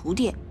爸的徒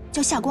弟，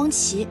叫夏光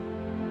奇。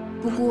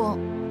不过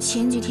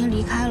前几天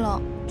离开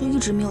了，就一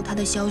直没有他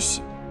的消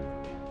息。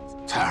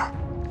彩儿，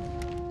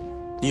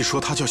你说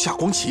他叫夏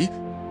光奇？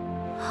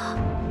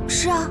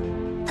是啊，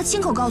他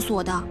亲口告诉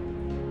我的。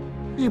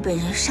日本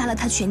人杀了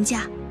他全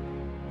家，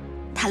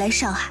他来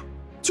上海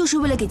就是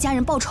为了给家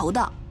人报仇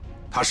的。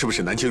他是不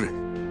是南京人？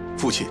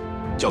父亲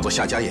叫做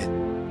夏家言。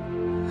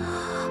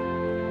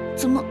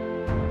怎么，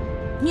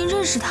您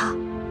认识他？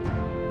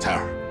彩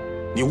儿，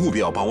你务必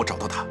要帮我找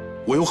到他，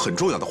我有很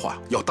重要的话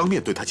要当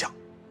面对他讲。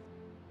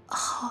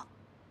好。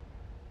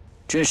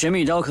这神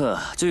秘刀客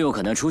最有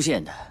可能出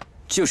现的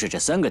就是这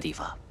3个地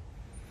方。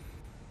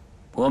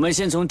我们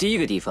先从第一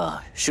个地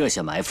方设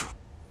下埋伏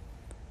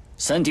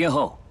，3天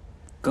后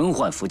更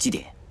换伏击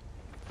点。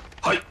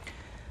嗨。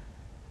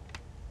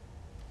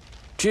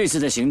这次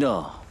的行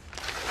动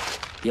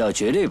要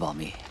绝对保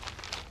密，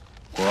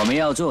我们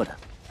要做的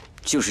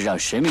就是让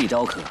神秘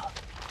刀客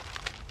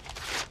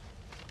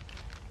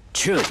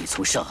彻底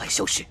从上海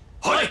消失。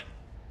嗨。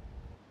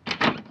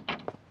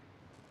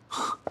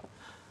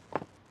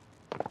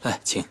来，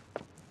请，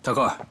大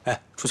高儿，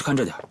哎，出去看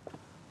着点，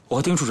我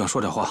和丁处长说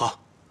点话。好。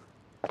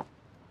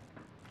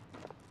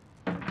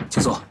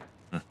请坐。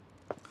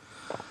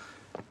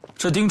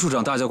这丁处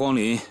长大驾光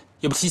临，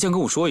也不提前跟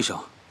我说一声，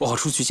我好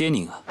出去接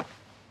您啊。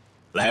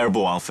来而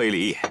不往非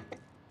礼也。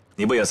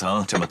你不也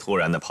曾这么突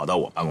然的跑到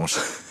我办公室？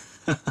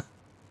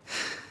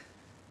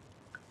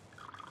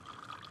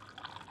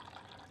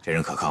这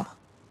人可靠吗？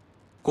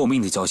过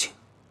命的交情。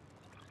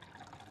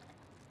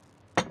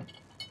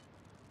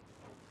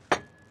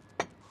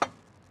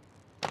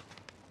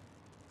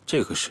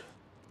这个是？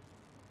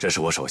这是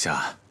我手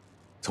下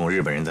从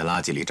日本人的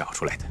垃圾里找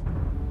出来的。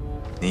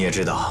你也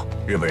知道，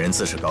日本人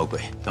自视高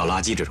贵，倒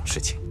垃圾这种事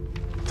情，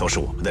都是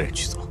我们的人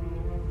去做。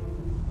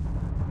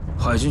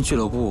海军俱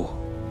乐部、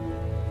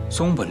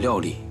松本料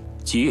理、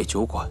吉野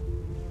酒馆。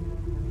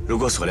如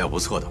果所料不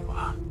错的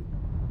话，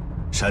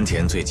山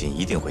田最近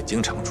一定会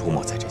经常出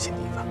没在这些地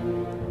方。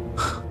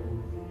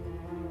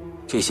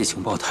这些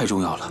情报太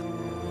重要了。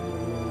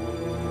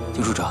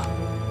丁处长，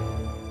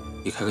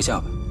你开个价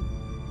吧。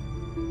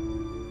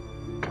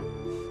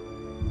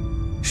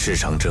事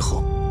成之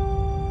后，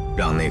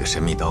让那个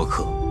神秘刀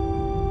客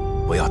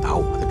不要打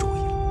我的主意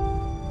了。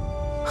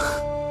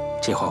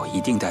这话我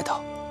一定带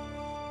到。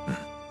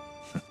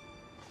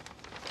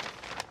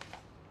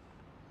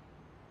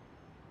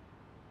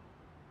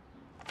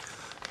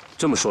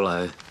这么说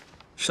来，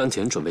山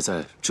田准备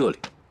在这里、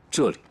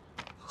这里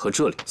和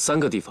这里3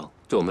个地方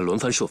对我们轮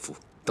番设伏，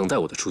等待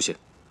我的出现。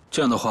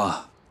这样的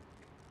话，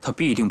他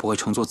必定不会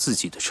乘坐自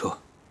己的车。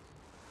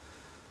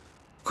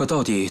可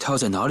到底他要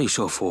在哪里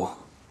设伏，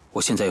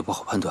我现在也不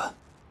好判断。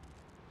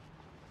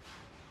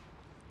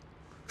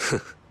哼，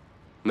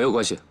没有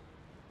关系，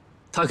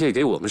他可以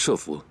给我们设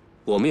伏，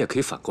我们也可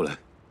以反过来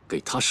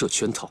给他设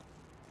圈套。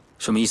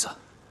什么意思啊？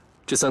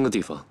这3个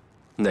地方，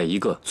哪一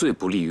个最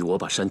不利于我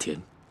把山田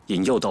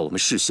引诱到我们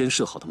事先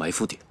设好的埋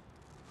伏点？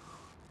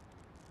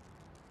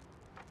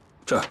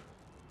这儿，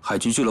海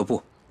军俱乐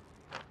部。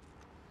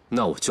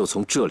那我就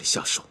从这里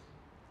下手。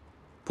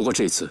不过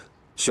这次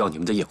需要你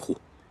们的掩护。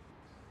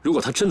如果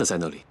他真的在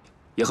那里，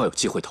也好有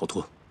机会逃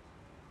脱。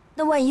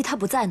那万一他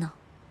不在呢？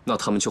那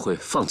他们就会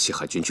放弃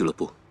海军俱乐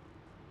部。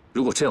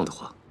如果这样的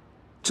话，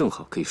正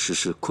好可以实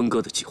施坤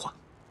哥的计划。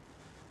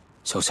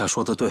小夏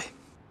说的对，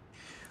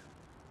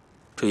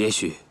这也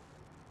许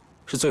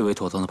是最为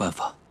妥当的办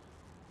法。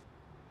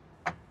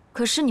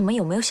可是你们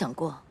有没有想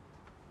过，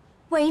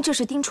万一这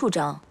是丁处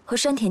长和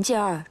山田介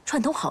二串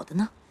通好的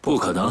呢？不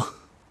可能。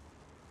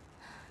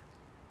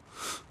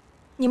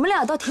你们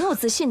俩倒挺有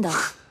自信的。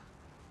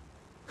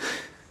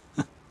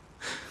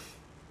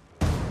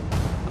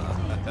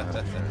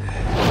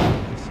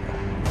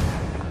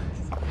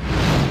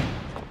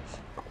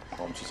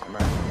我们去前面。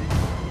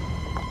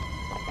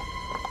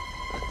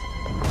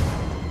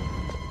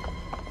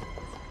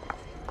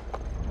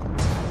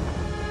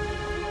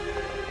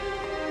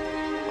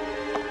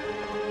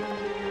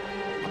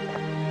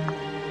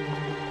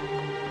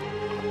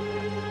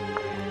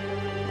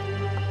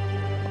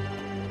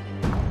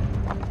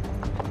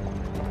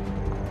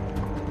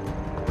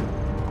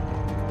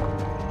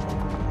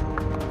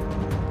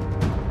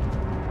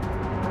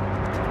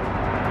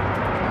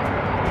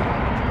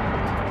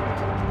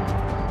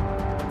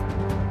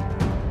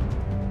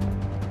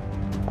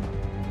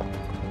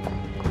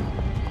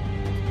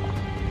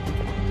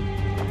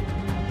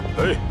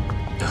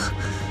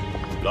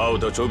拉我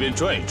到周边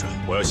转一转，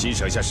我要欣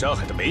赏一下山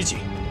海的美景。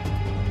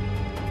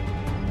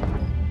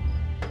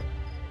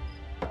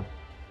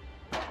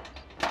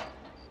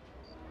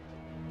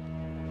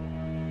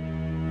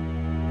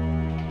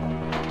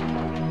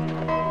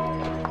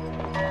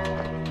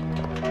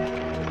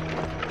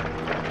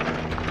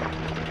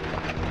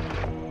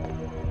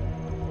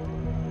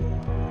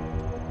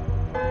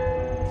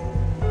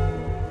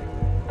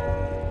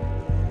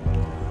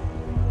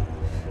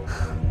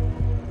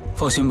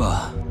放心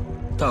吧。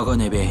大哥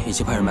那边已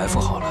经派人埋伏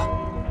好了，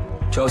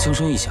只要枪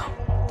声一响，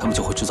他们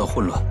就会制造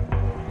混乱，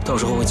到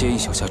时候会接应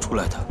小夏出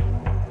来的。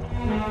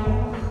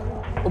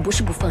我不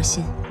是不放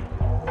心，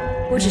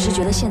我只是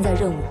觉得现在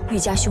任务愈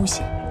加凶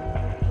险。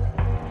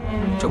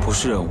这不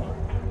是任务，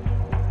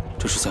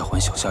这是在还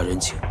小夏人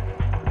情。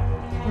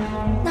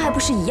那还不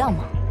是一样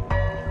吗？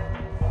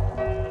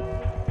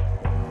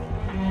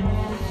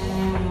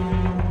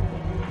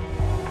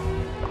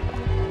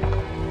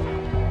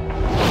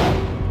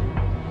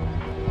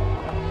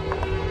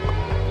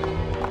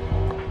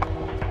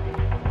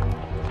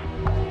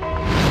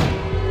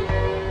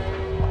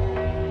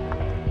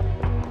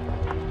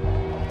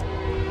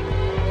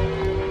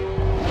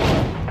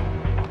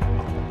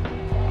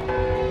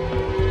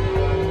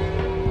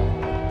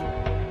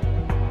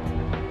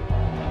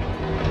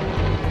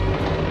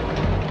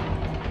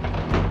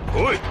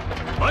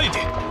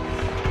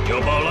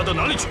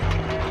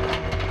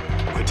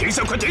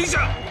快停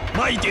下！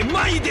慢一点，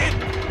慢一点，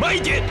慢一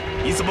点！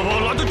你怎么把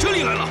我拉到这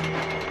里来了？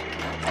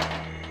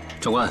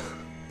长官，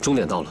终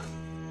点到了。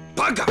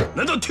八嘎！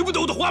难道听不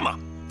懂我的话吗？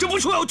这不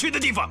是我要去的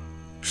地方。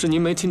是您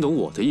没听懂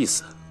我的意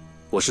思，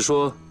我是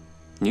说，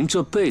您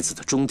这辈子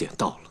的终点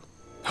到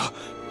了。啊！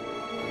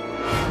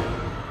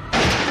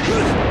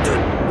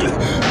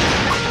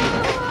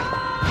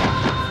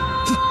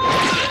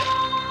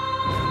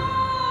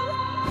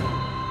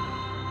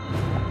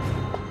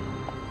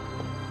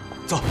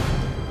走。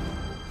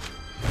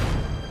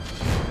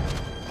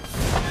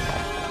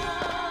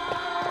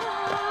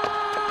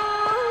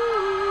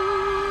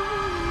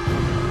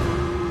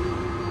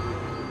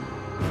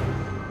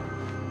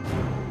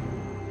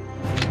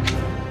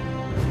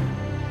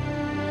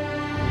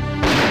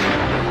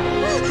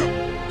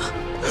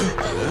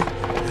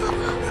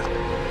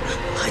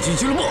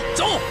俱乐部，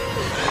走！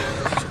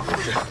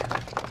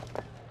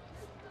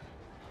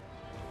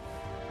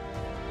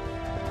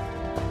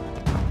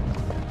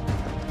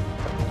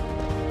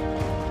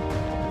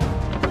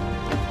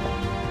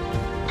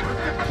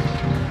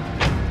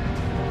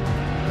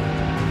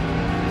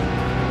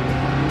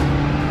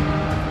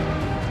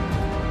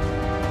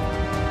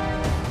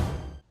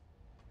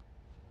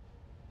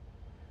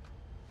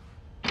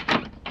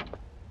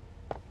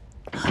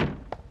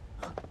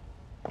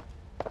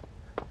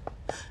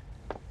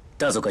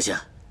大佐阁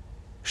下，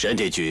山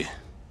田君，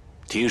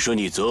听说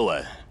你昨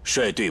晚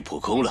率队扑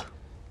空了。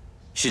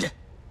是的，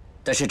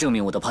但是证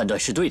明我的判断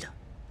是对的。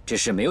只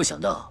是没有想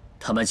到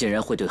他们竟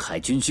然会对海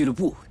军俱乐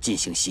部进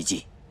行袭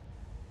击。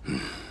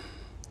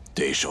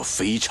对手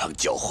非常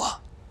狡猾。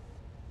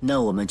那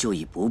我们就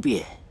以不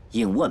变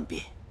应万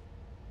变，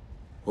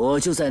我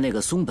就在那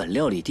个松本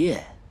料理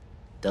店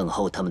等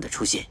候他们的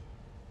出现。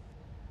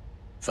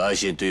发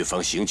现对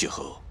方行迹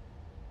后，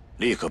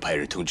立刻派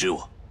人通知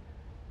我，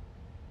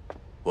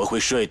我会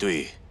率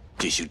队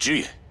进行支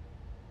援。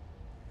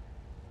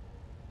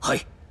嗨，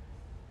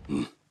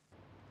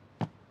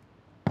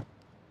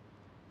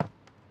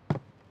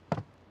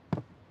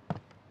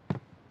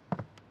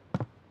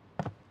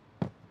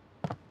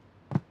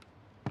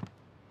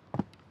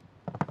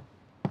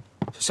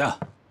小夏，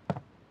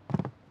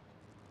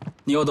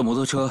你要的摩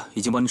托车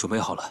已经帮你准备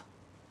好了。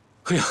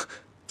哎呀，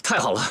太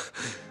好了！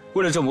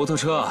为了这摩托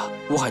车啊，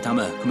吴海他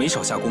们可没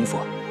少下功夫。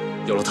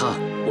有了它，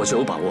我就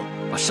有把握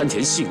把山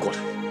田吸引过来。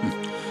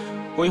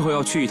我一会儿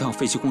要去一趟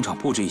废弃工厂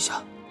布置一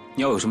下，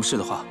你要有什么事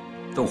的话，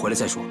等我回来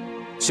再说。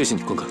谢谢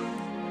你，棍哥。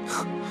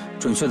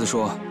准确的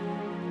说，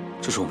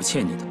这是我们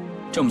欠你的，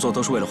这么做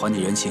都是为了还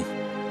你人情。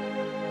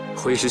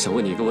我一直想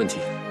问你一个问题：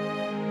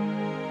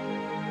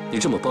你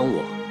这么帮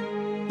我，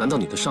难道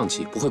你的上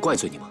级不会怪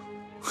罪你吗？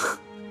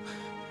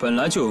本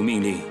来就有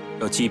命令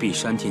要击毙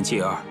山田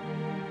介二，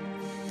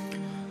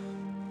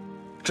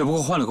只不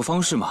过换了个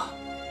方式嘛。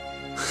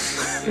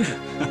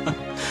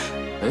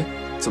哎，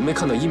怎么没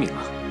看到一鸣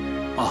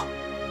啊？啊，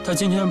他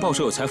今天报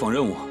社有采访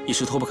任务，一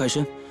时脱不开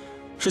身。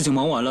事情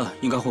忙完了，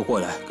应该会过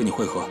来跟你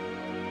会合。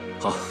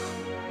好。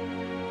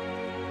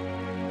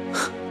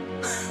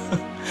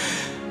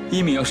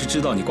一鸣要是知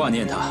道你挂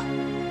念他，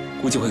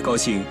估计会高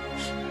兴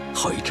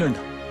好一阵呢。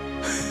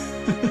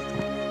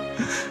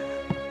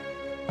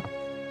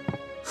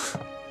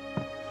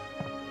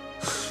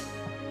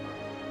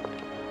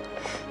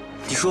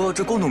你说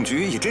这工董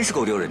局也真是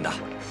够丢人的，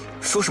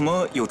说什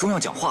么有重要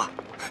讲话，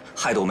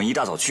害得我们一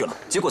大早去了，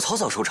结果草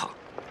草收场。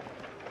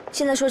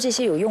现在说这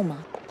些有用吗？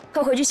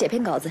快回去写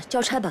篇稿子交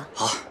差吧。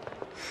好。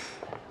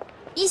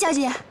易小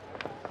姐，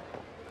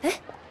哎，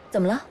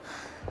怎么了？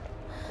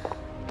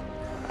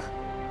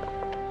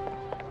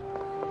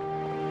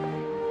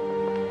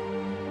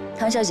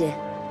唐小姐，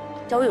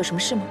找我有什么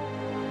事吗？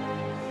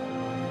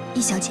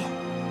易小姐，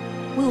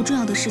我有重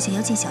要的事情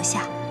要见小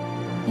夏，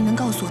你能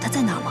告诉我她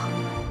在哪儿吗？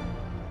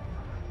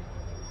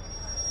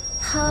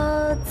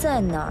她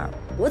在哪儿？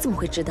我怎么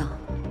会知道？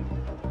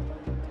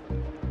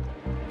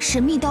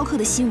神秘刀客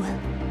的新闻，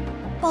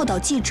报道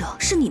记者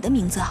是你的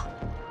名字啊！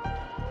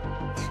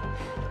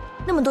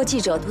那么多记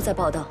者都在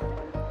报道，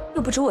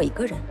又不止我一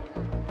个人。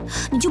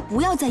你就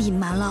不要再隐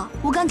瞒了。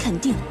我敢肯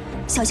定，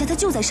小夏她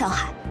就在上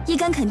海，也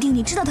敢肯定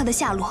你知道她的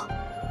下落。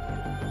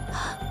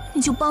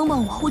你就帮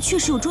帮我，我确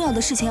实有重要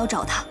的事情要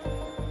找她。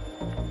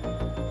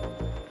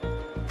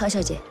唐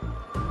小姐，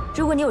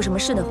如果你有什么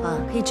事的话，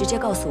可以直接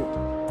告诉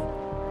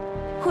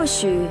我，或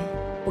许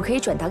我可以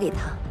转达给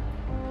她，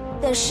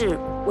但是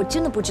我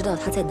真的不知道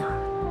她在哪儿。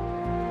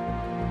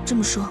这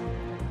么说，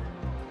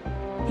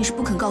你是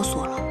不肯告诉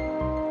我了？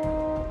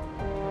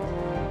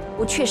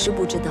我确实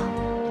不知道。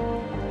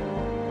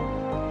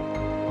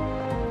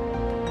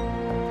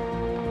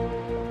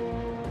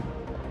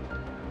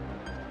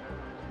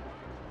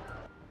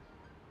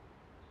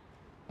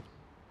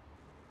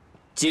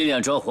尽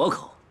量抓活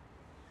口，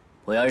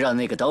我要让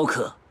那个刀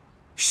客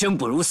生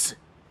不如死。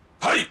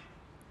嗨，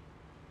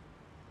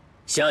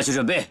下去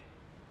准备。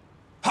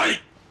嗨。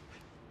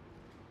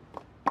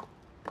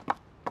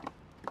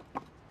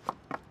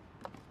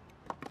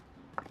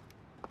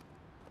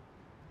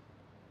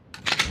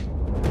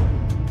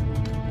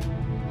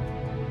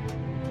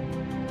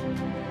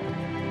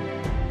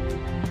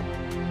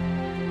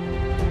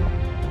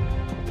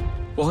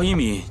我和一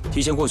米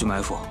提前过去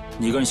埋伏，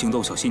你一个人行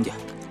动小心点。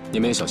你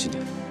们也小心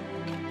点。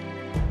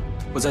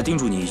我再叮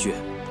嘱你一句，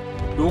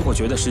如果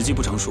觉得时机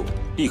不成熟，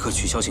立刻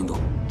取消行动。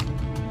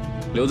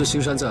留得青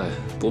山在，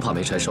不怕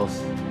没柴烧。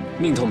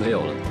命头没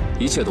有了，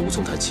一切都无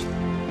从谈起。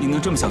你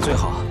能这么想最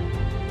好。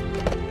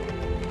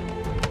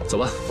走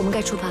吧，我们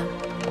该出发了。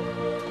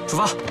出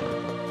发。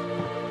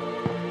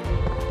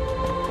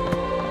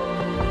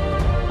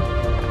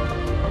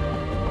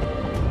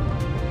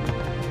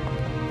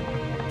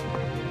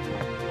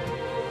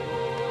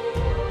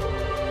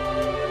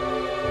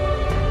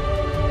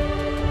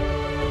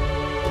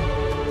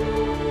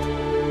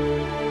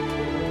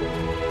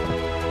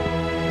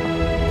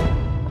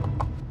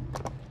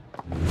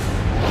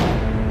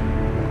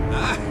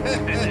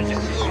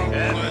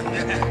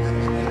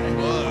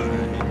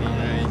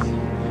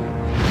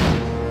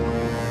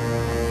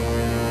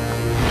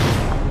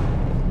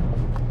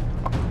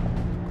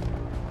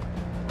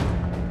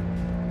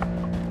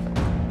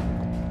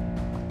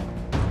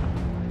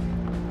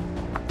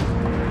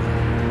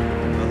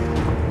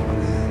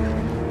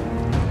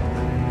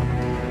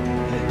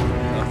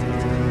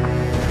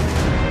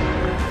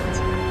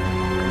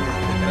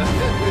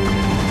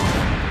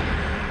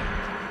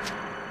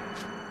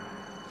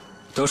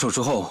得手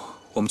之后，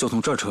我们就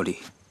从这儿撤离。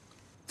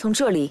从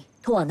这里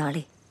通往哪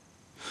里？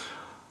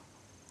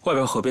外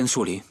边河边的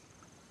树林。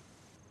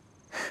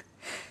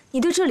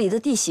你对这里的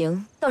地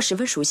形倒十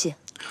分熟悉。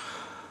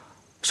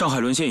上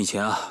海沦陷以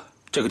前啊，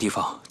这个地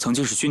方曾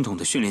经是军统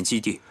的训练基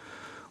地，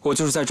我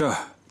就是在这儿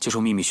接受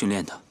秘密训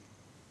练的。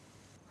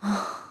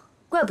啊，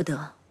怪不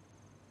得。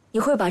你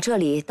会把这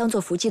里当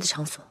做伏击的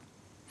场所。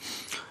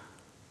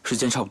时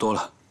间差不多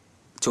了，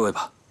就位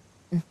吧。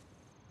嗯。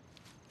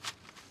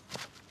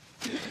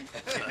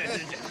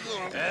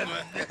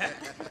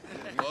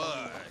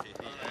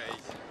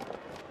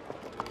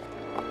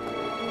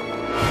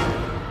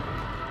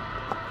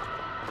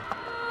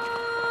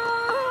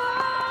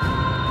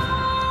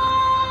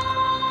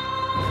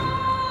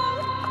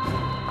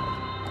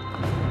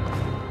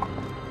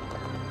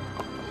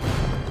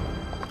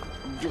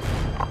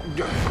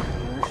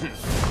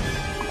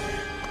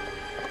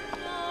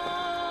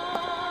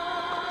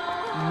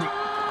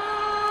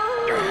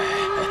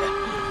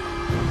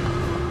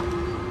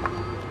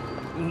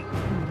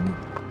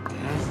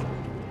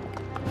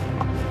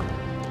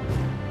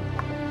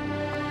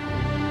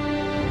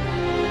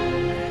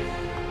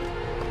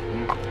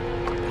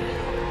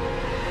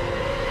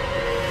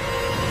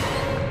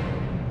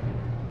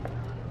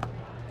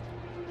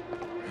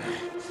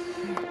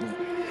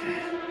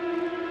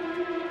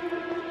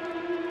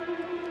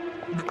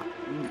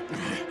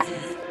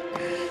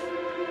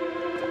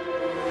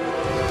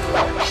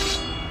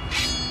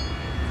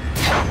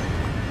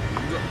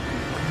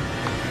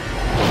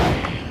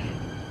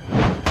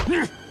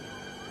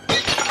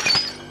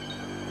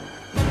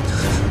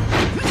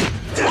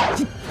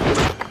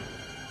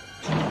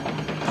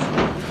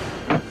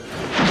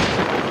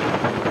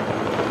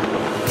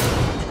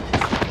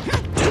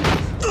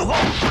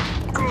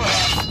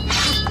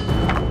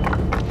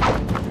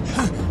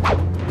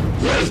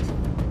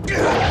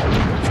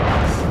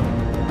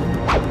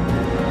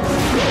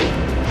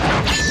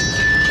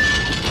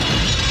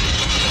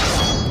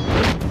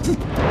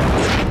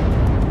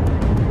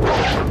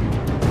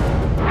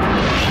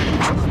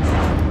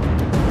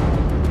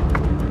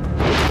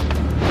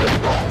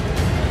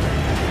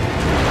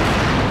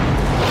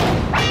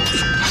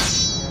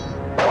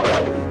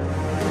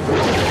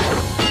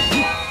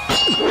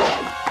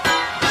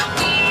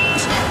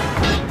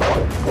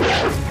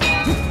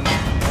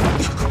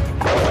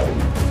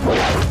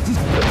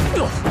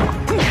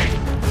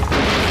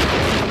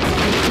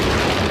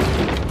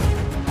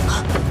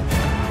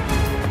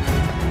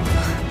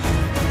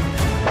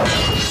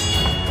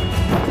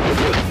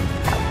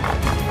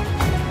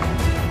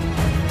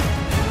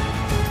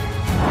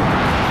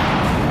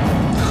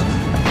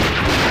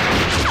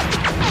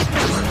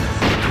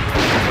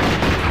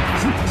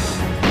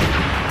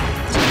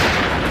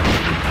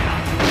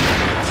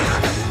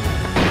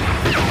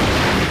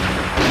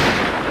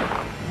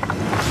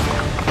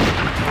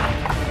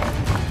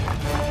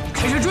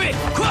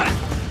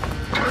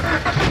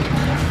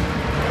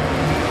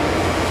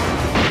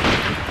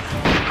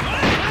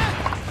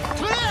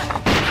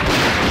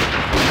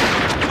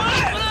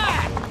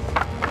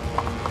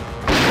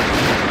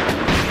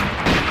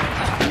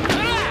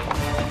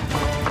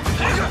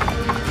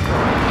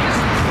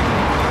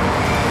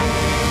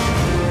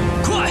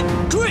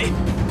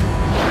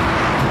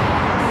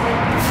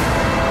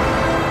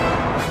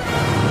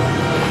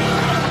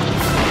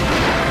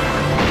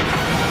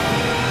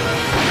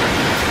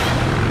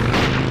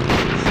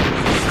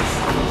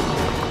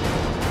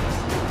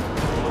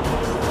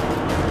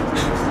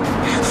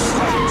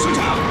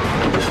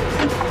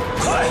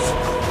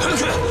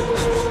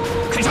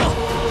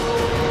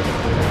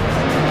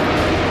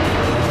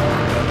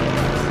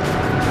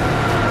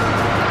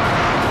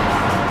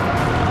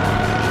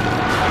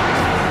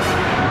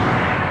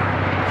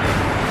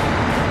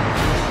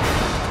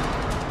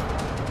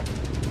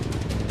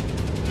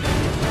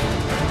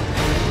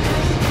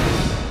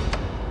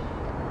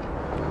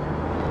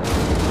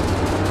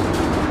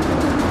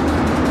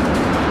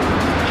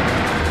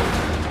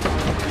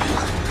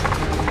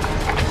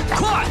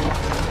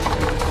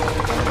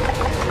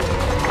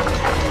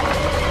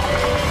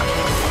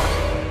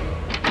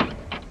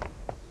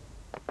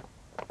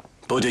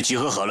部队集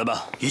合好了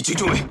吗？已经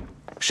就位。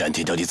山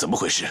田到底怎么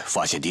回事？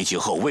发现敌情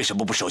后为什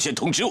么不首先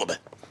通知我们？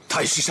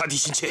他也是杀敌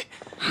心切。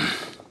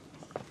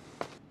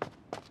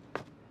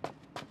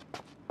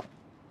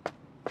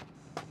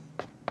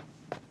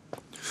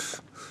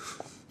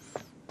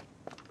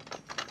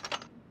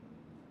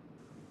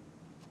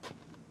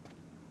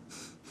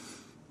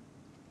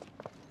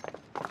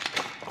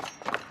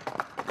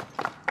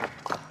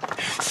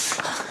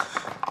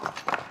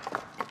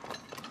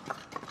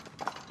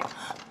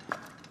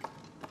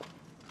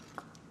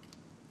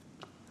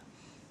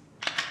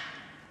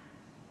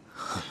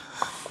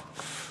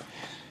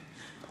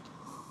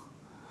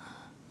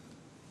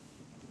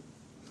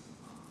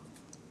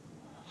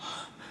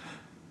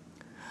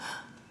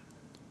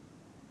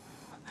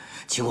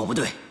请我部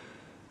队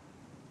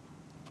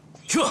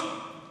撤。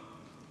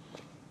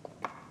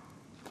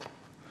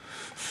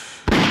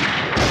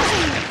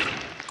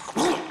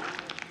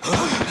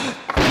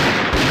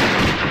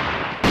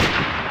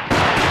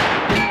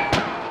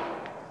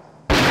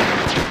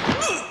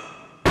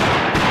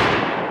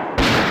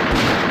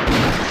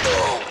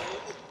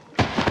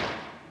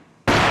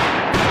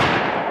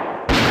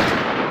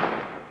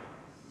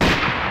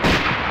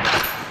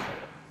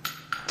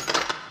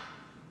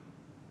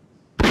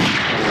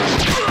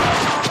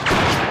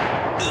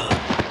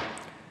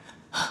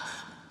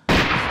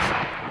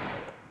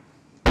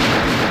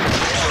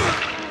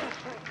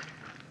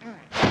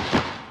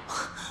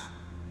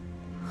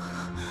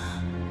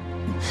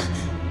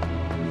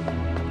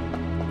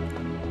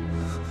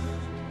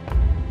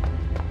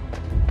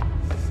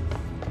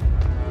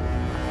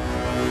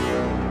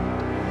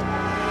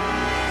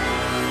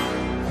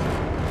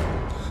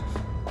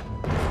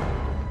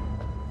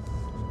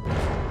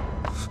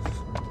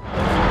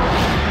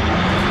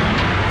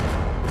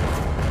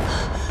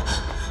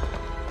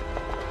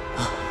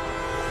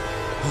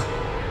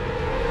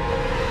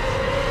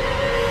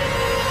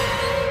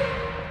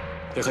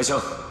别开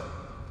枪！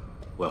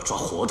我要抓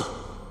活的。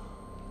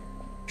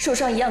受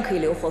伤一样可以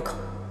留活口。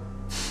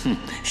哼，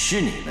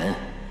是你们。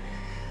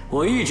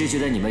我一直觉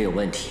得你们有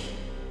问题。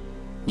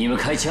你们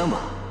开枪吧。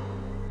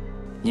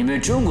你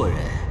们中国人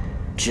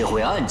只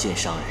会暗箭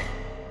伤人，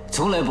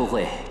从来不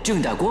会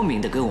正大光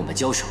明的跟我们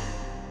交手。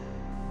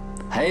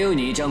还有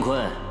你，张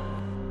坤，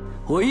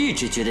我一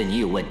直觉得你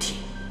有问题。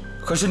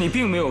可是你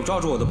并没有抓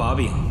住我的把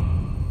柄，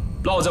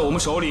落在我们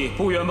手里，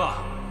不冤吧？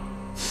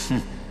哼。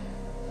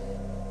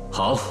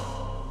好，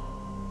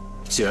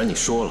既然你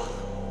说了，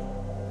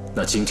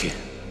那今天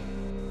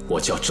我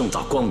就要正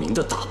大光明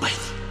的打败你。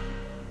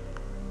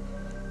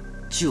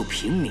就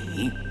凭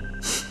你？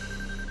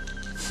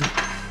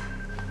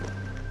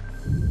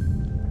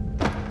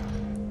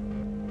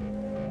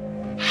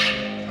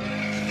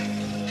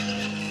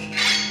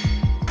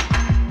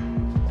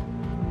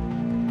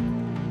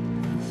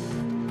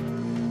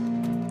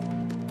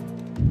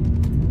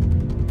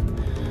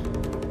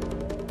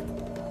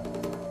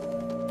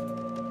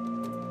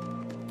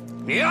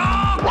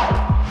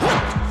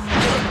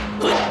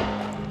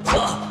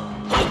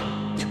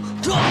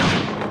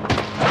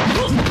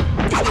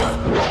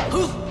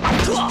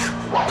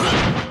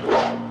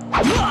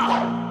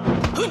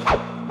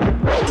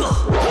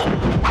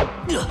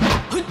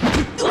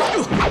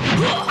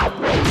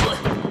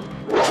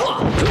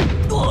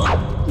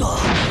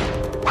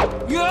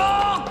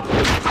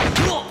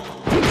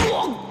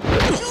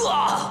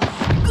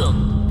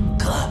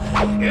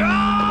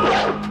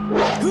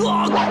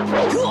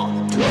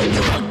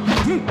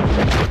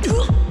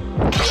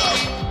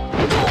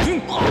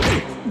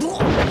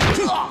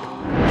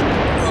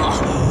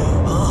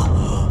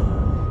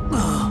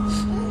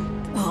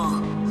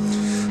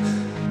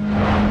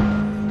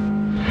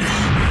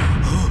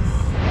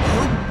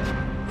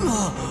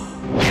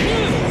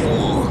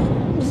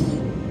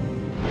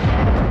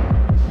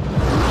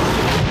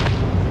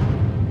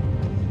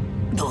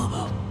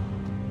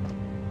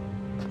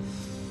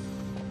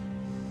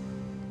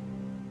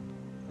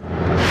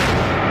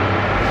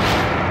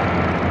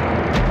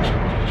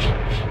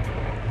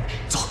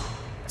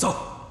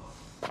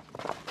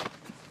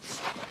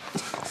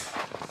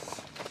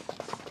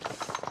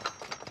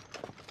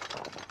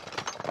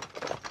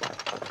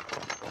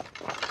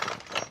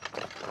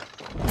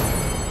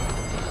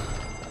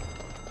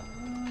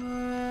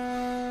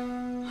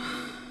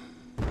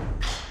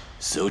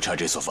搜查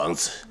这所房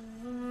子，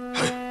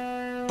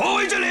包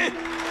围这里。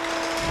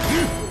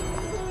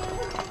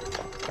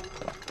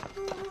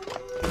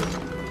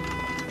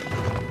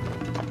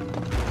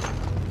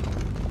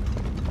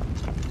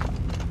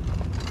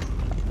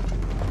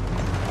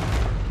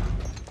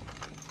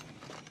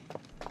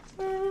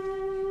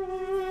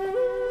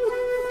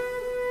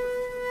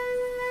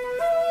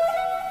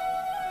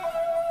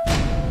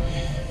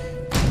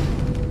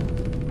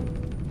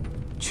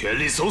全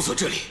力搜索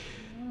这里。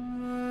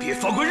 别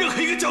放过任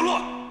何一个角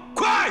落！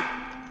快！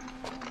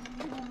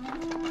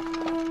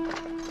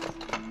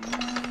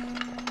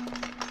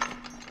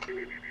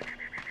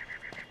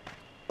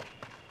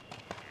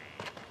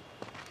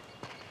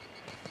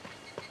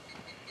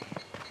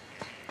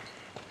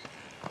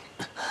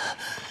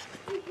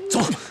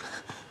走！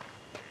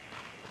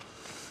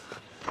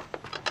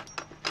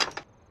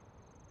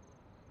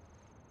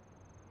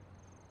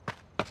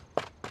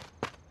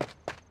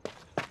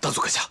大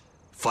佐阁下，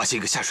发现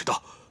一个下水道，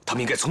他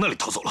们应该从那里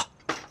逃走了。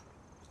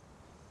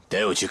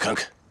 带我去看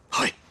看。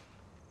嗨，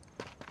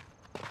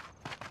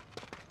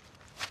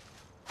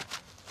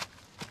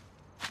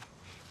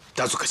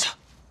大佐阁下，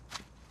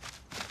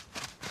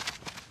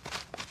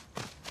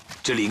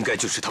这里应该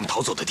就是他们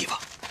逃走的地方。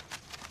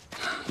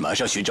马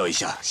上寻找一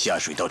下下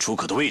水道出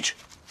口的位置。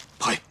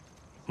嗨，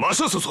马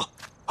上搜索。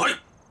嗨。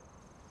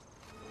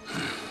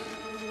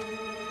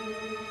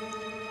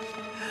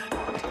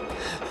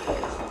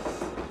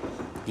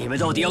你们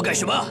到底要干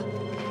什么？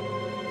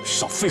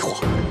少废话！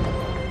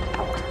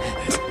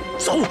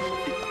 走！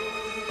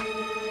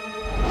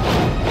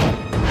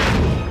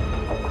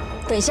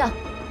等一下，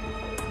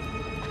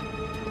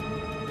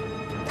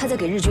他在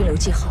给日军留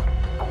记号。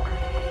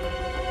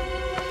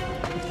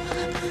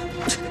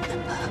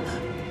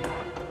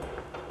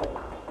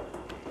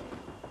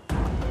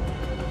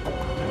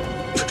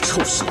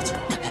臭小子！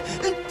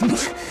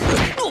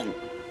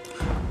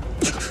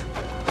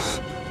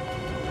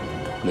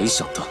没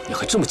想到你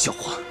还这么狡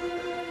猾。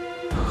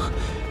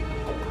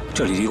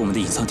这里离我们的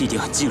隐藏地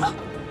点很近了。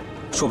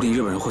 说不定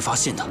日本人会发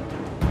现的，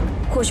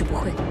或许不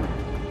会。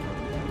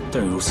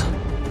但愿如此，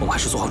我们还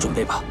是做好准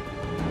备吧。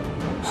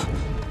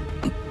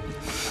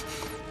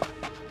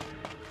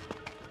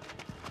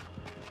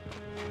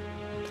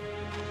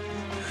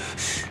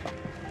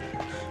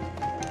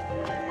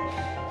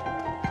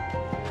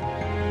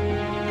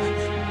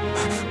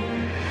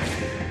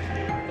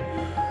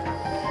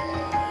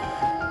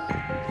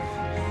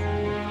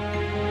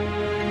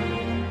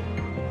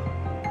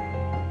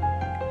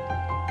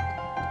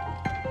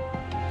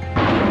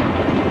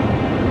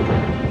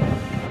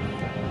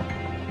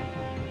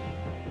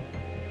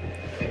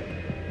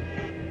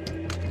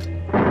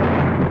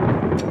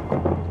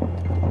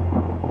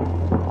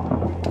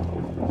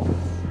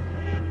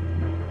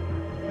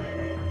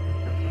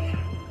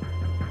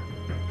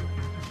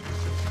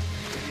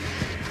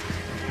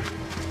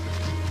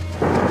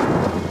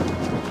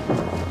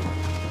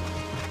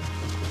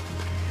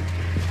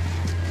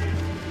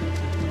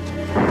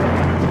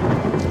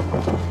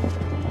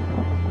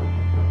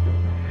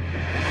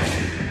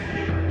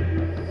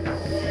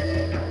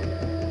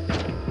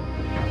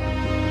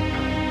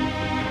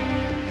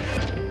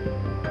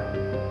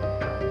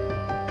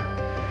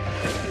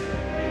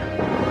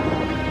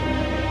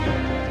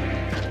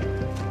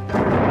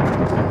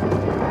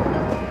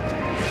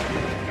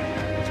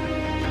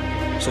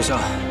小夏，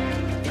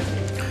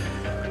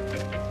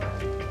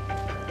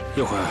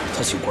一会儿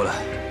他醒过来，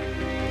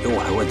由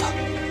我来问他。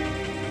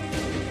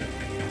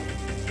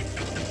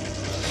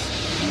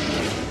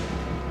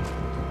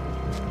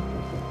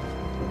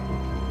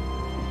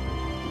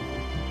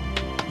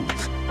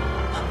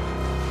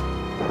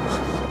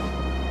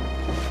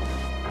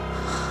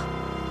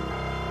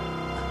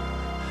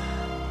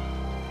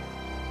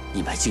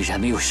你们竟然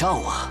没有杀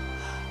我，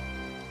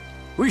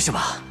为什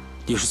么？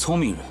你是聪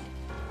明人，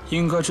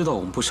应该知道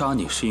我们不杀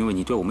你是因为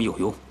你对我们有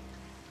用。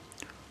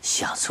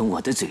想从我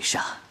的嘴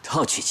上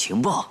套取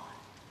情报，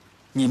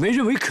你们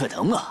认为可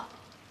能吗？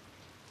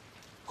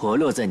我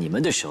落在你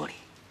们的手里，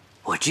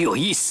我只有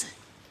一死，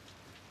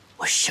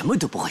我什么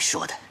都不会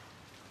说的。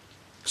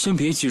先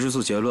别急着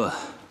做结论。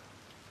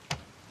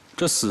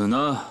这死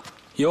呢，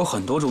也有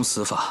很多种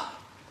死法。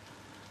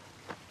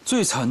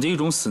最惨的一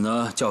种死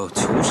呢，叫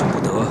求生不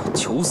得，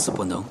求死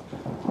不能。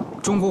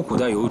中国古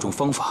代有一种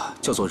方法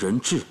叫做人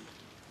质。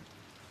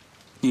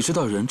你知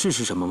道人质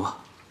是什么吗？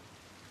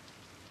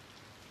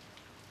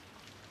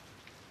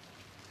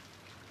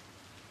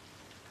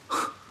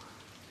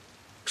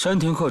山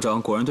田科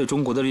长果然对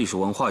中国的历史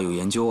文化有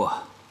研究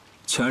啊，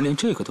竟然连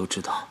这个都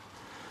知道。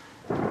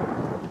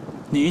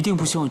你一定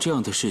不希望这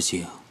样的事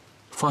情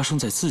发生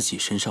在自己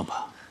身上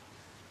吧？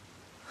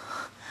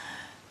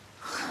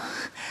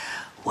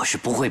我是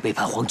不会背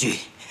叛皇军，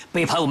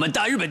背叛我们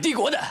大日本帝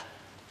国的。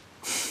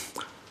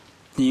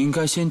你应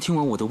该先听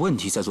完我的问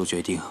题再做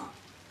决定。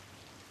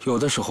有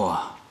的时候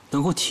啊，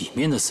能够体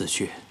面的死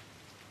去，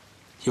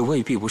也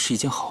未必不是一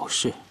件好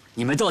事。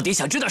你们到底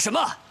想知道什么？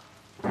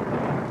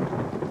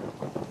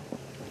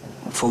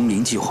风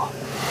鸣计划。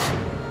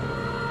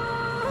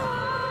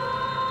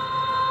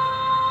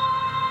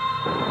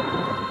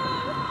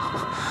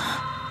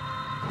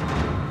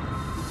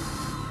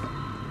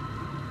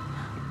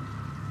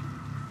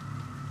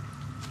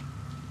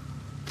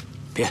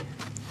别。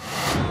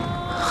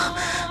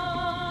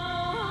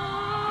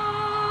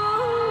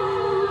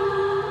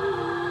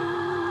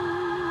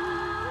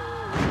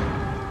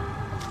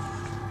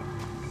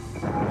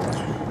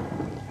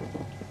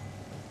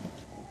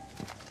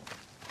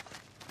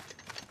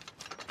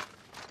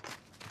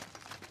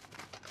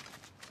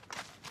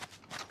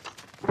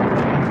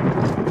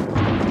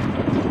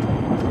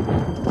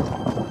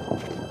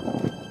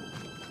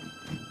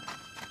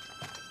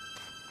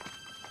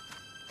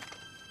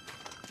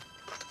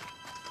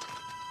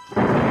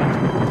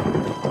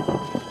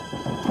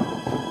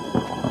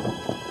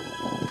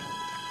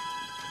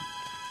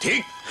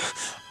停！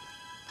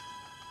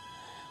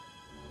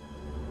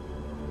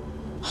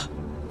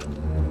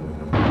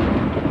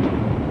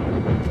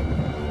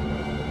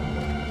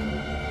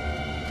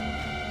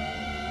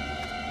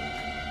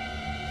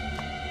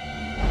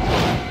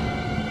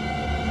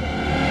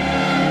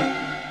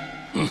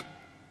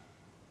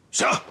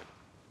上！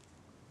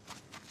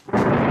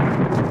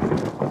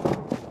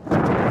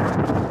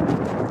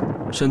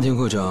山田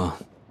科长，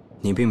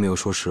你并没有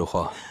说实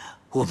话。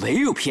我没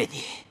有骗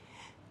你。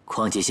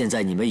况且现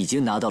在你们已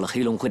经拿到了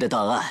黑龙会的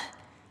档案，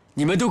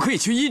你们都可以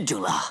去印证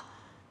了。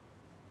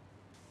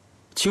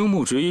青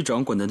木直一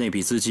掌管的那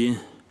笔资金，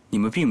你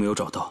们并没有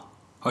找到，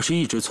而是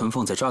一直存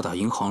放在渣打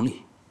银行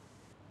里。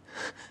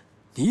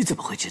你怎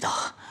么会知道？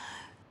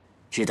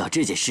知道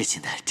这件事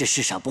情的，这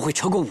世上不会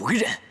超过5个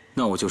人。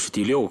那我就是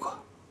第6个。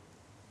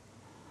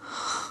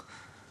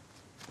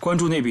关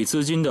注那笔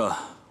资金的，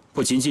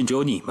不仅仅只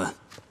有你们。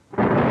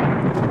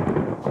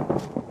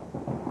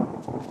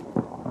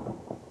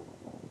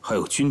还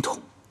有军统。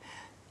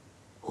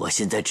我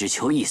现在只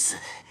求一死，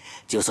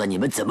就算你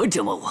们怎么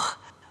折磨我，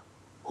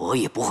我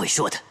也不会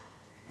说的。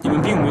你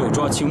们并没有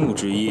抓青木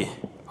直一，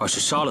而是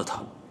杀了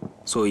他，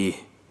所以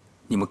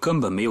你们根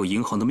本没有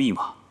银行的密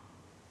码。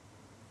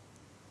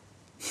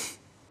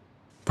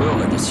不要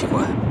感到奇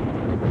怪，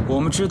我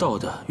们知道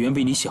的远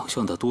比你想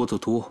象的多得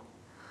多。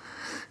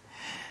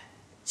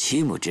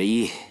青木直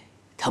一，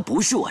他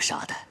不是我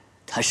杀的，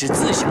他是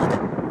自杀的。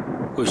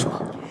为什么？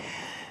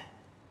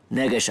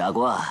那个傻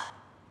瓜。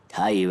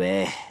他以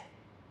为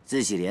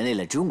自己连累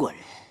了中国人，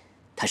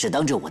他是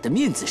当着我的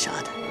面自杀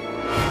的。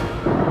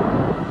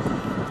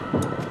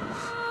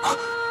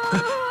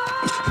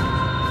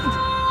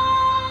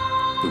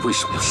你为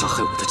什么要杀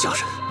害我的家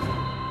人？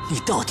你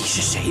到底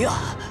是谁呀？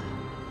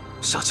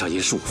夏家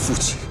言是我父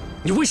亲，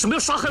你为什么要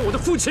杀害我的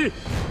父亲？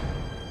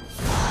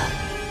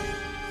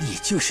你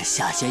就是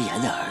夏家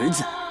言的儿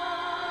子。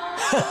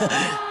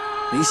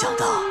没想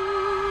到，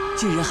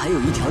竟然还有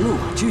一条漏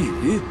网之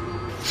鱼。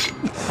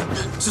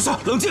小夏，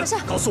冷静！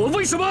告诉我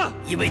为什么？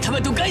因为他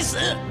们都该死。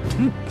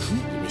因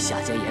为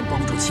夏家言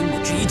帮助青木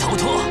直一逃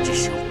脱，致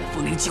使我们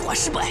风铃计划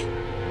失败，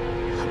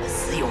他们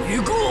死有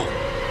余辜。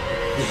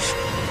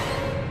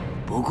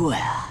不过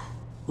呀，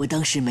我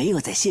当时没有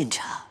在现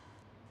场，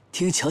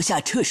听桥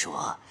下彻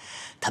说，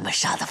他们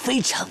杀得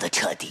非常的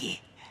彻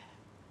底，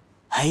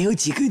还有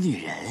几个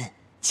女人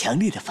强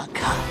烈的反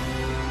抗。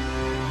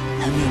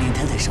他命令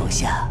他的手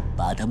下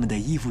把他们的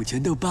衣服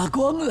全都扒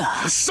光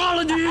了。杀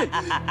了你！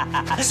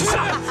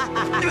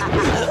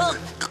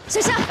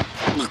小夏，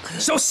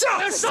小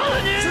夏，杀了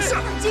你！小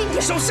夏，冷静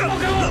点，小夏，放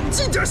开我！冷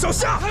静点，小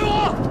夏！放开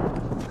我！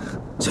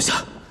小夏，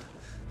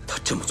他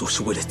这么做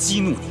是为了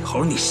激怒你，好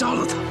让你杀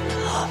了他。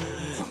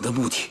我们的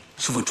目的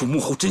是问出幕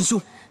后真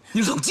凶，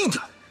你冷静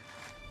点。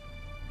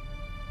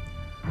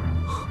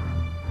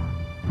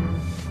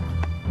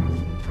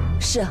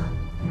是啊，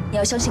你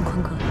要相信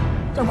坤哥，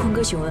让坤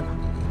哥询问吧。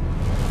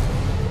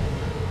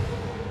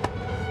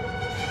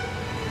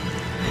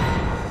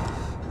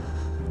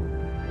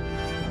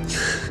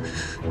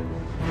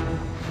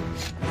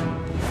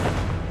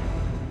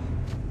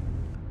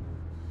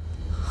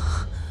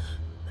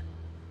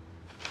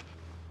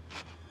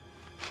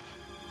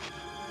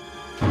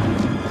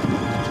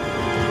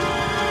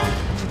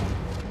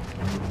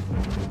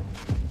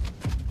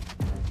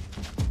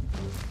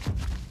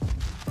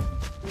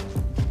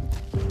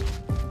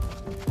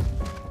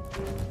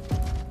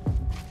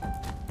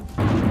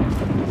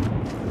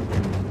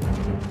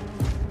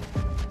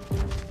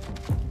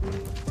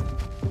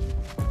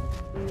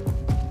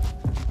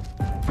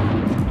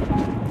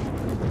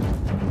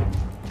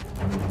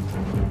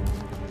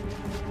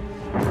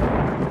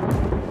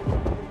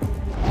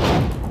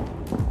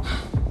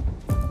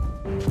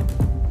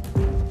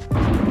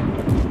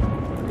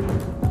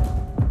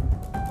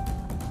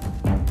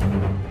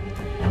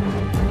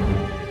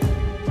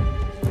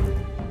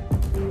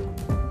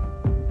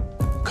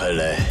看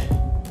来，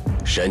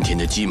山田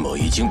的计谋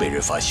已经被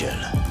人发现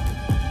了。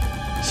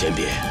先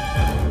别，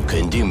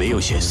肯定没有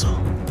线索。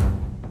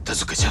大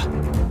佐阁下，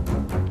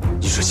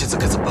你说现在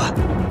该怎么办？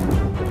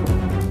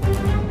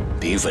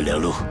兵分两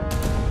路，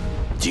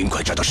尽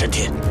快找到山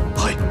田。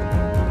嗨，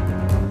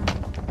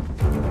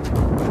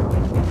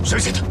剩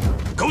下的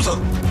跟我走。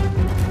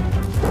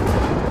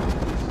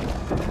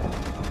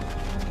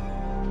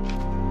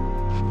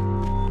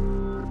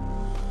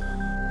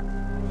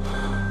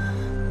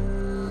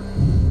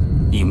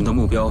你们的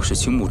目标是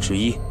青木直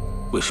一，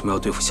为什么要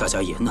对付夏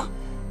家岩呢？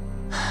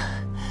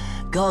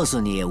告诉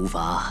你也无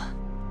妨，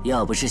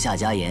要不是夏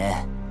家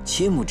岩，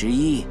青木直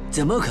一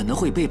怎么可能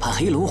会背叛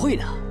黑龙会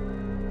呢？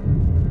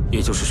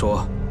也就是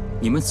说，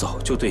你们早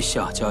就对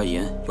夏家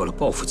岩有了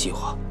报复计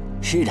划。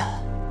是的，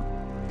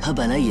他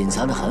本来隐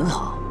藏得很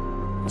好，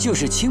就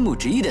是青木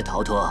直一的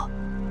逃脱，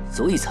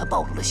所以才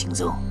暴露了行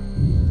踪。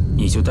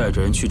你就带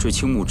着人去追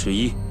青木直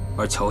一，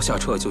而桥下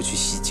彻就去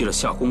袭击了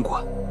夏公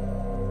馆。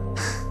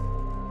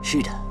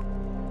是的，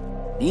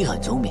你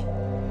很聪明。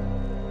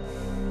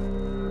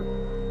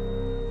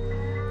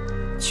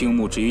青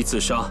木直一自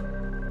杀，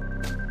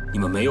你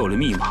们没有了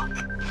密码，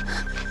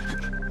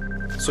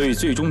所以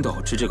最终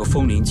导致这个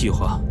风铃计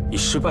划以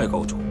失败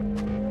告终。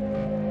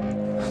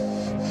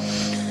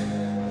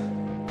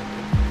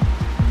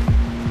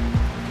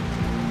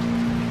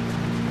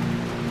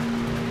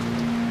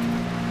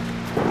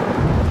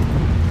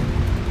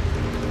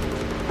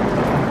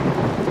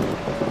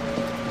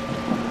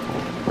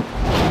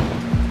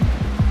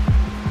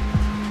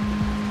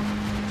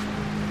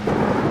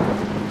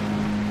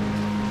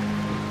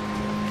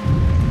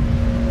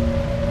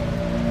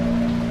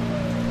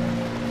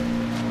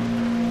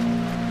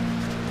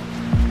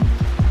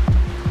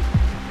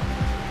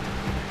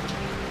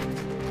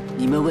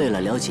你们为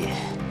了了解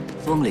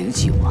风铃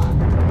计划，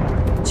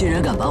竟然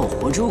敢把我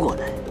活捉过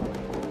来，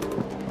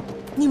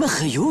你们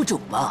很有种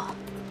嘛！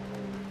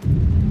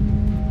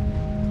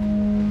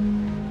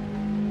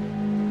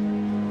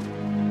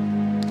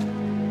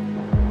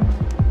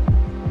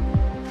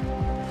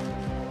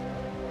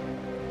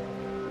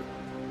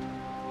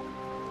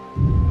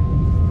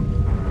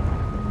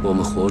我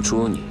们活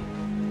捉你，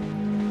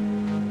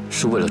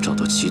是为了找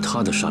到其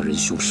他的杀人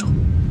凶手。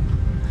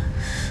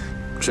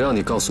只要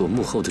你告诉我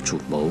幕后的主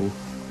谋，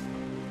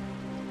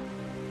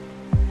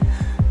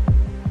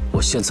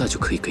我现在就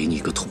可以给你一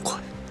个痛快。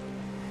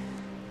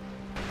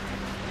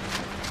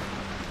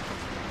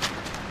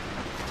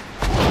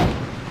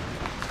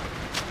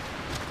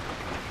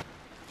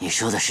你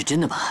说的是真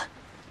的吗？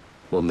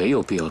我没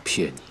有必要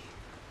骗你。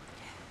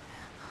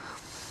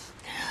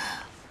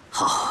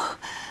好，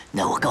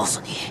那我告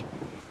诉你。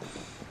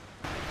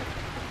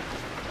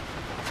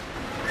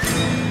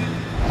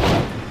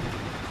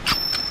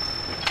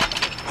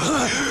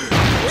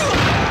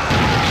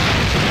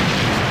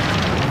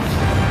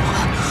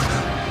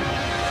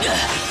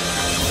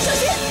小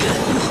心！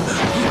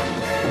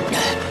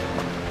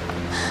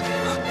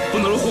不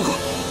能让户口，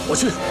我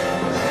去。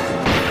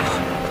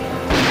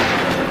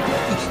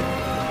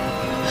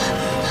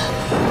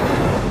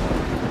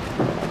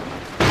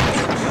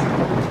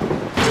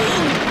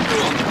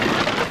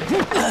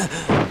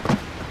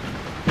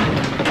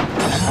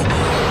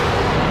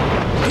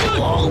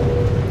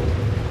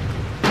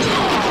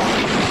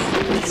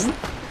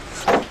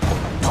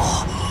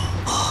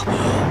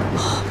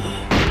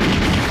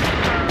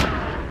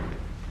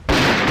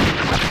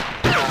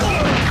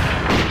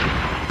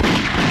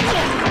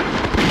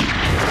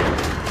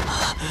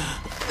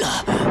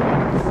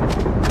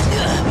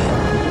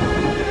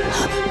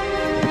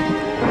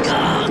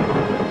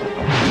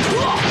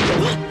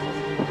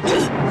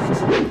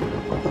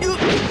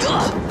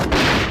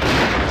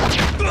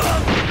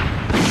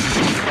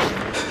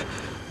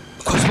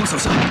小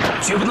夏，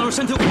绝不能让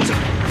山田活着。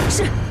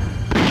是。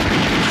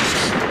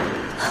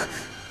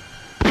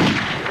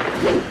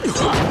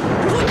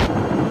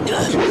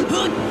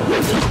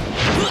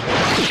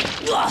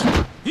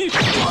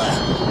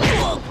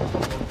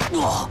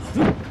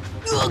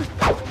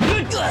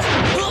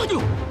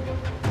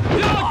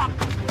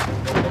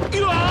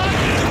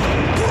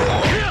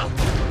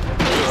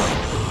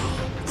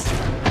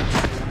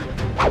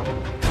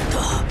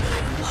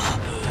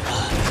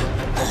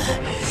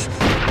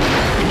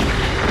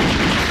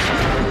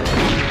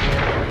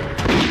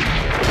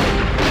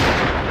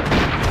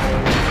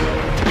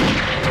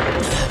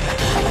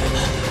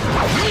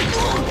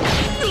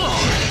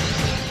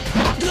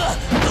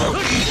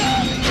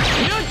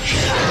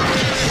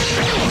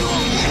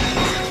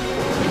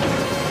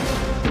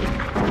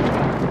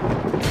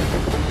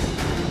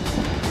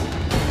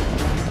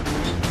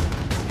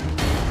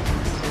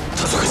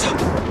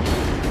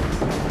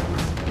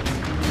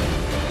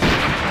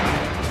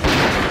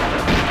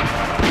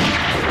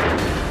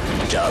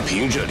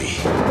平这里，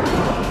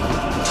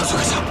大佐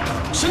阁下，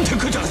山田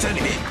科长在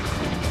里面。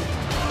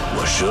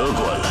我折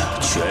过了，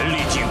全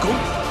力进攻！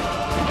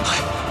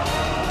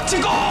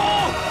进攻！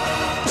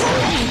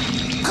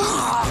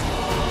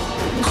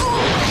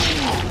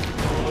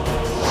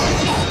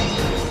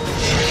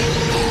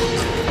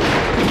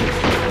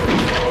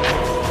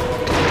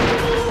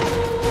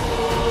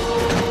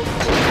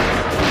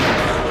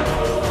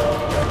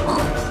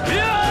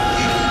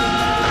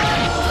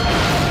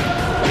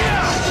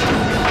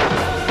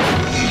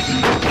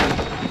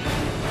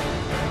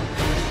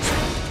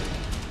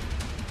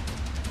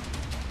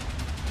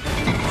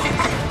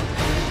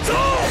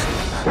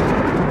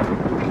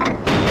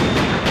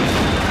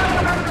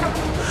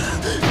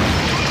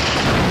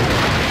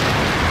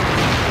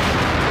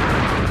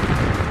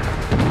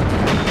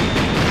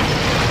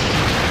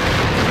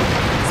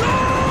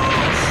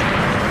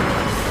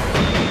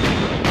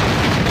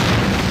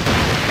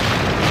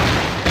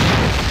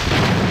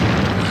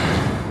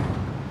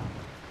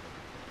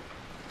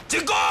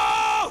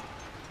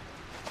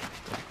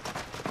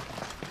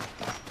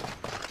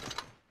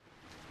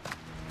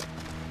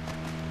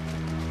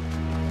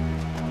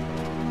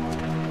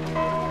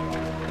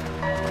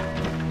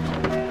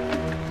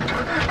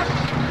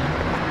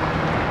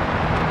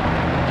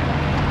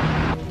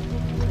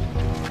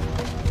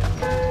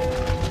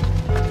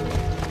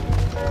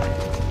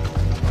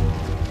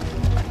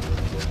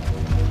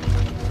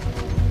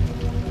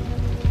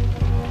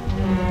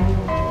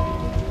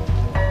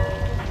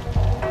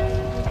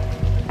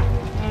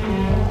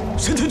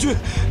山田君，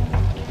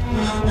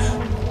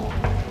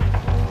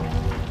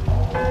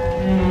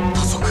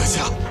大佐阁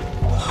下，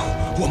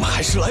我们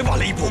还是来晚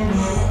了一步。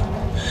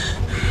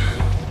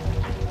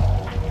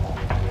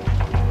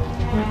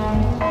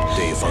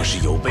对方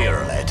是有备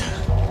而来的，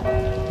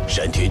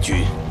山田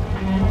君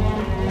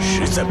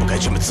实在不该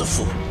这么自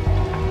负。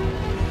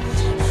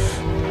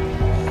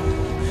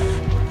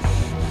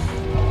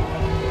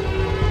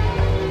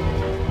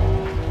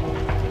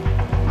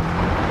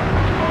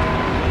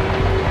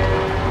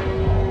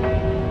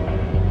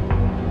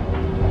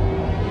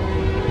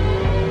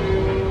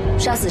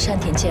杀死山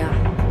田介二，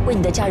为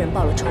你的家人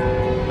报了仇，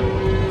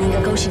你应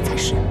该高兴才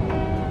是。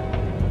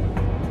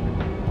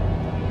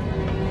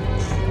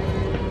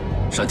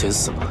山田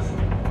死了，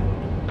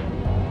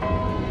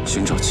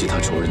寻找其他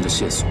仇人的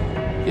线索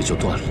也就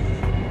断了。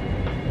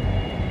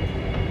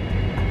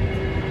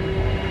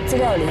资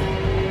料里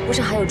不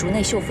是还有竹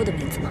内秀夫的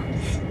名字吗？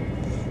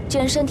既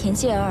然山田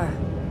介二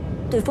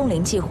对风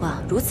铃计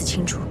划如此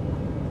清楚，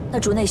那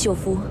竹内秀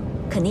夫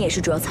肯定也是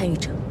主要参与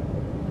者。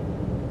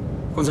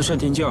刚才山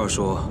田介二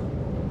说，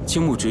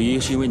青木直一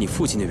是因为你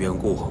父亲的缘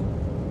故，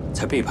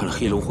才背叛了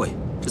黑龙会，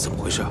这怎么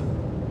回事？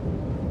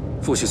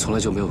父亲从来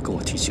就没有跟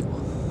我提起过。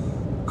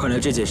看来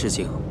这件事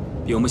情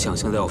比我们想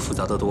象的要复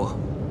杂得多。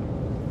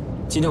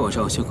今天晚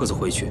上先各自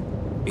回去，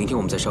明天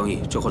我们再商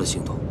议之后的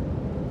行动。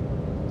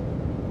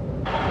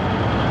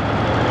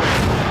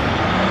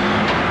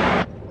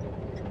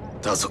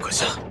大佐阁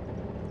下，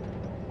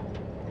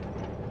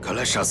看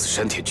来杀死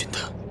山田君的，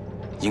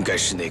应该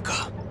是那个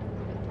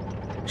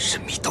神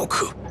秘刀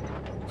客。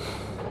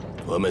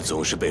我们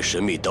总是被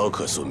神秘刀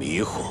客所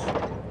迷惑。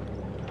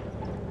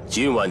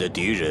今晚的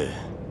敌人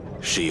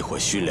是一伙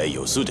训练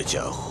有素的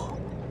家伙，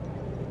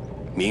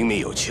明明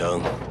有枪，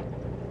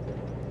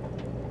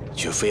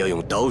却非要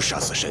用刀杀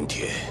死山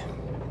田，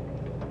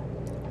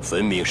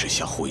分明是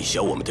想混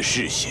淆我们的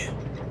视线。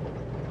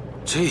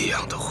这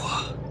样的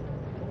话，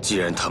既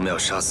然他们要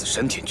杀死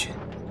山田君，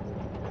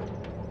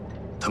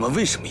他们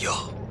为什么要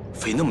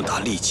费那么大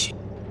力气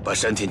把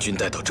山田君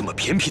带到这么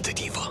偏僻的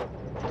地方？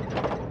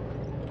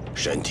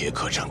山田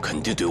科长肯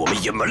定对我们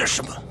隐瞒了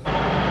什么。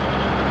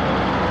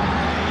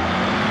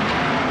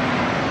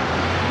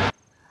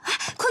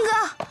坤哥，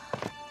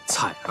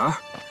彩儿，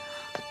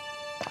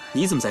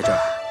你怎么在这儿？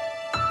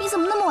你怎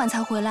么那么晚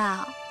才回来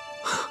啊？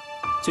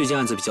最近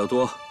案子比较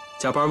多，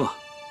加班嘛。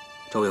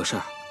找我有事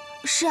儿？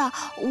是啊，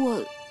我……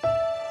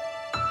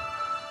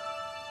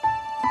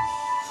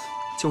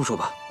这么说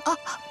吧。啊，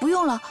不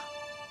用了，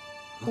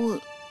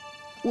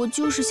我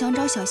就是想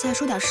找小夏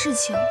说点事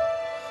情。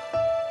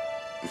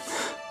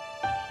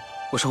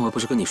我上回不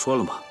是跟你说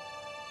了吗？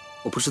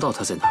我不知道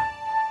他在哪儿。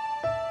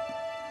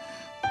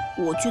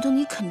我觉得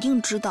你肯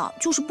定知道，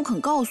就是不肯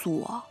告诉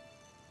我。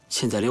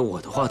现在连我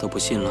的话都不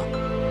信了。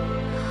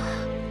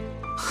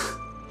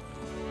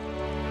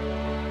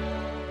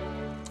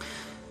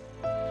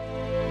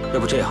要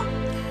不这样，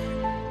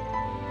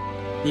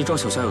你找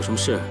小夏有什么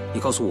事，你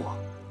告诉我，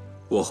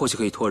我或许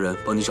可以托人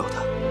帮你找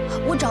他。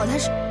我找他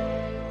是……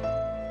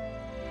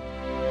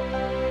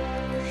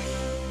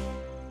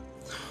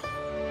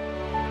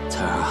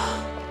彩儿啊，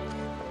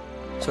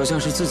小夏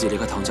是自己离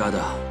开唐家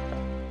的。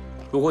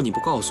如果你不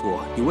告诉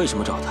我你为什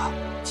么找他，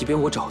即便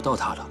我找到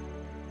他了，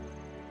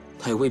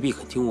他也未必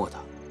肯听我的。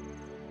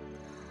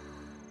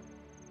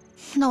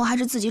那我还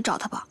是自己找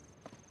他吧。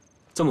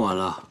这么晚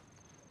了，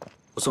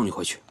我送你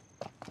回去。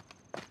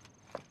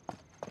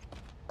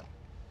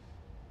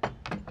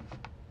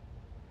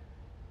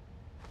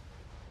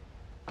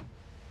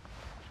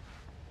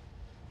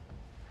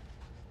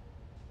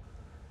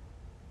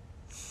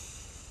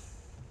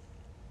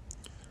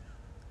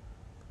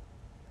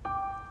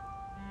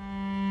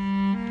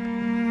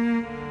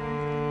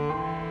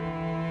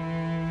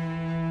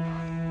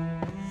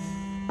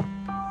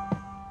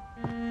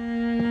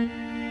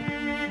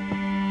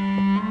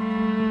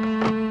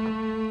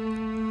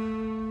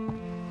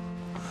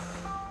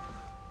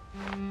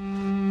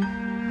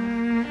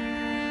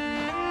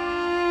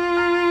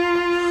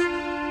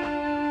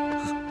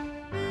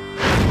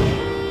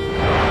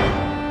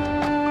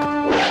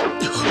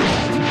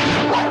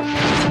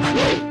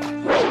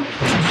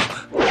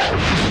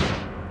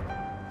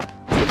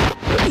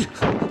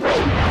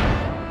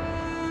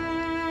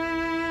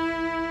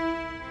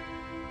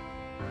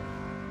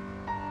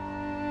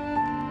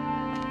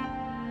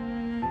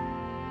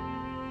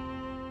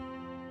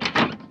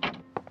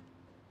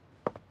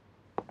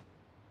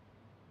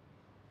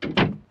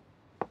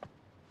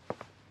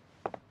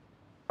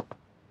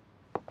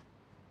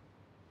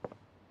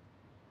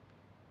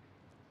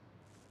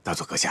大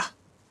佐阁下，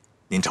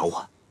您找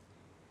我。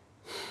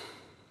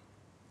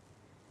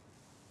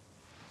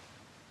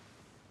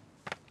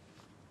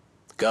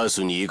告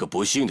诉你一个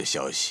不幸的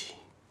消息：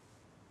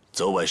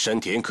昨晚山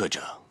田科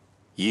长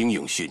英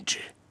勇殉职。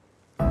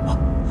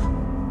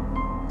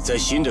在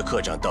新的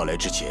科长到来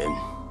之前，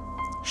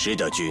石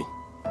岛君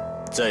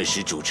暂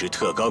时主持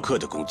特高课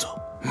的工作。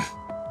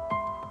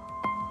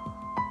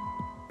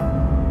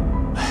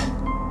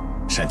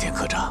山田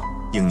科长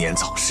英年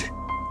早逝，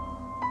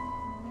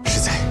实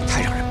在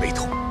太让人悲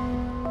痛。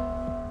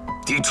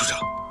丁处长，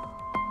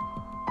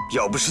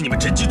要不是你们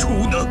真机处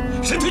无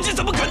能，山田君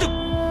怎么可能？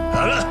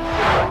好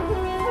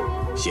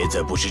了，现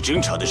在不是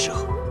争吵的时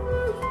候。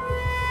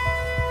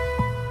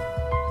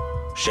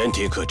山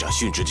田科长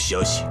殉职的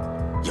消息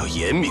要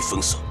严密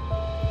封锁，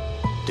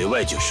对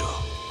外就说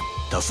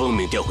他奉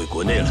命调回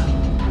国内了。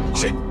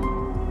是。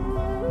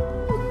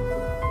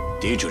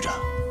丁处长，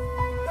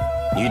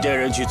你带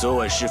人去昨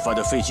晚事发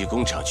的废弃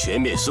工厂全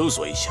面搜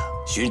索一下，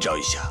寻找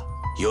一下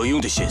有用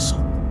的线索。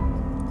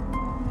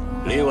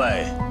另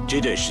外，这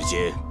段时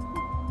间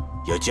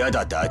要加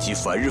大打击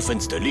反日分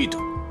子的力度，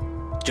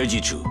侦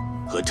缉处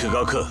和特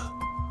高课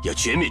要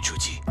全面出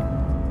击，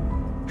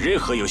任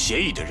何有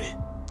嫌疑的人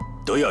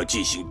都要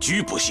进行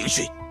拘捕刑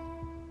讯。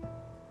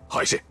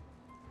还是。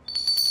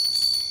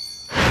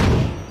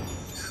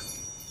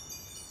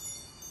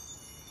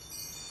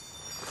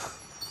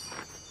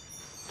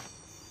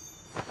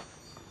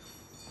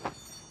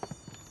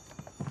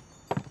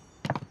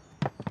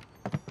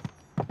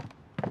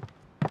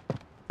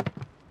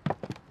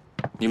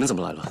你们怎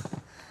么来了？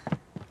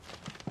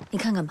你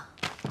看看吧，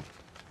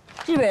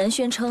日本人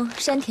宣称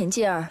山田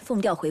介二奉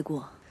调回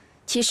国，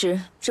其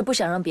实是不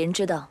想让别人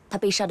知道他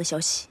被杀的消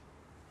息。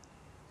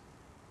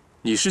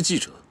你是记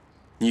者，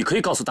你可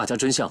以告诉大家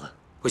真相啊！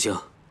不行，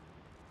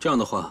这样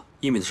的话，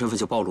一米的身份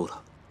就暴露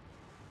了。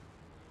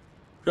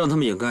让他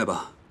们掩盖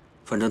吧，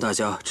反正大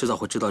家迟早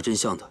会知道真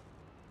相的。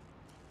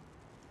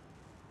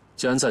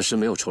既然暂时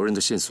没有仇人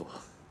的线索，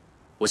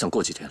我想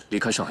过几天离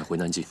开上海回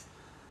南京。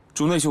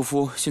竹内秀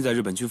夫现在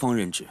日本军方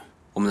任职，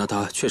我们拿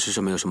他确实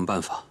是没有什么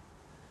办法。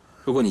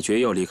如果你决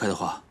意要离开的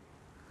话，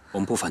我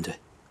们不反对。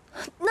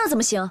那怎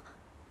么行？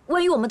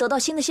万一我们得到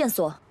新的线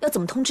索，要怎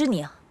么通知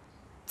你啊？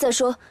再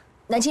说，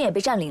南京也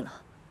被占领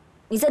了，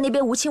你在那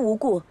边无亲无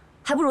故，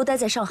还不如待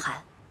在上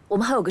海，我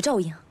们还有个照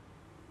应。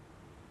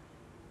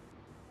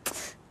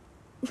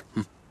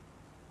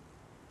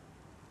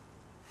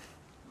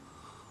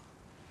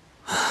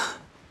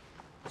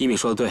一米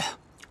说的对。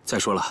再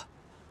说了，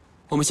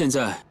我们现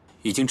在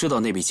已经知道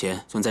那笔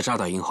钱存在渣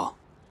打银行，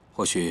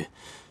或许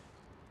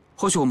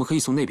我们可以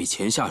从那笔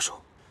钱下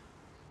手。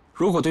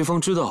如果对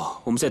方知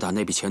道我们在打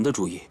那笔钱的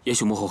主意，也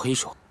许幕后黑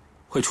手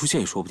会出现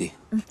也说不定。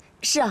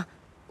是啊，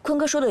坤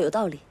哥说的有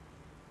道理，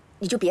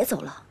你就别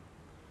走了。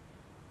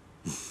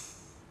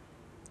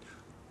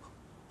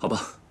好吧，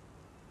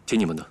听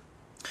你们的。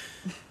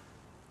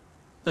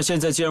那现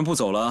在既然不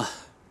走了，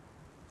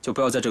就不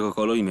要在这个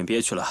阁楼里面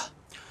憋屈了，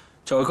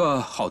找一个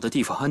好的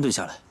地方安顿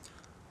下来。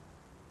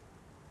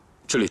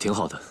这里挺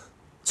好的，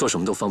做什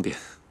么都方便。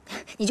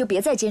你就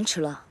别再坚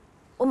持了，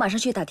我马上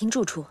去打听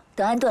住处，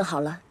等安顿好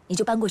了，你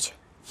就搬过去。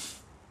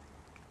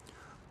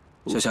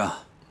小夏，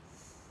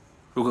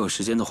如果有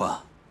时间的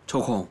话，抽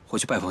空回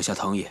去拜访一下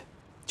堂爷，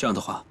这样的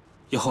话，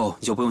以后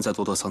你就不用再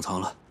躲躲藏藏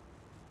了。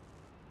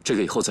这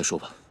个以后再说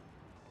吧。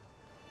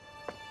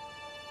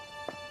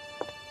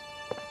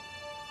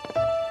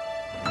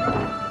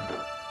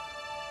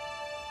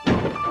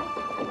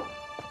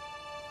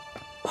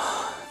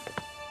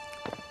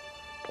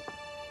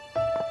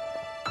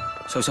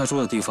小夏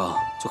住的地方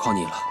就靠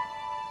你了。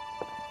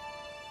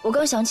我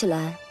刚想起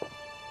来，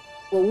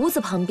我屋子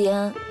旁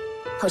边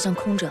好像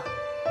空着，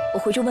我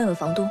回去问问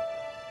房东，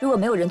如果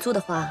没有人租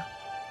的话，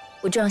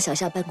我就让小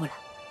夏搬过来。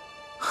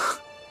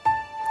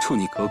住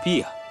你隔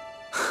壁啊，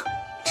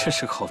这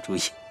是个好主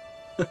意。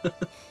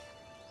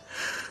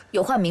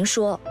有话明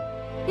说，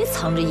别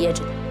藏着掖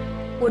着的。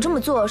我这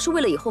么做是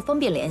为了以后方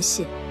便联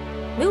系，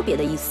没有别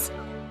的意思。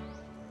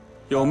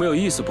有没有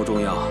意思不重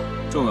要，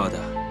重要的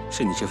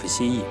是你这份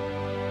心意。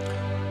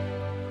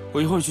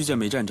我一会儿去见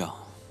梅站长，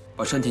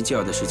把山田继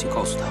儿的事情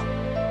告诉他。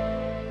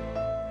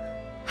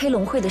黑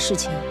龙会的事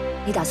情，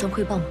你打算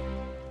汇报吗？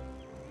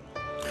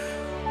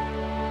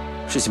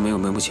事情没有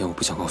眉目前，我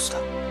不想告诉他。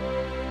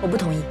我不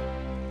同意。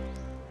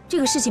这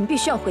个事情必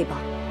须要汇报，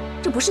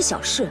这不是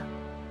小事。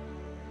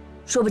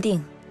说不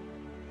定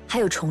还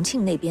有重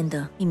庆那边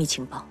的秘密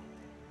情报。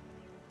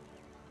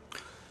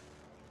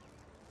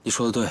你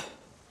说的对，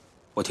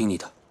我听你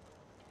的。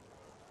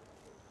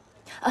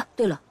啊，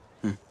对了。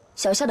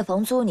小夏的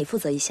房租你负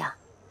责一下，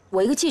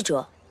我一个记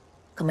者，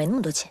可没那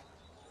么多钱。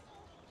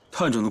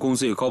探长的工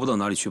资也高不到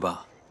哪里去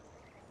吧？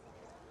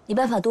你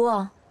办法多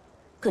啊，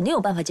肯定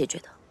有办法解决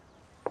的。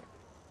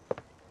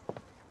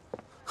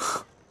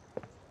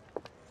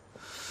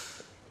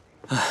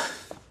唉。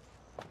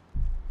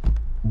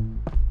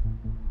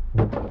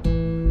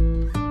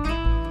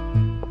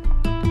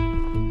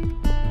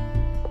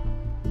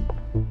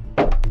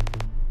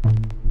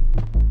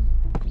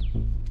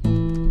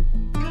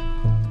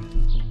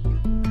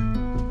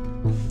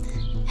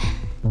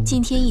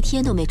今天一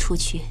天都没出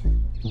去，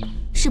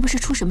是不是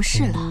出什么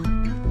事了？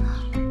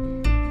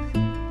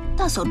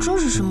大嫂，这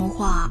是什么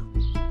话？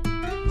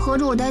合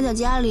着我待在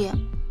家里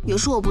也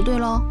是我不对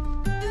喽？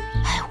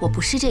哎，我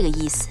不是这个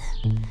意思。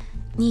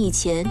你以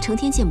前成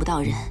天见不到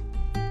人，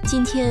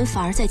今天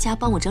反而在家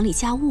帮我整理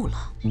家务了，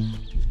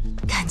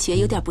感觉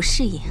有点不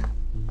适应。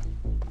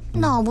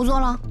那我不做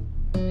了，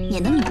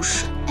免得你不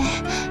适。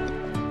哎，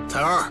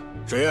彩儿、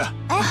水月，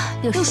哎，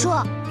六叔，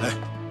哎，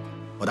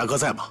我大哥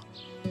在吗？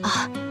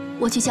啊。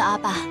我去叫阿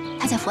爸，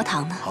他在佛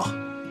堂呢。好。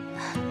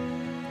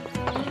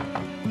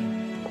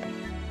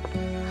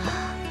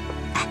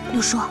哎，六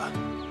叔，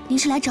您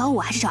是来找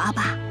我还是找阿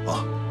爸？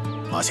哦，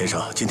马先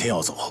生今天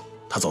要走，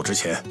他走之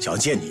前想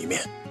见你一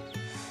面。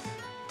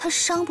他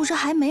伤不是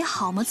还没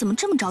好吗？怎么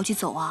这么着急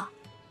走啊？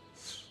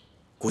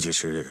估计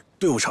是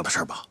队伍上的事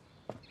儿吧。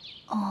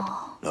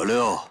哦。老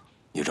六，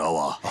你找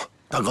我？哦，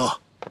大哥。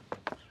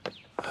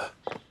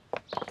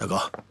大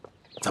哥，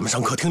咱们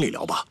上客厅里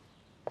聊吧。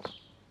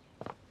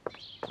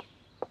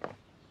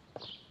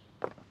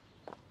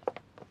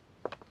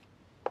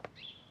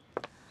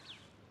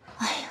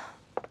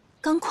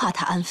刚夸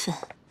他安分，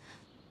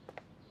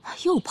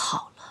又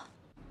跑了。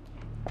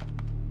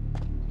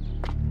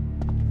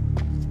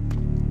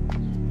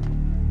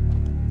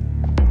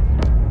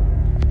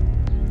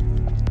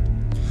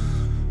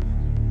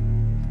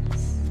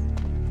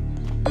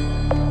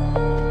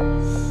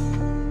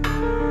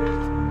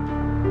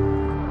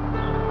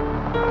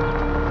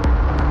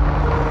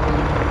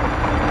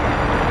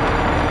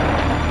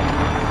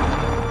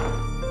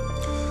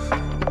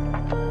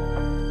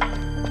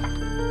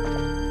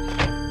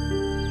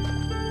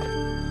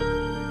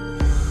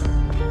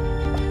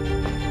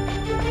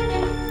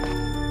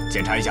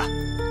检查一下，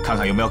看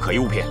看有没有可疑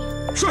物品。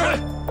是。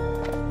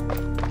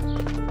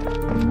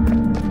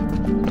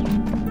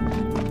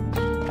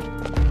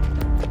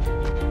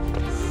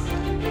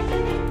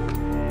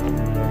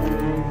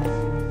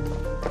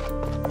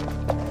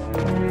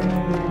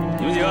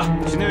你们几个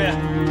去那边。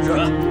是。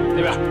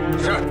那边。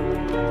是。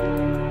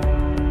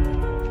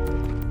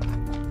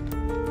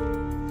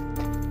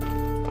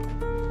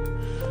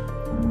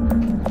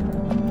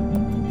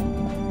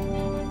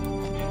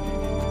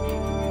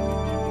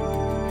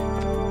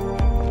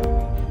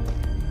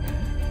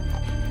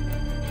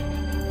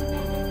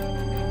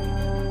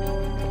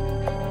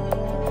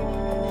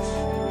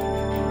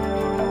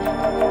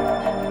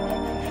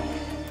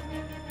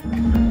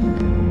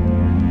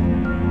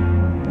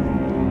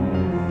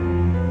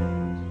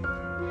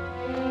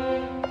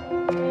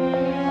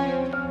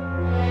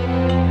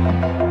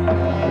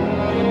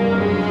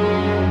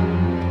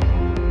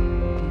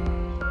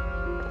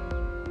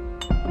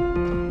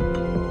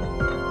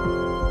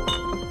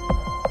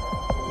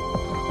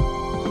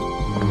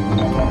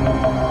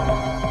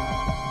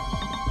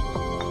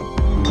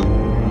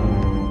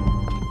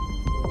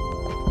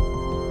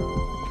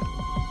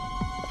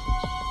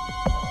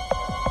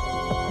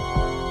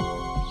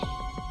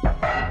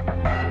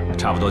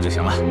差不多就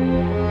行了，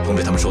通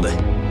知他们收队。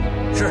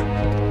是。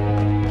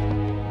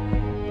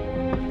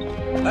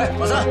哎，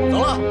马三，走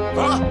了，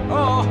走了，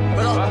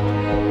快走。